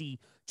easy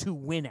to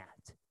win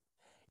at.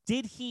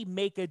 Did he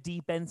make a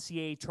deep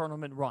NCAA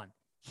tournament run?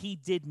 He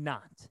did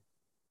not.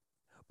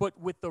 But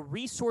with the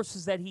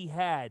resources that he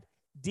had,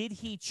 did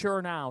he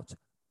churn out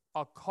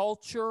a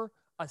culture,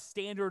 a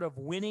standard of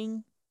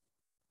winning,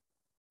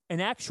 an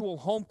actual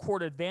home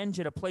court advantage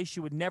at a place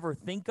you would never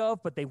think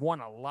of, but they won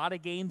a lot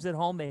of games at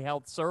home. They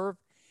held serve.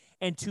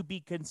 And to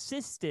be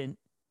consistent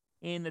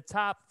in the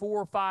top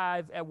 4 or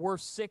 5, at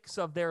worst 6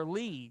 of their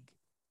league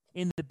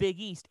in the Big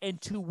East,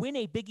 and to win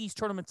a Big East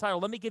tournament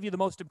title, let me give you the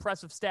most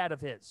impressive stat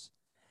of his.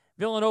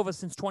 Villanova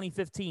since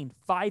 2015,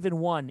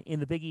 5-1 in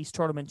the Big East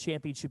tournament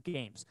championship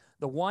games.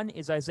 The one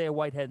is Isaiah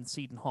Whitehead and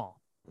Seton Hall.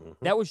 Mm-hmm.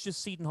 That was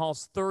just Seton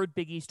Hall's 3rd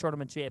Big East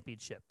tournament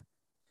championship.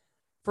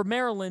 For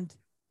Maryland,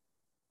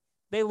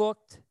 they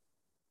looked,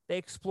 they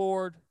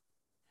explored,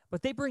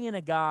 but they bring in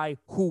a guy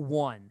who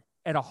won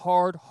at a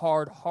hard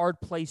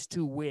place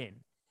to win,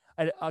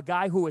 a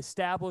guy who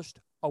established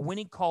a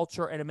winning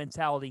culture and a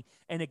mentality,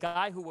 and a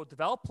guy who will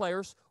develop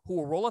players, who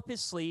will roll up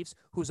his sleeves,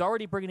 who's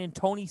already bringing in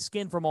Tony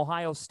Skinn from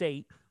Ohio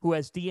State, who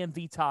has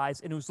DMV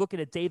ties, and who's looking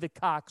at David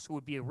Cox, who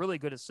would be a really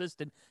good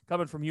assistant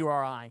coming from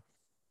URI.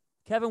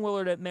 Kevin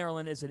Willard at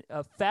Maryland is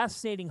a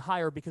fascinating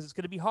hire because it's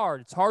going to be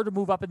hard. It's hard to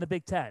move up in the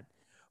Big Ten.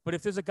 But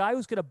if there's a guy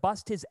who's going to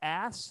bust his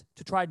ass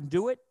to try and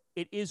do it,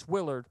 it is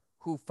Willard,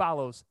 who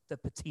follows the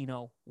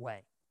Pitino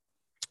way.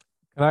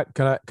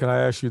 Can I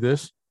ask you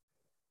this?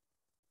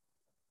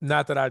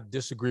 Not that I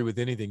disagree with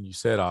anything you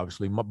said,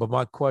 obviously, but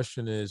my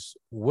question is,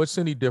 what's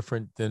any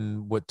different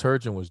than what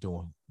Turgeon was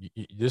doing?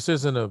 This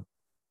isn't a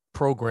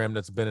program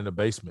that's been in the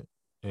basement.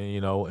 And,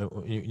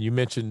 you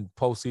mentioned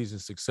postseason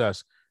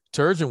success.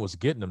 Turgeon was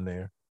getting them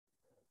there.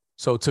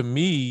 So to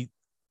me,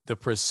 the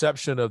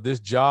perception of this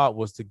job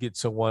was to get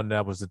someone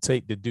that was to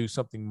do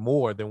something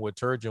more than what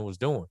Turgeon was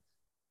doing.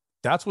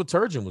 That's what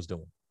Turgeon was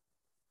doing.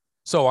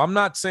 So I'm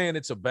not saying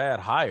it's a bad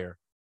hire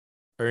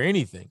or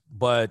anything,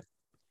 but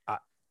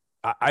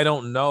I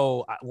don't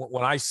know.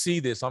 When I see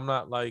this, I'm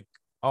not like,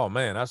 oh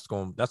man,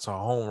 that's a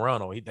home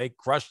run, or they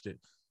crushed it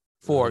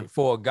for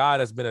a guy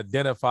that's been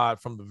identified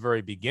from the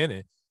very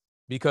beginning,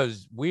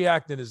 because we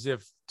acting as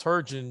if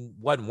Turgeon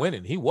wasn't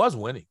winning. He was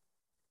winning.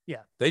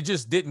 Yeah, they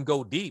just didn't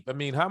go deep. I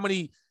mean, how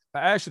many?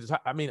 Actually,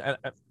 I mean,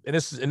 and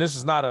this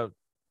is not a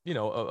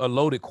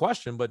loaded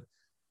question, but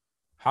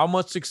how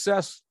much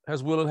success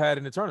has Willard had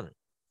in the tournament?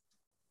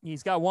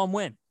 He's got one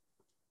win.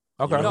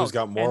 Okay, you know who's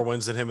got more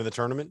wins than him in the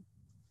tournament?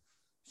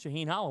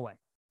 Shaheen Holloway.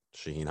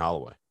 Shaheen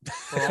Holloway.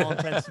 For all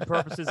intents and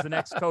purposes, the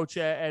next coach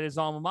at his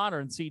alma mater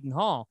in Seton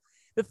Hall.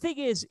 The thing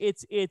is,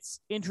 it's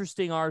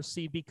interesting,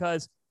 RC,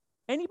 because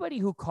anybody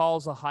who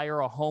calls a hire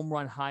a home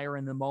run hire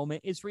in the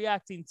moment is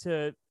reacting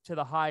to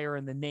the hire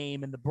and the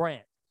name and the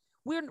brand.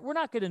 We're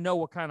not going to know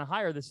what kind of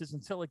hire this is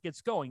until it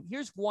gets going.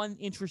 Here's one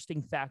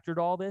interesting factor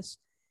to all this.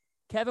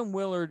 Kevin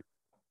Willard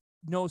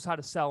knows how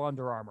to sell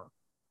Under Armour,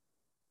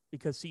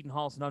 because Seton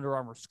Hall is an Under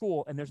Armour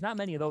school, and there's not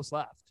many of those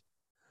left.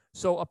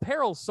 So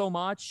apparel so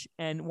much,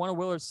 and one of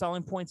Willard's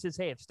selling points is,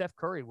 hey, if Steph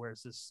Curry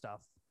wears this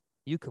stuff,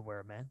 you could wear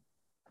it, man.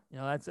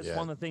 That's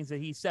one of the things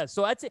that he says.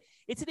 So it's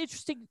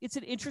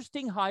an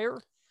interesting hire.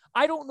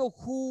 I don't know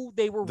who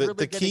they were really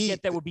going to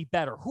get that would be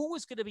better. Who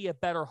was going to be a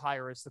better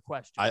hire is the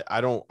question. I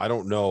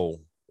don't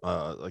know.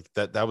 Like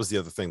that was the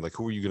other thing. Like,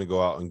 who are you going to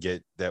go out and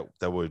get that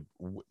would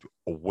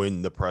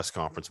win the press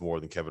conference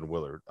more than Kevin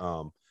Willard?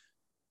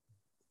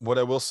 What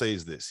I will say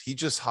is this: he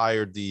just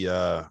hired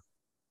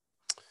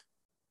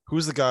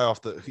who's the guy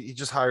he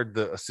just hired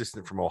the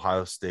assistant from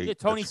Ohio State. Yeah,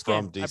 Tony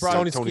Skinn.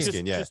 Tony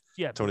Skinn.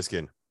 Yeah. Tony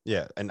Skinn.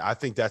 Yeah. And I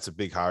think that's a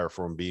big hire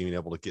for him, being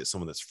able to get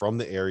someone that's from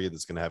the area,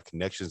 that's going to have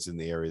connections in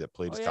the area, that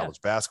played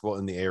college basketball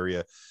in the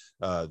area,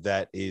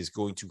 that is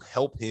going to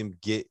help him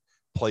get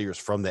players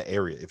from the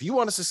area. If you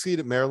want to succeed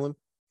at Maryland,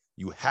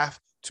 you have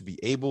to be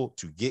able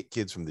to get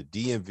kids from the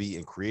DMV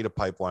and create a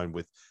pipeline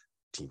with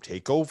Team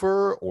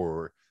Takeover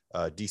or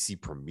DC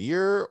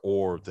Premier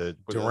or the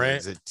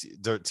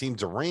Team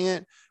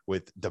Durant,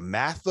 with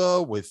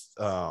DeMatha, with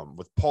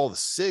Paul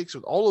VI,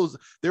 with all those.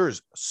 There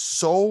is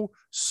so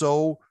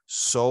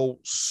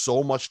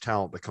much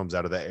talent that comes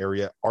out of that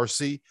area.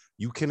 RC,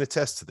 you can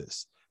attest to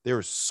this. There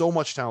is so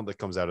much talent that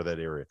comes out of that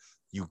area.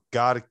 You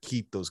got to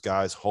keep those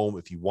guys home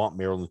if you want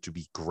Maryland to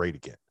be great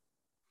again.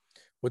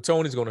 Well,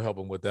 Tony's going to help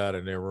him with that,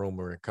 and their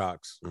rumor and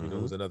Cox,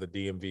 who's another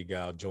DMV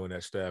guy, join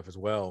that staff as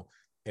well.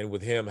 And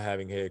with him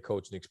having head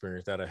coaching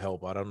experience, that'll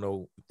help. I don't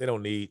know. They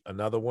don't need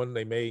another one.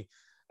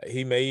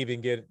 He may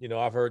even get,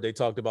 I've heard they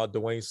talked about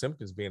Dwayne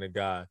Simpkins being a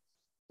guy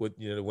with,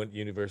 the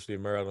University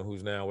of Maryland,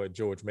 who's now at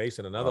George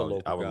Mason, another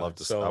local guy. I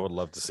would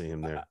love to see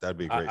him there. That'd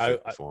be a great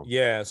fit for him.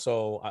 Yeah.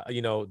 So,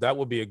 that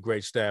would be a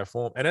great staff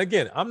for him. And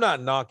again, I'm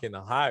not knocking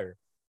the hire,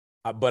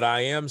 but I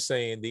am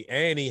saying the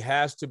ante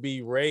has to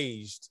be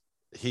raised.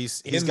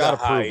 He's got to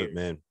prove it,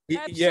 man.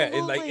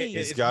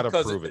 He's got to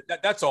prove it.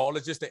 That's all.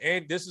 It's just the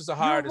ante. This is a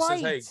hire that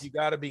says, hey, you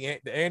got to be,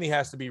 the ante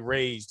has to be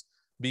raised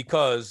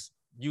because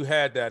you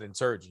had that in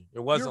Turgeon. It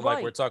wasn't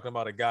like we're talking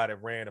about a guy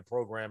that ran a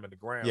program in the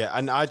ground. Yeah,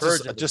 and I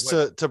just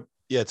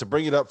to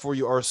bring it up for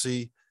you,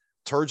 RC,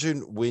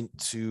 Turgeon went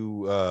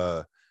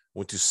to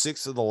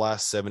 6 of the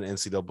last 7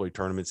 NCAA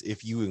tournaments,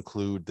 if you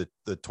include the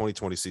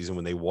 2020 season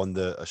when they won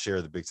a share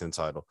of the Big Ten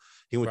title.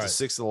 He went to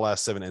 6 of the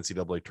last 7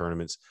 NCAA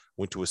tournaments,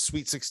 went to a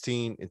Sweet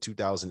 16 in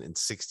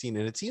 2016,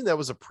 and a team that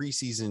was the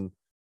preseason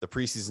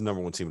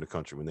number 1 team in the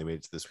country when they made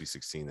it to the Sweet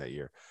 16 that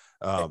year.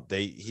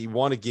 He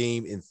won a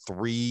game in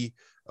 3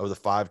 of the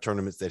 5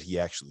 tournaments that he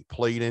actually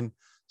played in.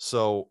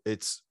 So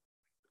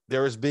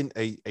there has been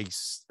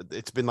it's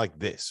been like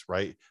this,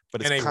 right?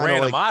 But it's kind of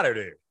ran him out of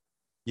there.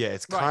 Yeah,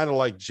 it's kind of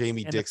like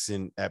Jamie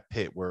Dixon at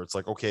Pitt, where it's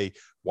like, okay,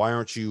 why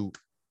aren't you?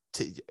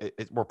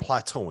 We're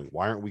plateauing.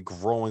 Why aren't we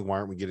growing? Why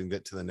aren't we getting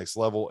to the next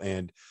level?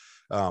 And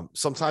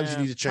sometimes you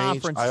need to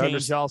change. Conference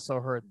change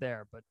also hurt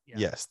there, but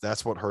yes,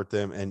 that's what hurt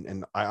them.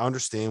 And I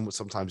understand what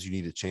sometimes you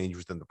need to change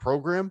within the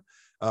program.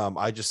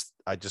 I just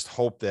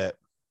hope that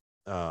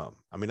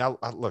I mean,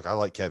 I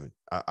like Kevin.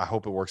 I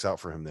hope it works out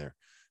for him there.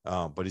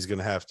 But he's going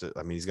to have to,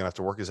 he's going to have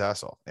to work his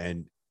ass off,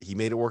 and he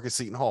made it work at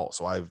Seton Hall.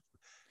 So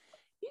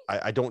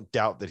I don't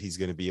doubt that he's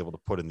going to be able to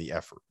put in the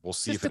effort. We'll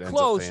see if it ends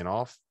up paying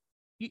off.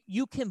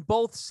 You can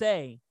both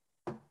say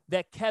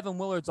that Kevin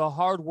Willard's a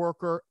hard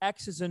worker,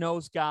 X's and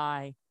O's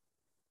guy,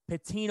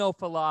 Pitino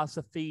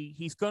philosophy.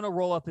 He's going to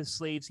roll up his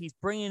sleeves. He's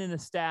bringing in a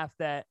staff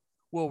that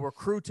will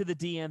recruit to the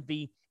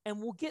DMV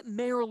and will get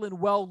Maryland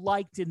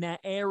well-liked in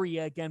that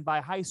area again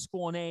by high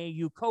school and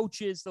AAU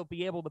coaches. They'll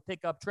be able to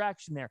pick up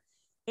traction there.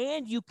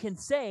 And you can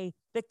say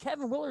that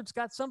Kevin Willard's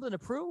got something to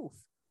prove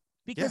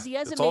because he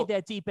hasn't made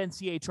that deep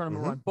NCAA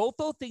tournament run. Both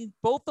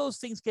those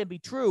things can be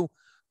true,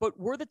 but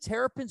were the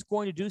Terrapins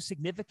going to do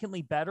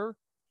significantly better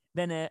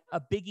than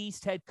a Big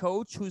East head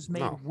coach who's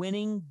made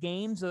winning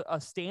games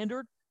a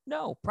standard?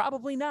 No,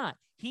 probably not.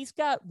 He's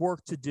got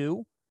work to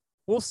do.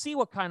 We'll see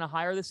what kind of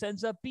hire this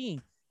ends up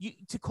being.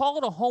 To call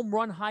it a home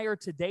run hire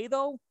today,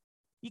 though,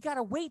 you got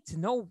to wait to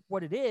know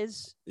what it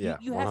is. Yeah,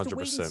 you have 100%. To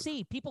wait and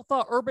see. People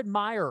thought Urban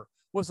Meyer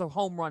was a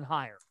home run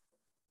hire.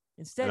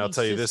 Instead, and I'll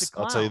tell you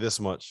this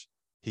much.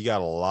 He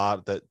got a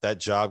lot, that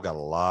job got a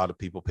lot of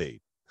people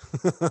paid.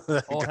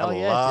 Got a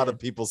lot of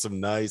people some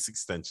nice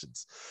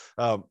extensions.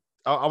 I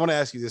want to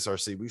ask you this,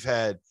 RC. We've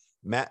had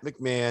Matt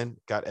McMahon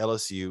got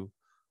LSU,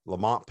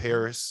 Lamont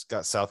Paris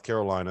got South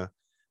Carolina,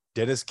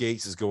 Dennis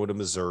Gates is going to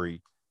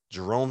Missouri,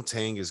 Jerome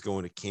Tang is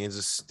going to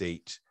Kansas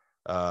State,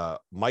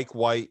 Mike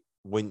White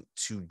went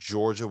to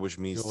Georgia, which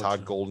means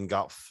Todd Golden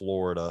got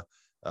Florida.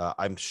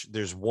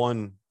 There's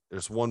one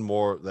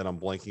more that I'm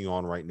blanking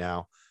on right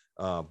now.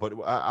 But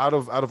out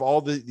of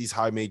all these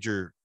high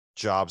major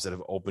jobs that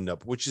have opened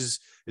up, is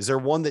there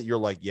one that you're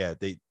like, yeah,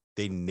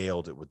 they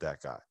nailed it with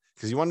that guy?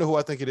 Because you want to know who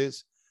I think it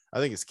is? I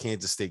think it's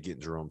Kansas State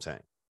getting Jerome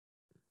Tang.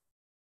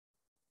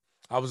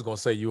 I was going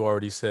to say, you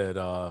already said,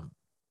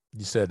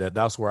 you said that.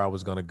 That's where I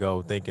was going to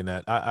go, thinking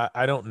that.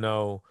 I don't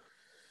know.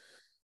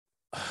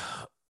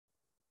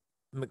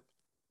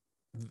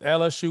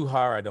 LSU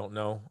hire, I don't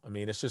know. I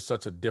mean, it's just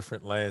such a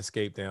different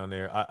landscape down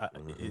there.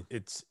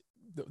 It's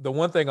the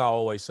one thing I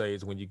always say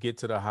is when you get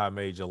to the high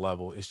major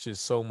level, it's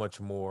just so much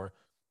more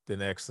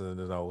than X's and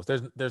O's.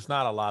 There's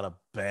not a lot of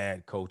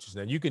bad coaches.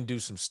 Now, you can do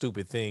some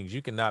stupid things.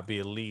 You cannot be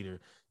a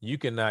leader. You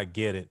cannot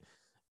get it.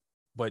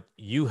 But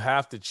you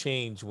have to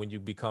change when you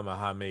become a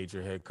high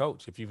major head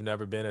coach. If you've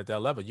never been at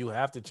that level, you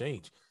have to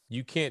change.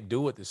 You can't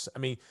do it this. I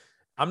mean,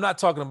 I'm not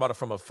talking about it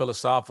from a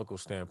philosophical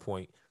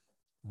standpoint,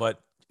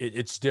 but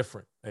it's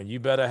different. And you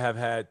better have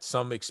had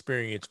some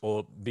experience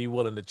or be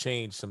willing to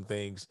change some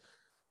things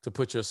to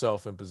put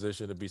yourself in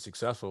position to be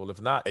successful. If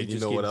not, you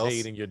just get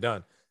paid and you're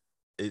done.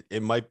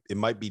 It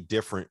might be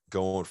different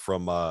going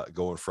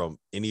from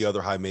any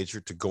other high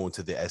major to going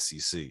to the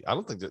SEC. I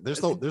don't think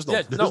there's no rules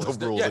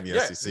in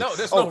the SEC. No,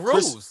 there's no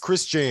rules.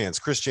 Chris Jans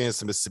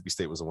to Mississippi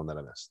State was the one that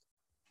I missed.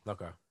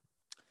 Okay.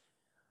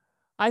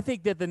 I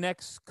think that the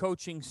next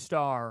coaching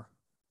star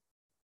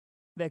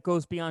that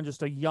goes beyond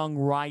just a young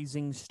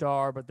rising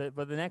star, but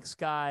the next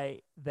guy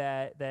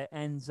that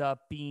ends up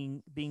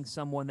being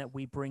someone that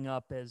we bring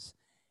up as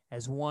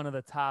one of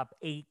the top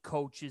 8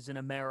 coaches in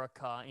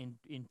America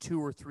in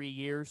 2 or 3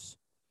 years,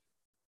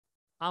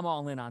 I'm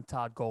all in on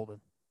Todd Golden.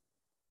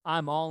 I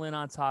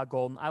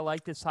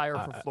like this hire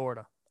for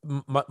Florida.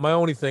 My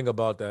only thing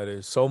about that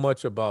is so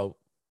much about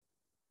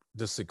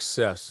the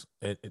success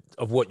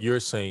of what you're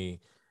saying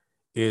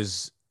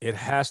is it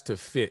has to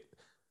fit.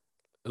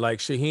 Like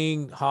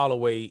Shaheen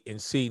Holloway in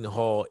Seton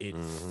Hall, it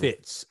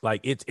fits.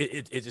 Like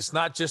it's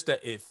not just that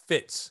it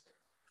fits.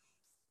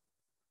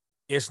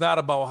 It's not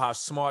about how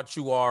smart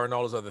you are and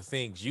all those other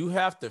things. You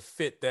have to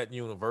fit that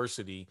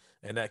university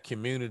and that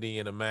community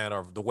in a manner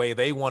of the way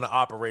they want to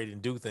operate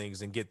and do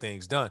things and get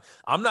things done.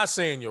 I'm not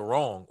saying you're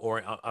wrong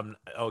or I'm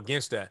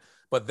against that,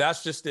 but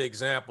that's just the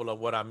example of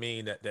what I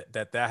mean,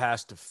 that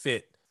has to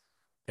fit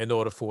in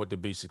order for it to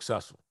be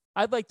successful.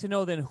 I'd like to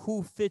know then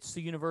who fits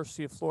the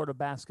University of Florida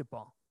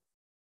basketball.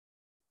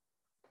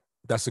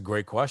 That's a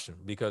great question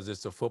because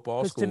it's a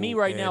football school. To me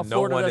right now,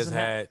 Florida doesn't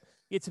have.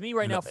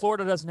 Now,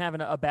 Florida doesn't have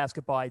a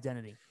basketball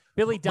identity.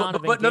 Billy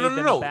Donovan gave them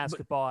a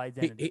basketball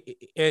identity.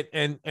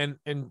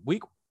 And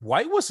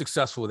White was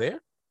successful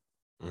there.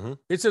 Mm-hmm.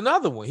 It's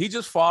another one. He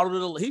just followed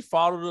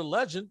the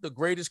legend, the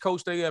greatest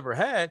coach they ever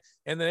had,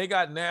 and then they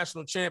got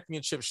national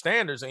championship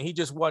standards, and he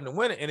just wasn't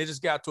winning. And it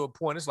just got to a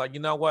point. It's like, you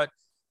know what?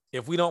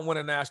 If we don't win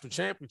a national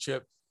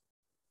championship,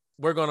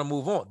 we're going to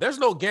move on. There's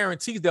no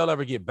guarantees they'll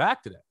ever get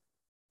back to that.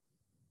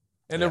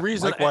 And the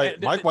reason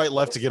Mike White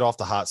left to get off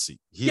the hot seat.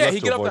 He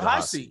get off the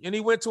hot seat and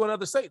he went to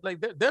another state. Like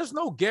there's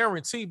no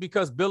guarantee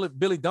because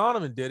Billy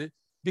Donovan did it,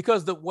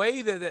 because the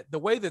way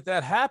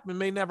that happened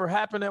may never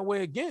happen that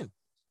way again.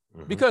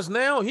 Mm-hmm. Because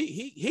now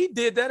he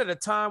did that at a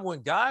time when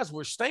guys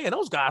were staying.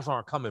 Those guys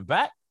aren't coming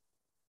back.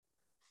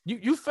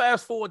 You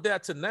fast forward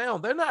that to now,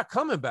 they're not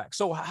coming back.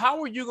 So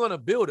how are you going to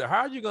build it? How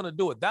are you going to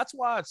do it? That's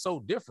why it's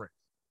so different.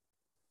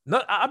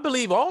 I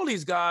believe all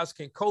these guys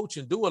can coach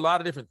and do a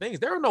lot of different things.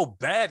 There are no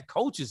bad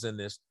coaches in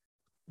this,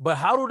 but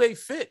how do they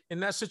fit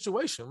in that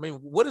situation? I mean,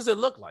 what does it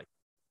look like?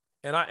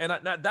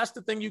 That's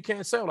the thing you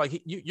can't say.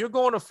 Like you're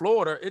going to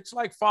Florida, it's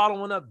like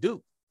following up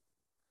Duke.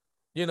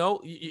 You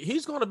know,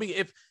 he's going to be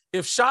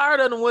if Shire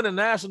doesn't win a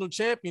national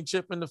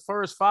championship in the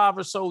first 5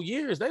 or so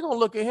years, they're going to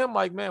look at him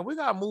like, man, we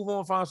got to move on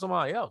and find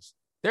somebody else.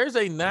 There's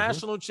a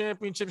national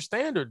championship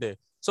standard there.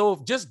 So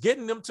if just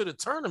getting them to the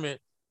tournament,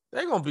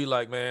 they're going to be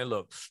like, man,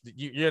 look,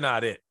 you're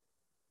not it.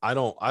 I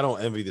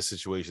don't envy the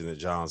situation that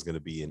John's going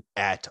to be in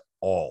at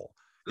all.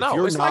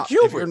 No, it's like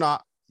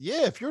Hubert.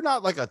 If you're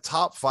not like a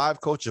top 5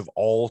 coach of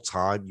all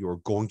time, you're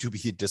going to be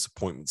a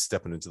disappointment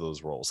stepping into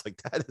those roles.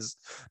 Like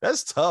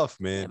that's tough,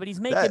 man. Yeah, but he's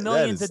making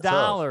millions of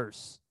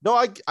dollars. No,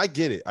 I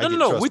get it.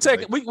 No.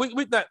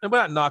 We're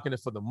not knocking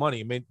it for the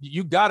money. I mean,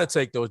 you got to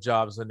take those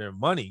jobs in their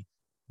money.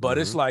 But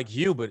it's like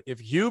Hubert. If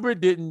Hubert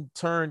didn't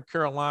turn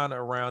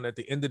Carolina around at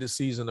the end of the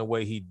season the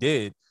way he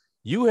did,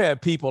 you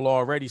had people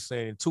already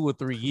saying in 2 or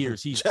 3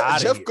 years he's out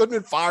of here. Jeff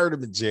Goodman fired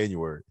him in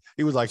January.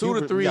 He was like, 2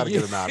 to 3 we got to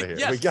years. get him out of here.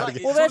 Yes, we got to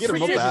get that's him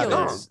ridiculous. out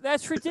of here.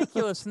 That's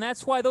ridiculous, and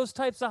that's why those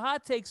types of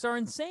hot takes are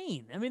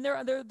insane. I mean, they're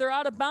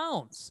out of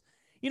bounds.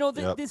 You know,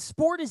 this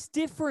sport is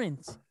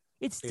different.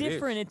 It's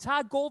different, and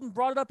Todd Golden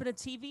brought it up in a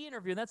TV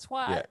interview. And that's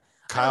why.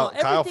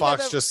 Kyle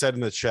Fox just said in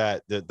the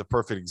chat that the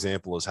perfect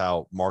example is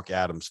how Mark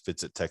Adams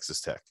fits at Texas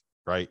Tech.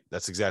 Right,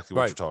 that's exactly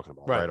what you're talking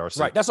about, right? RC?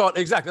 Right. That's all.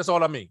 Exactly. That's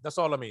all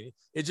I mean.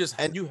 It just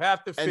you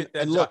have to fit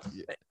that. And look, job.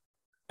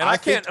 And I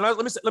can't. And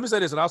let me say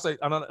this, and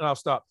I'll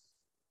stop.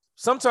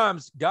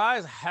 Sometimes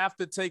guys have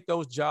to take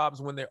those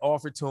jobs when they're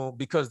offered to them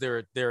because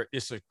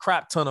it's a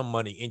crap ton of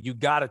money, and you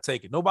got to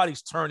take it.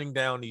 Nobody's turning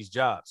down these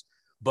jobs,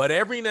 but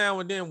every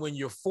now and then, when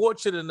you're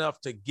fortunate enough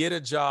to get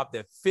a job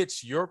that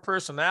fits your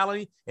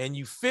personality and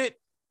you fit,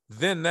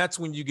 then that's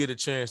when you get a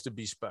chance to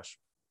be special.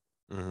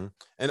 Mm-hmm.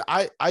 And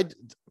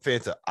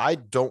Fanta, I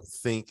don't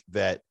think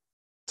that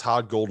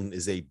Todd Golden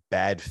is a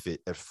bad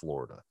fit at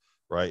Florida,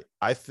 right?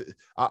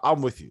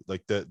 I'm with you.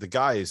 Like the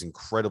guy is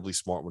incredibly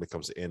smart when it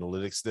comes to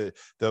analytics.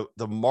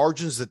 The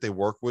margins that they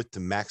work with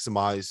to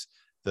maximize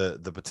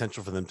the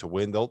potential for them to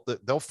win,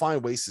 they'll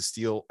find ways to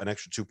steal an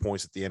extra 2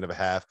 points at the end of a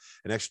half,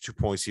 an extra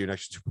 2 points here, an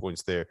extra 2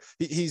 points there.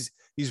 He's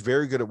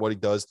very good at what he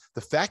does.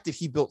 The fact that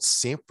he built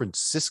San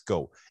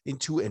Francisco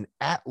into an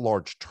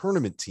at-large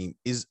tournament team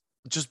is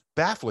just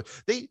baffling.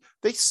 They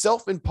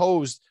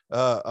self-imposed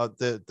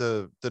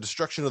the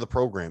destruction of the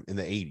program in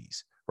the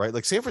 80s, right?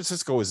 Like San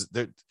Francisco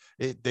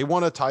they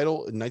won a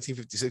title in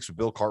 1956 with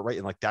Bill Cartwright,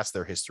 and like that's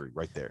their history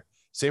right there.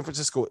 San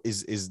Francisco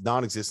is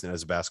non-existent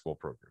as a basketball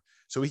program,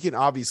 so he can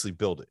obviously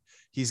build it.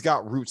 He's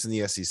got roots in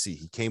the SEC.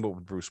 He came up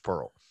with Bruce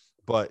Pearl,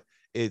 but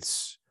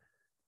it's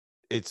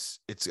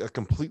a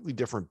completely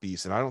different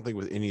beast, and I don't think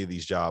with any of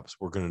these jobs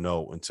we're going to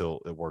know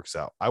until it works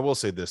out. I will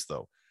say this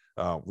though,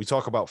 we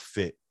talk about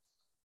fit.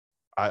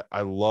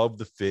 I love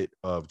the fit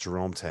of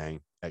Jerome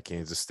Tang at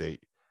Kansas State.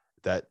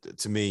 That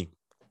to me,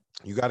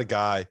 you got a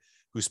guy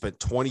who spent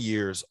 20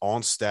 years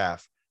on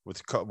staff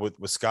with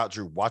Scott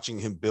Drew, watching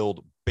him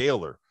build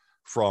Baylor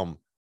from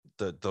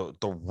the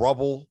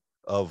rubble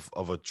of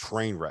a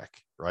train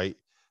wreck, right,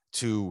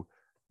 to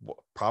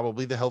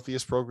probably the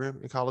healthiest program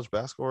in college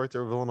basketball right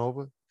there,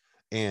 Villanova.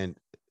 And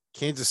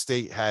Kansas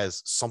State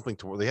has something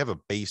they have a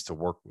base to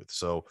work with.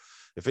 So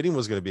if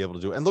anyone's going to be able to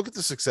do it, and look at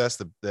the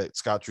success that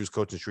Scott Drew's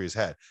coaching tree has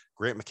had.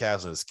 Grant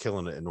McCaslin is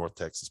killing it in North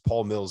Texas.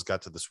 Paul Mills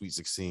got to the Sweet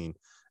 16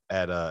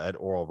 at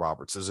Oral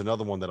Roberts. There's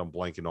another one that I'm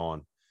blanking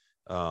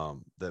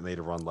on that made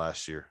a run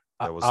last year.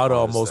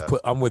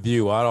 I'm with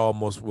you. I'd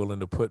almost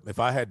willing to put, if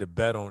I had to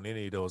bet on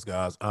any of those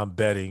guys, I'm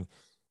betting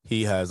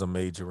he has a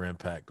major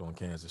impact on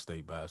Kansas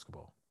State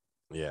basketball.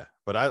 Yeah,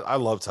 but I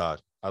love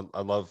Todd.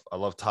 I love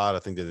Todd. I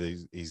think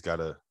that he's got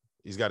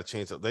a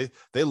chance.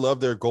 They love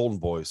their golden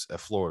boys at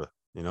Florida.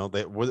 You know,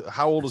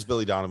 how old was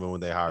Billy Donovan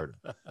when they hired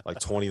him? Like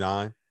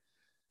 29.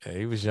 Yeah,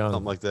 he was young.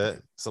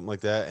 Something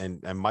like that.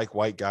 And Mike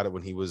White got it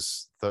when he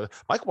was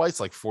Mike White's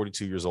like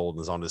 42 years old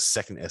and is on his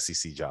second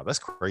SEC job. That's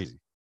crazy.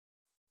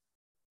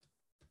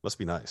 Must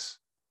be nice.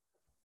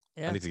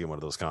 Yeah. I need to get one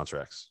of those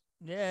contracts.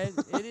 Yeah,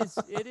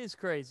 it is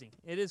crazy.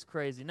 It is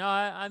crazy. No,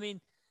 I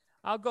mean,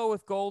 I'll go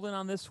with Golden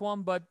on this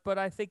one, but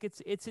I think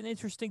it's an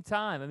interesting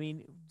time. I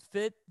mean,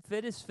 fit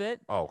is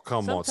fit. Oh,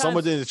 come on.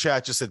 Someone in the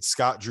chat just said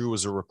Scott Drew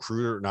was a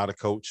recruiter, not a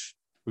coach.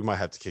 We might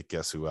have to kick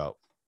Guess Who out.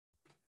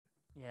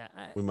 Yeah.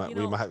 We might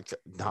have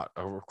not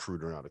a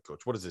recruiter, not a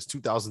coach. What is this,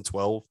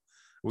 2012? Are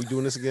we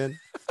doing this again?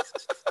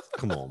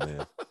 Come on,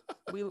 man.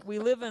 We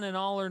live in an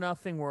all or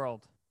nothing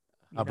world.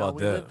 How about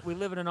that? We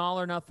live in an all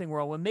or nothing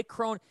world. When Mick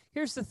Cronin,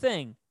 here's the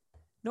thing.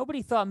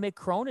 Nobody thought Mick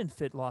Cronin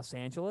fit Los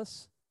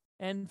Angeles.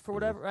 And for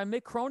whatever,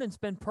 Mick Cronin's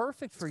been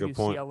perfect for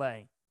UCLA.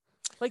 Point.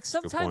 Like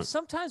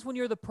sometimes when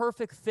you're the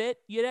perfect fit,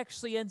 it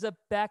actually ends up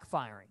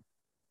backfiring.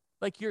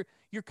 Like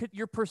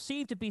you're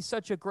perceived to be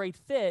such a great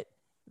fit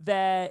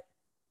that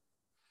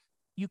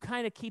you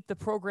kind of keep the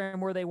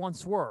program where they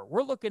once were.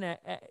 We're looking at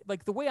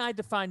like the way I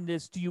define it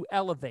is: do you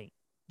elevate?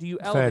 Do you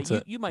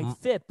elevate? You might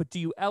fit, but do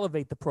you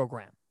elevate the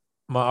program?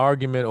 My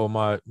argument, or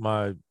my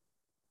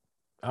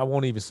I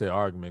won't even say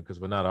argument because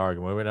we're not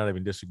arguing. We're not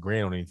even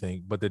disagreeing on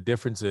anything. But the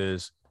difference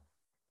is,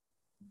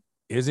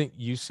 isn't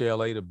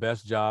UCLA the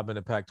best job in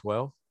the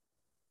Pac-12?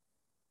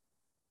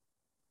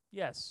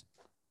 Yes.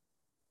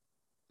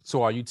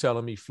 So are you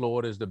telling me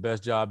Florida is the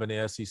best job in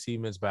the SEC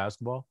men's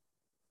basketball?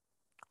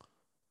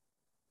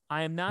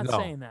 I am not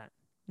saying that.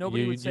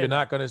 Nobody would say you're that.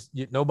 not going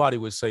to. Nobody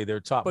would say they're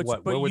top. But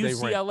Where would they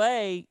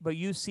rank? But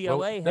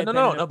UCLA had been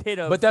in a pit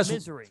of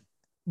misery.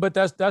 But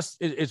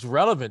it's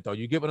relevant though.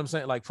 You get what I'm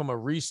saying? Like from a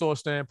resource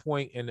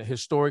standpoint and a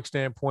historic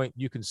standpoint,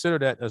 you consider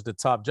that as the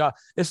top job.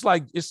 It's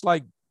like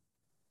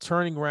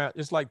turning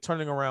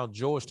around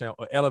Georgetown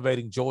or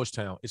elevating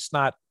Georgetown. It's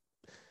not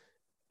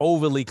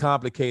overly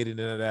complicated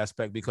in that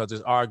aspect because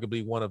it's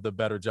arguably one of the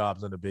better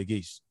jobs in the Big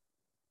East.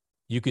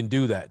 You can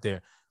do that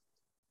there.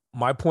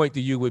 My point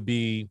to you would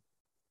be,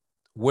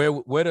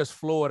 where does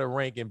Florida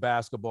rank in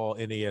basketball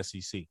in the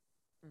SEC?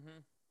 Mm-hmm.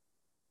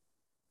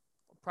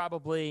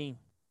 Probably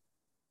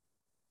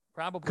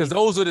because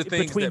those are the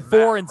things between that 4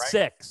 matter, and right?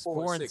 6,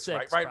 4 and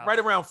 6, right, right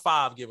around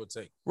 5, give or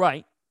take.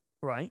 Right.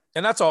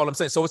 And that's all I'm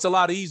saying. So it's a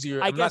lot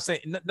easier. I'm not saying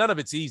none of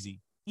it's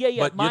easy.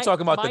 Yeah. But you're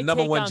talking about the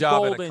number one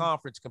job in a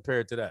conference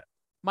compared to that.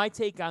 My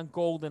take on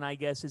Golden, I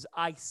guess, is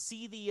I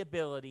see the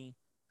ability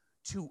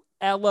to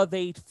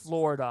elevate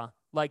Florida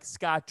like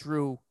Scott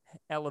Drew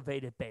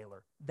elevated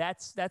Baylor.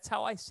 That's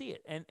how I see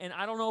it. And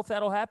I don't know if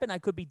that'll happen. I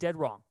could be dead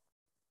wrong.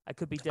 I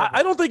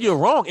don't think you're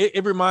wrong.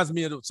 It reminds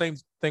me of the same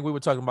thing we were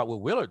talking about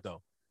with Willard,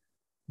 though,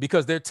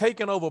 because they're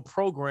taking over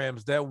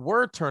programs that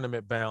were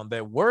tournament bound,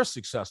 that were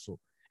successful,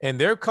 and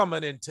they're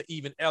coming in to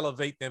even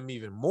elevate them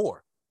even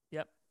more.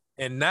 Yep.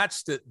 And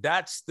that's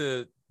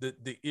the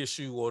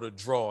issue or the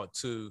draw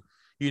to,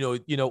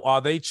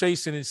 are they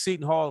chasing in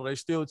Seton Hall? Are they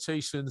still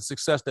chasing the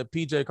success that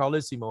PJ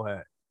Carlissimo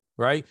had?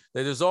 Right?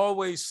 That there's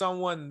always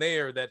someone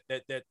there that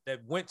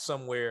went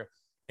somewhere,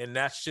 and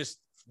that's just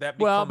that.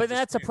 Well, but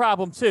that's a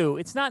problem too.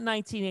 It's not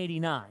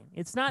 1989.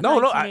 It's not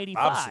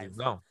 1985.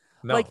 No.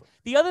 Like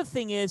the other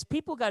thing is,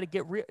 people got to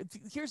get real.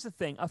 Here's the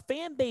thing: a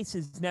fan base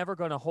is never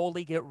going to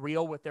wholly get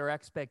real with their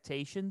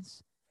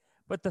expectations.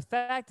 But the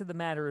fact of the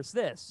matter is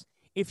this: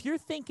 if you're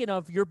thinking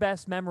of your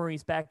best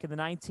memories back in the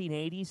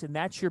 1980s, and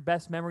that's your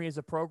best memory as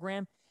a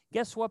program,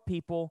 guess what,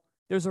 people?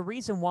 There's a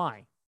reason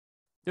why.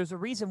 There's a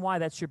reason why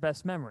that's your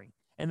best memory.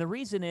 And the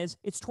reason is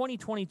it's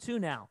 2022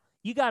 now.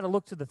 You got to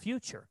look to the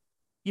future.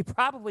 You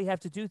probably have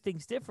to do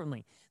things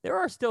differently. There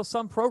are still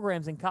some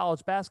programs in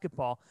college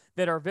basketball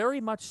that are very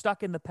much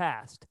stuck in the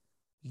past.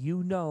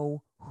 You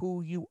know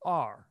who you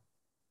are.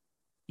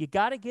 You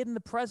got to get in the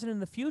present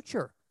and the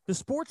future. The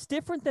sport's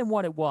different than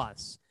what it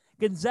was.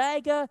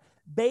 Gonzaga,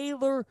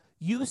 Baylor,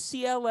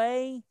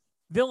 UCLA,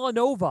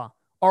 Villanova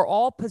are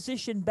all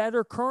positioned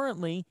better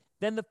currently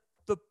than the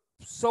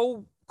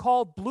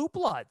so-called blue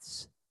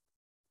bloods.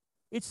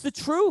 It's the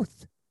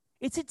truth.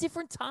 It's a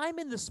different time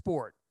in the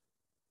sport.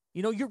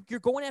 You're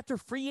going after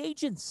free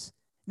agents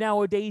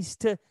nowadays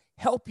to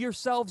help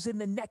yourselves in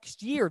the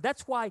next year.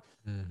 That's why,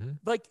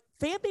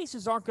 fan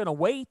bases aren't going to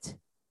wait.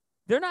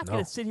 They're not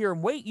going to sit here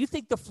and wait. You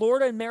think the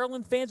Florida and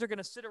Maryland fans are going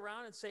to sit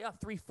around and say,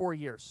 3-4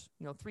 years?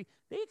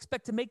 They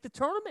expect to make the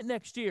tournament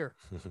next year.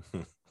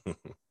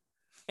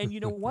 And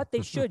you know what?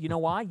 They should. You know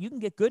why? You can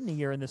get good in a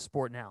year in this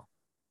sport now.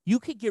 You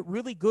could get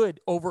really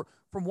good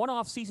from one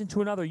off season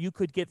to another. You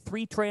could get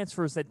 3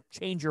 transfers that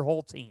change your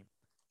whole team.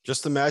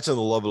 Just imagine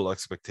the level of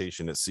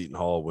expectation at Seton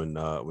Hall when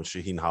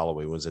Shaheen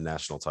Holloway wins a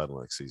national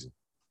title next season.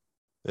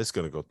 It's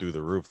going to go through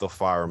the roof. They'll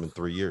fire him in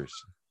 3 years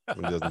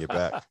when he doesn't get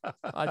back.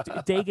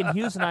 Dagan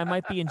Hughes and I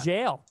might be in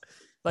jail.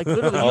 Like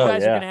literally, you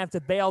guys are going to have to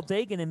bail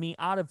Dagan and me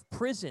out of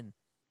prison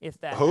if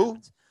that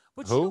happens.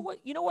 But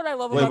you know what I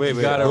love about wait,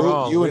 you got it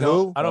wrong. You and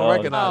who? I don't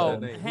recognize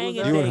that name. Hang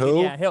you Dagan. and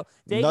who? Yeah,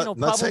 Dagan will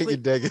probably.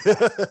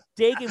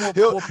 Dagan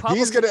will probably.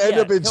 He's going to end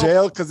up in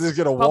jail because he's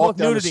going to walk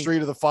down the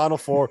street of the Final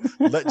Four,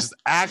 let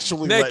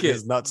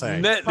his nuts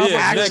hang.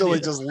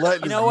 Just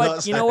let. You know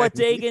what? You know what,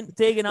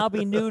 Dagan, I'll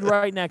be nude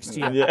right next to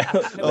you. Yeah.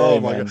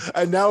 Oh my god!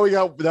 And now we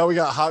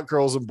got hot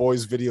girls and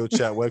boys video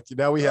chat with you.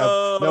 Now we have.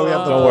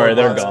 Don't worry,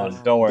 they're gone.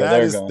 Don't worry,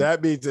 they're gone.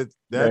 That means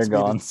that's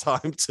gone. It's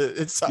time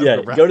to.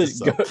 Yeah, wrap go to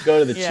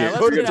the cheers.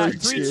 Let's get out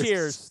 3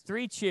 cheers.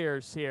 3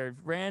 cheers here,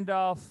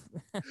 Randolph.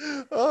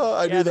 Oh,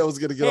 I knew that was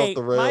gonna get off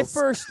the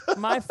rails.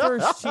 My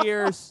first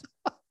cheers.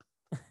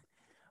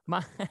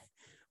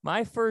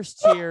 My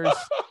first cheers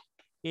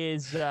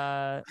is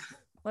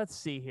let's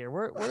see here.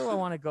 Where do I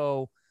want to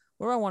go?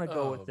 Where do I want to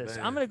go with this?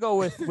 Man. I'm going to go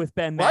with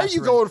Ben. Why are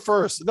you going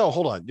first? No,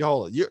 hold on.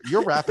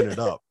 You're wrapping it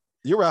up.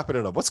 You're wrapping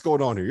it up. What's going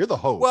on here? You're the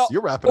host. Well,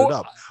 you're wrapping it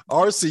up.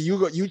 RC,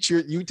 you cheer.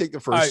 You take the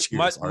first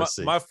cheers.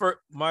 RC.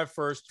 My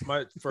first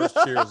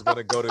cheer is going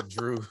to go to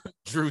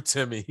Drew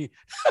Timmy.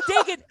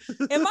 Dagan,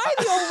 am I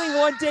the only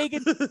one,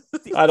 Dagan?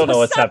 I don't know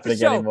what's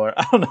happening anymore.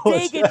 I don't know.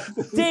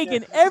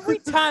 Dagan, every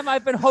time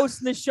I've been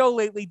hosting this show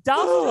lately,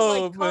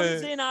 Donald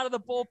comes in out of the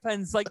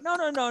bullpens like,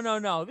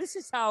 no. This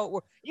is how it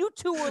works. You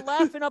two were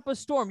laughing up a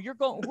storm. You're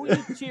going. Who are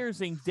you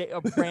cheersing,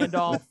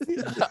 Randolph?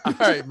 All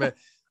right, man.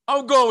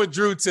 I'm going with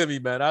Drew Timmy,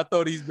 man. I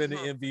thought he's been the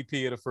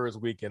MVP of the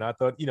first weekend. I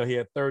thought, he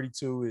had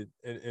 32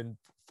 and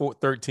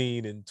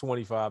 13 and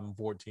 25 and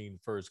 14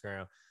 first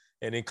round.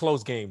 And in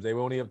close games, they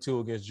were only up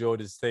 2 against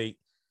Georgia State,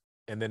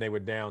 and then they were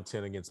down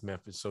 10 against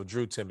Memphis. So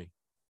Drew Timmy.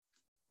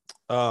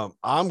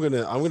 I'm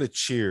gonna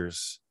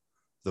cheers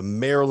the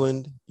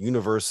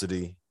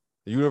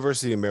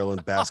University of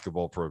Maryland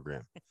basketball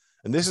program,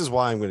 and this is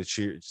why I'm going to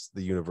cheers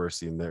the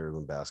University of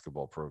Maryland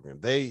basketball program.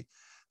 They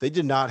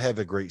did not have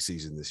a great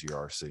season this year.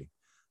 RC,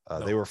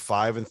 No. They were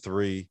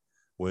 5-3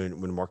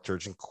 when Mark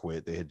Turgeon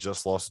quit. They had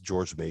just lost to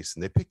George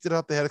Mason. They picked it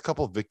up. They had a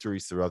couple of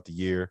victories throughout the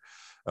year.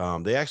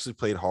 They actually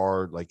played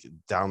hard, like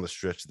down the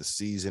stretch of the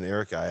season.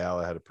 Eric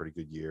Ayala had a pretty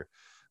good year.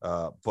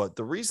 But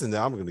the reason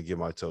that I'm going to give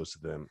my toast to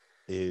them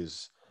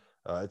is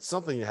it's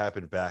something that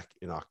happened back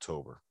in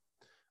October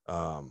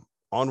on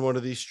one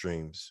of these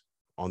streams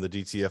on the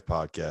DTF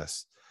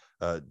podcast.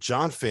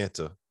 John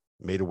Fanta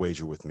made a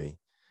wager with me.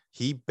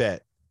 He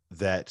bet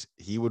that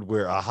he would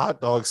wear a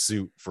hot dog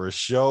suit for a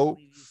show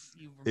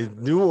in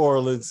New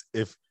Orleans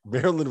if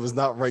Maryland was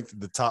not ranked in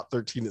the top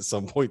 13 at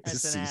some point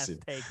this season.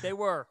 They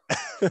were.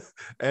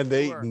 And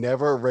they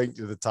never ranked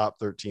in the top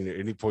 13 at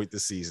any point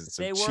this season.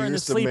 So they were cheers in the to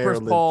sleepers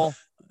Maryland. poll.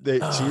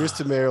 Cheers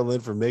to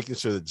Maryland for making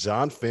sure that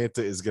John Fanta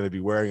is going to be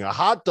wearing a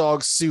hot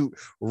dog suit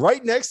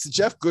right next to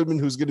Jeff Goodman,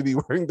 who's going to be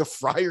wearing the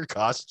Friar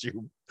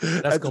costume.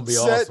 That's going to be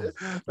awesome.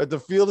 At the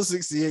Field of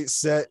 68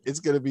 set, it's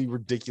going to be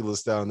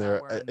ridiculous down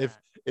there.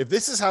 If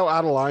this is how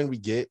out of line we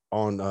get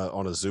on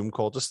a Zoom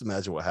call, just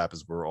imagine what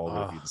happens. We're all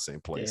going to be in the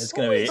same place.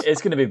 Yeah,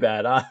 it's gonna be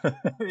bad. Huh?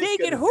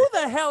 Dagan, who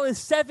the hell is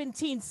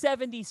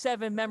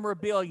 1777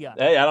 memorabilia?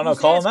 Hey, I don't know.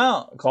 Call him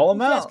out. Call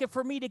him out. Asking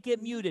for me to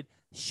get muted.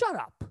 Shut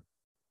up.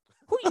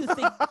 Who do you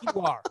think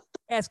you are?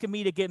 Asking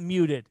me to get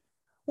muted.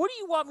 What do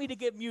you want me to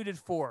get muted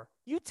for?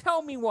 You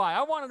tell me why.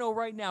 I want to know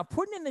right now.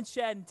 Put it in the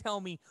chat and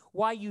tell me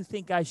why you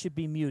think I should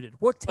be muted.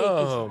 What take is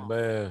wrong?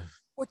 Man.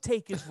 What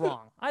take is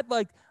wrong? I'd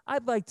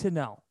like to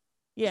know.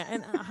 Yeah,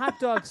 and a hot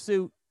dog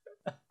suit.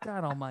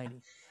 God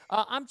almighty.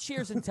 I'm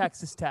cheersing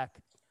Texas Tech.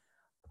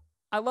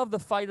 I love the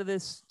fight of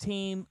this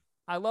team.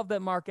 I love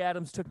that Mark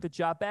Adams took the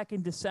job. Back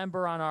in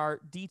December on our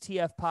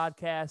DTF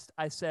podcast,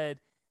 I said,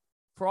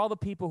 for all the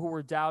people who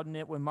were doubting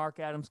it when Mark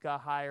Adams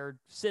got hired,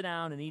 sit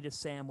down and eat a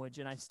sandwich,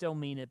 and I still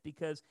mean it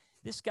because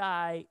this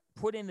guy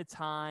put in the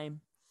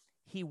time.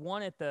 He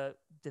won at the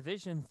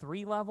Division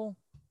III level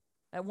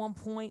at one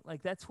point.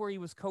 Like, that's where he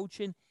was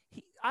coaching.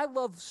 I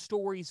love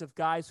stories of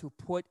guys who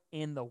put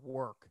in the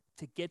work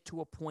to get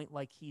to a point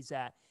like he's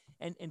at.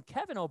 And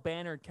Kevin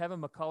O'Banner and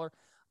Kevin McCullough,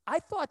 I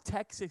thought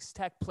Texas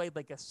Tech played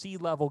like a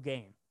C-level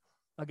game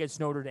against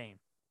Notre Dame,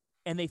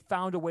 and they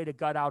found a way to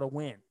gut out a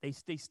win.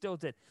 They still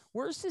did.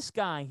 Where's this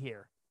guy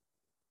here?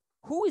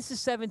 Who is the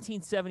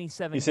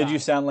 1777 He said guy? you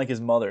sound like his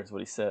mother is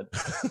what he said.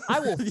 I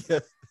will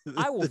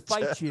I will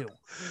fight you.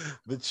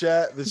 The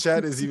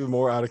chat is even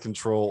more out of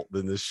control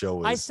than this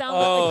show is. I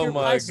sound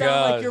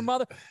like your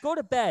mother. Go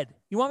to bed.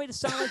 You want me to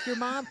sound like your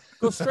mom?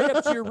 Go straight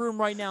up to your room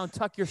right now and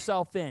tuck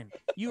yourself in.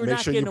 Make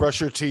sure you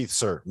brush your teeth,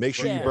 sir. Make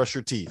sure you brush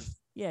your teeth.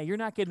 Yeah, you're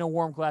not getting a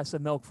warm glass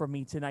of milk from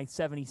me tonight,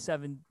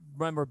 77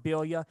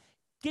 memorabilia.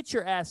 Get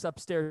your ass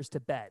upstairs to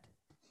bed.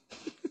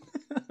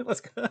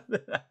 Let's go. All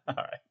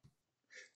right.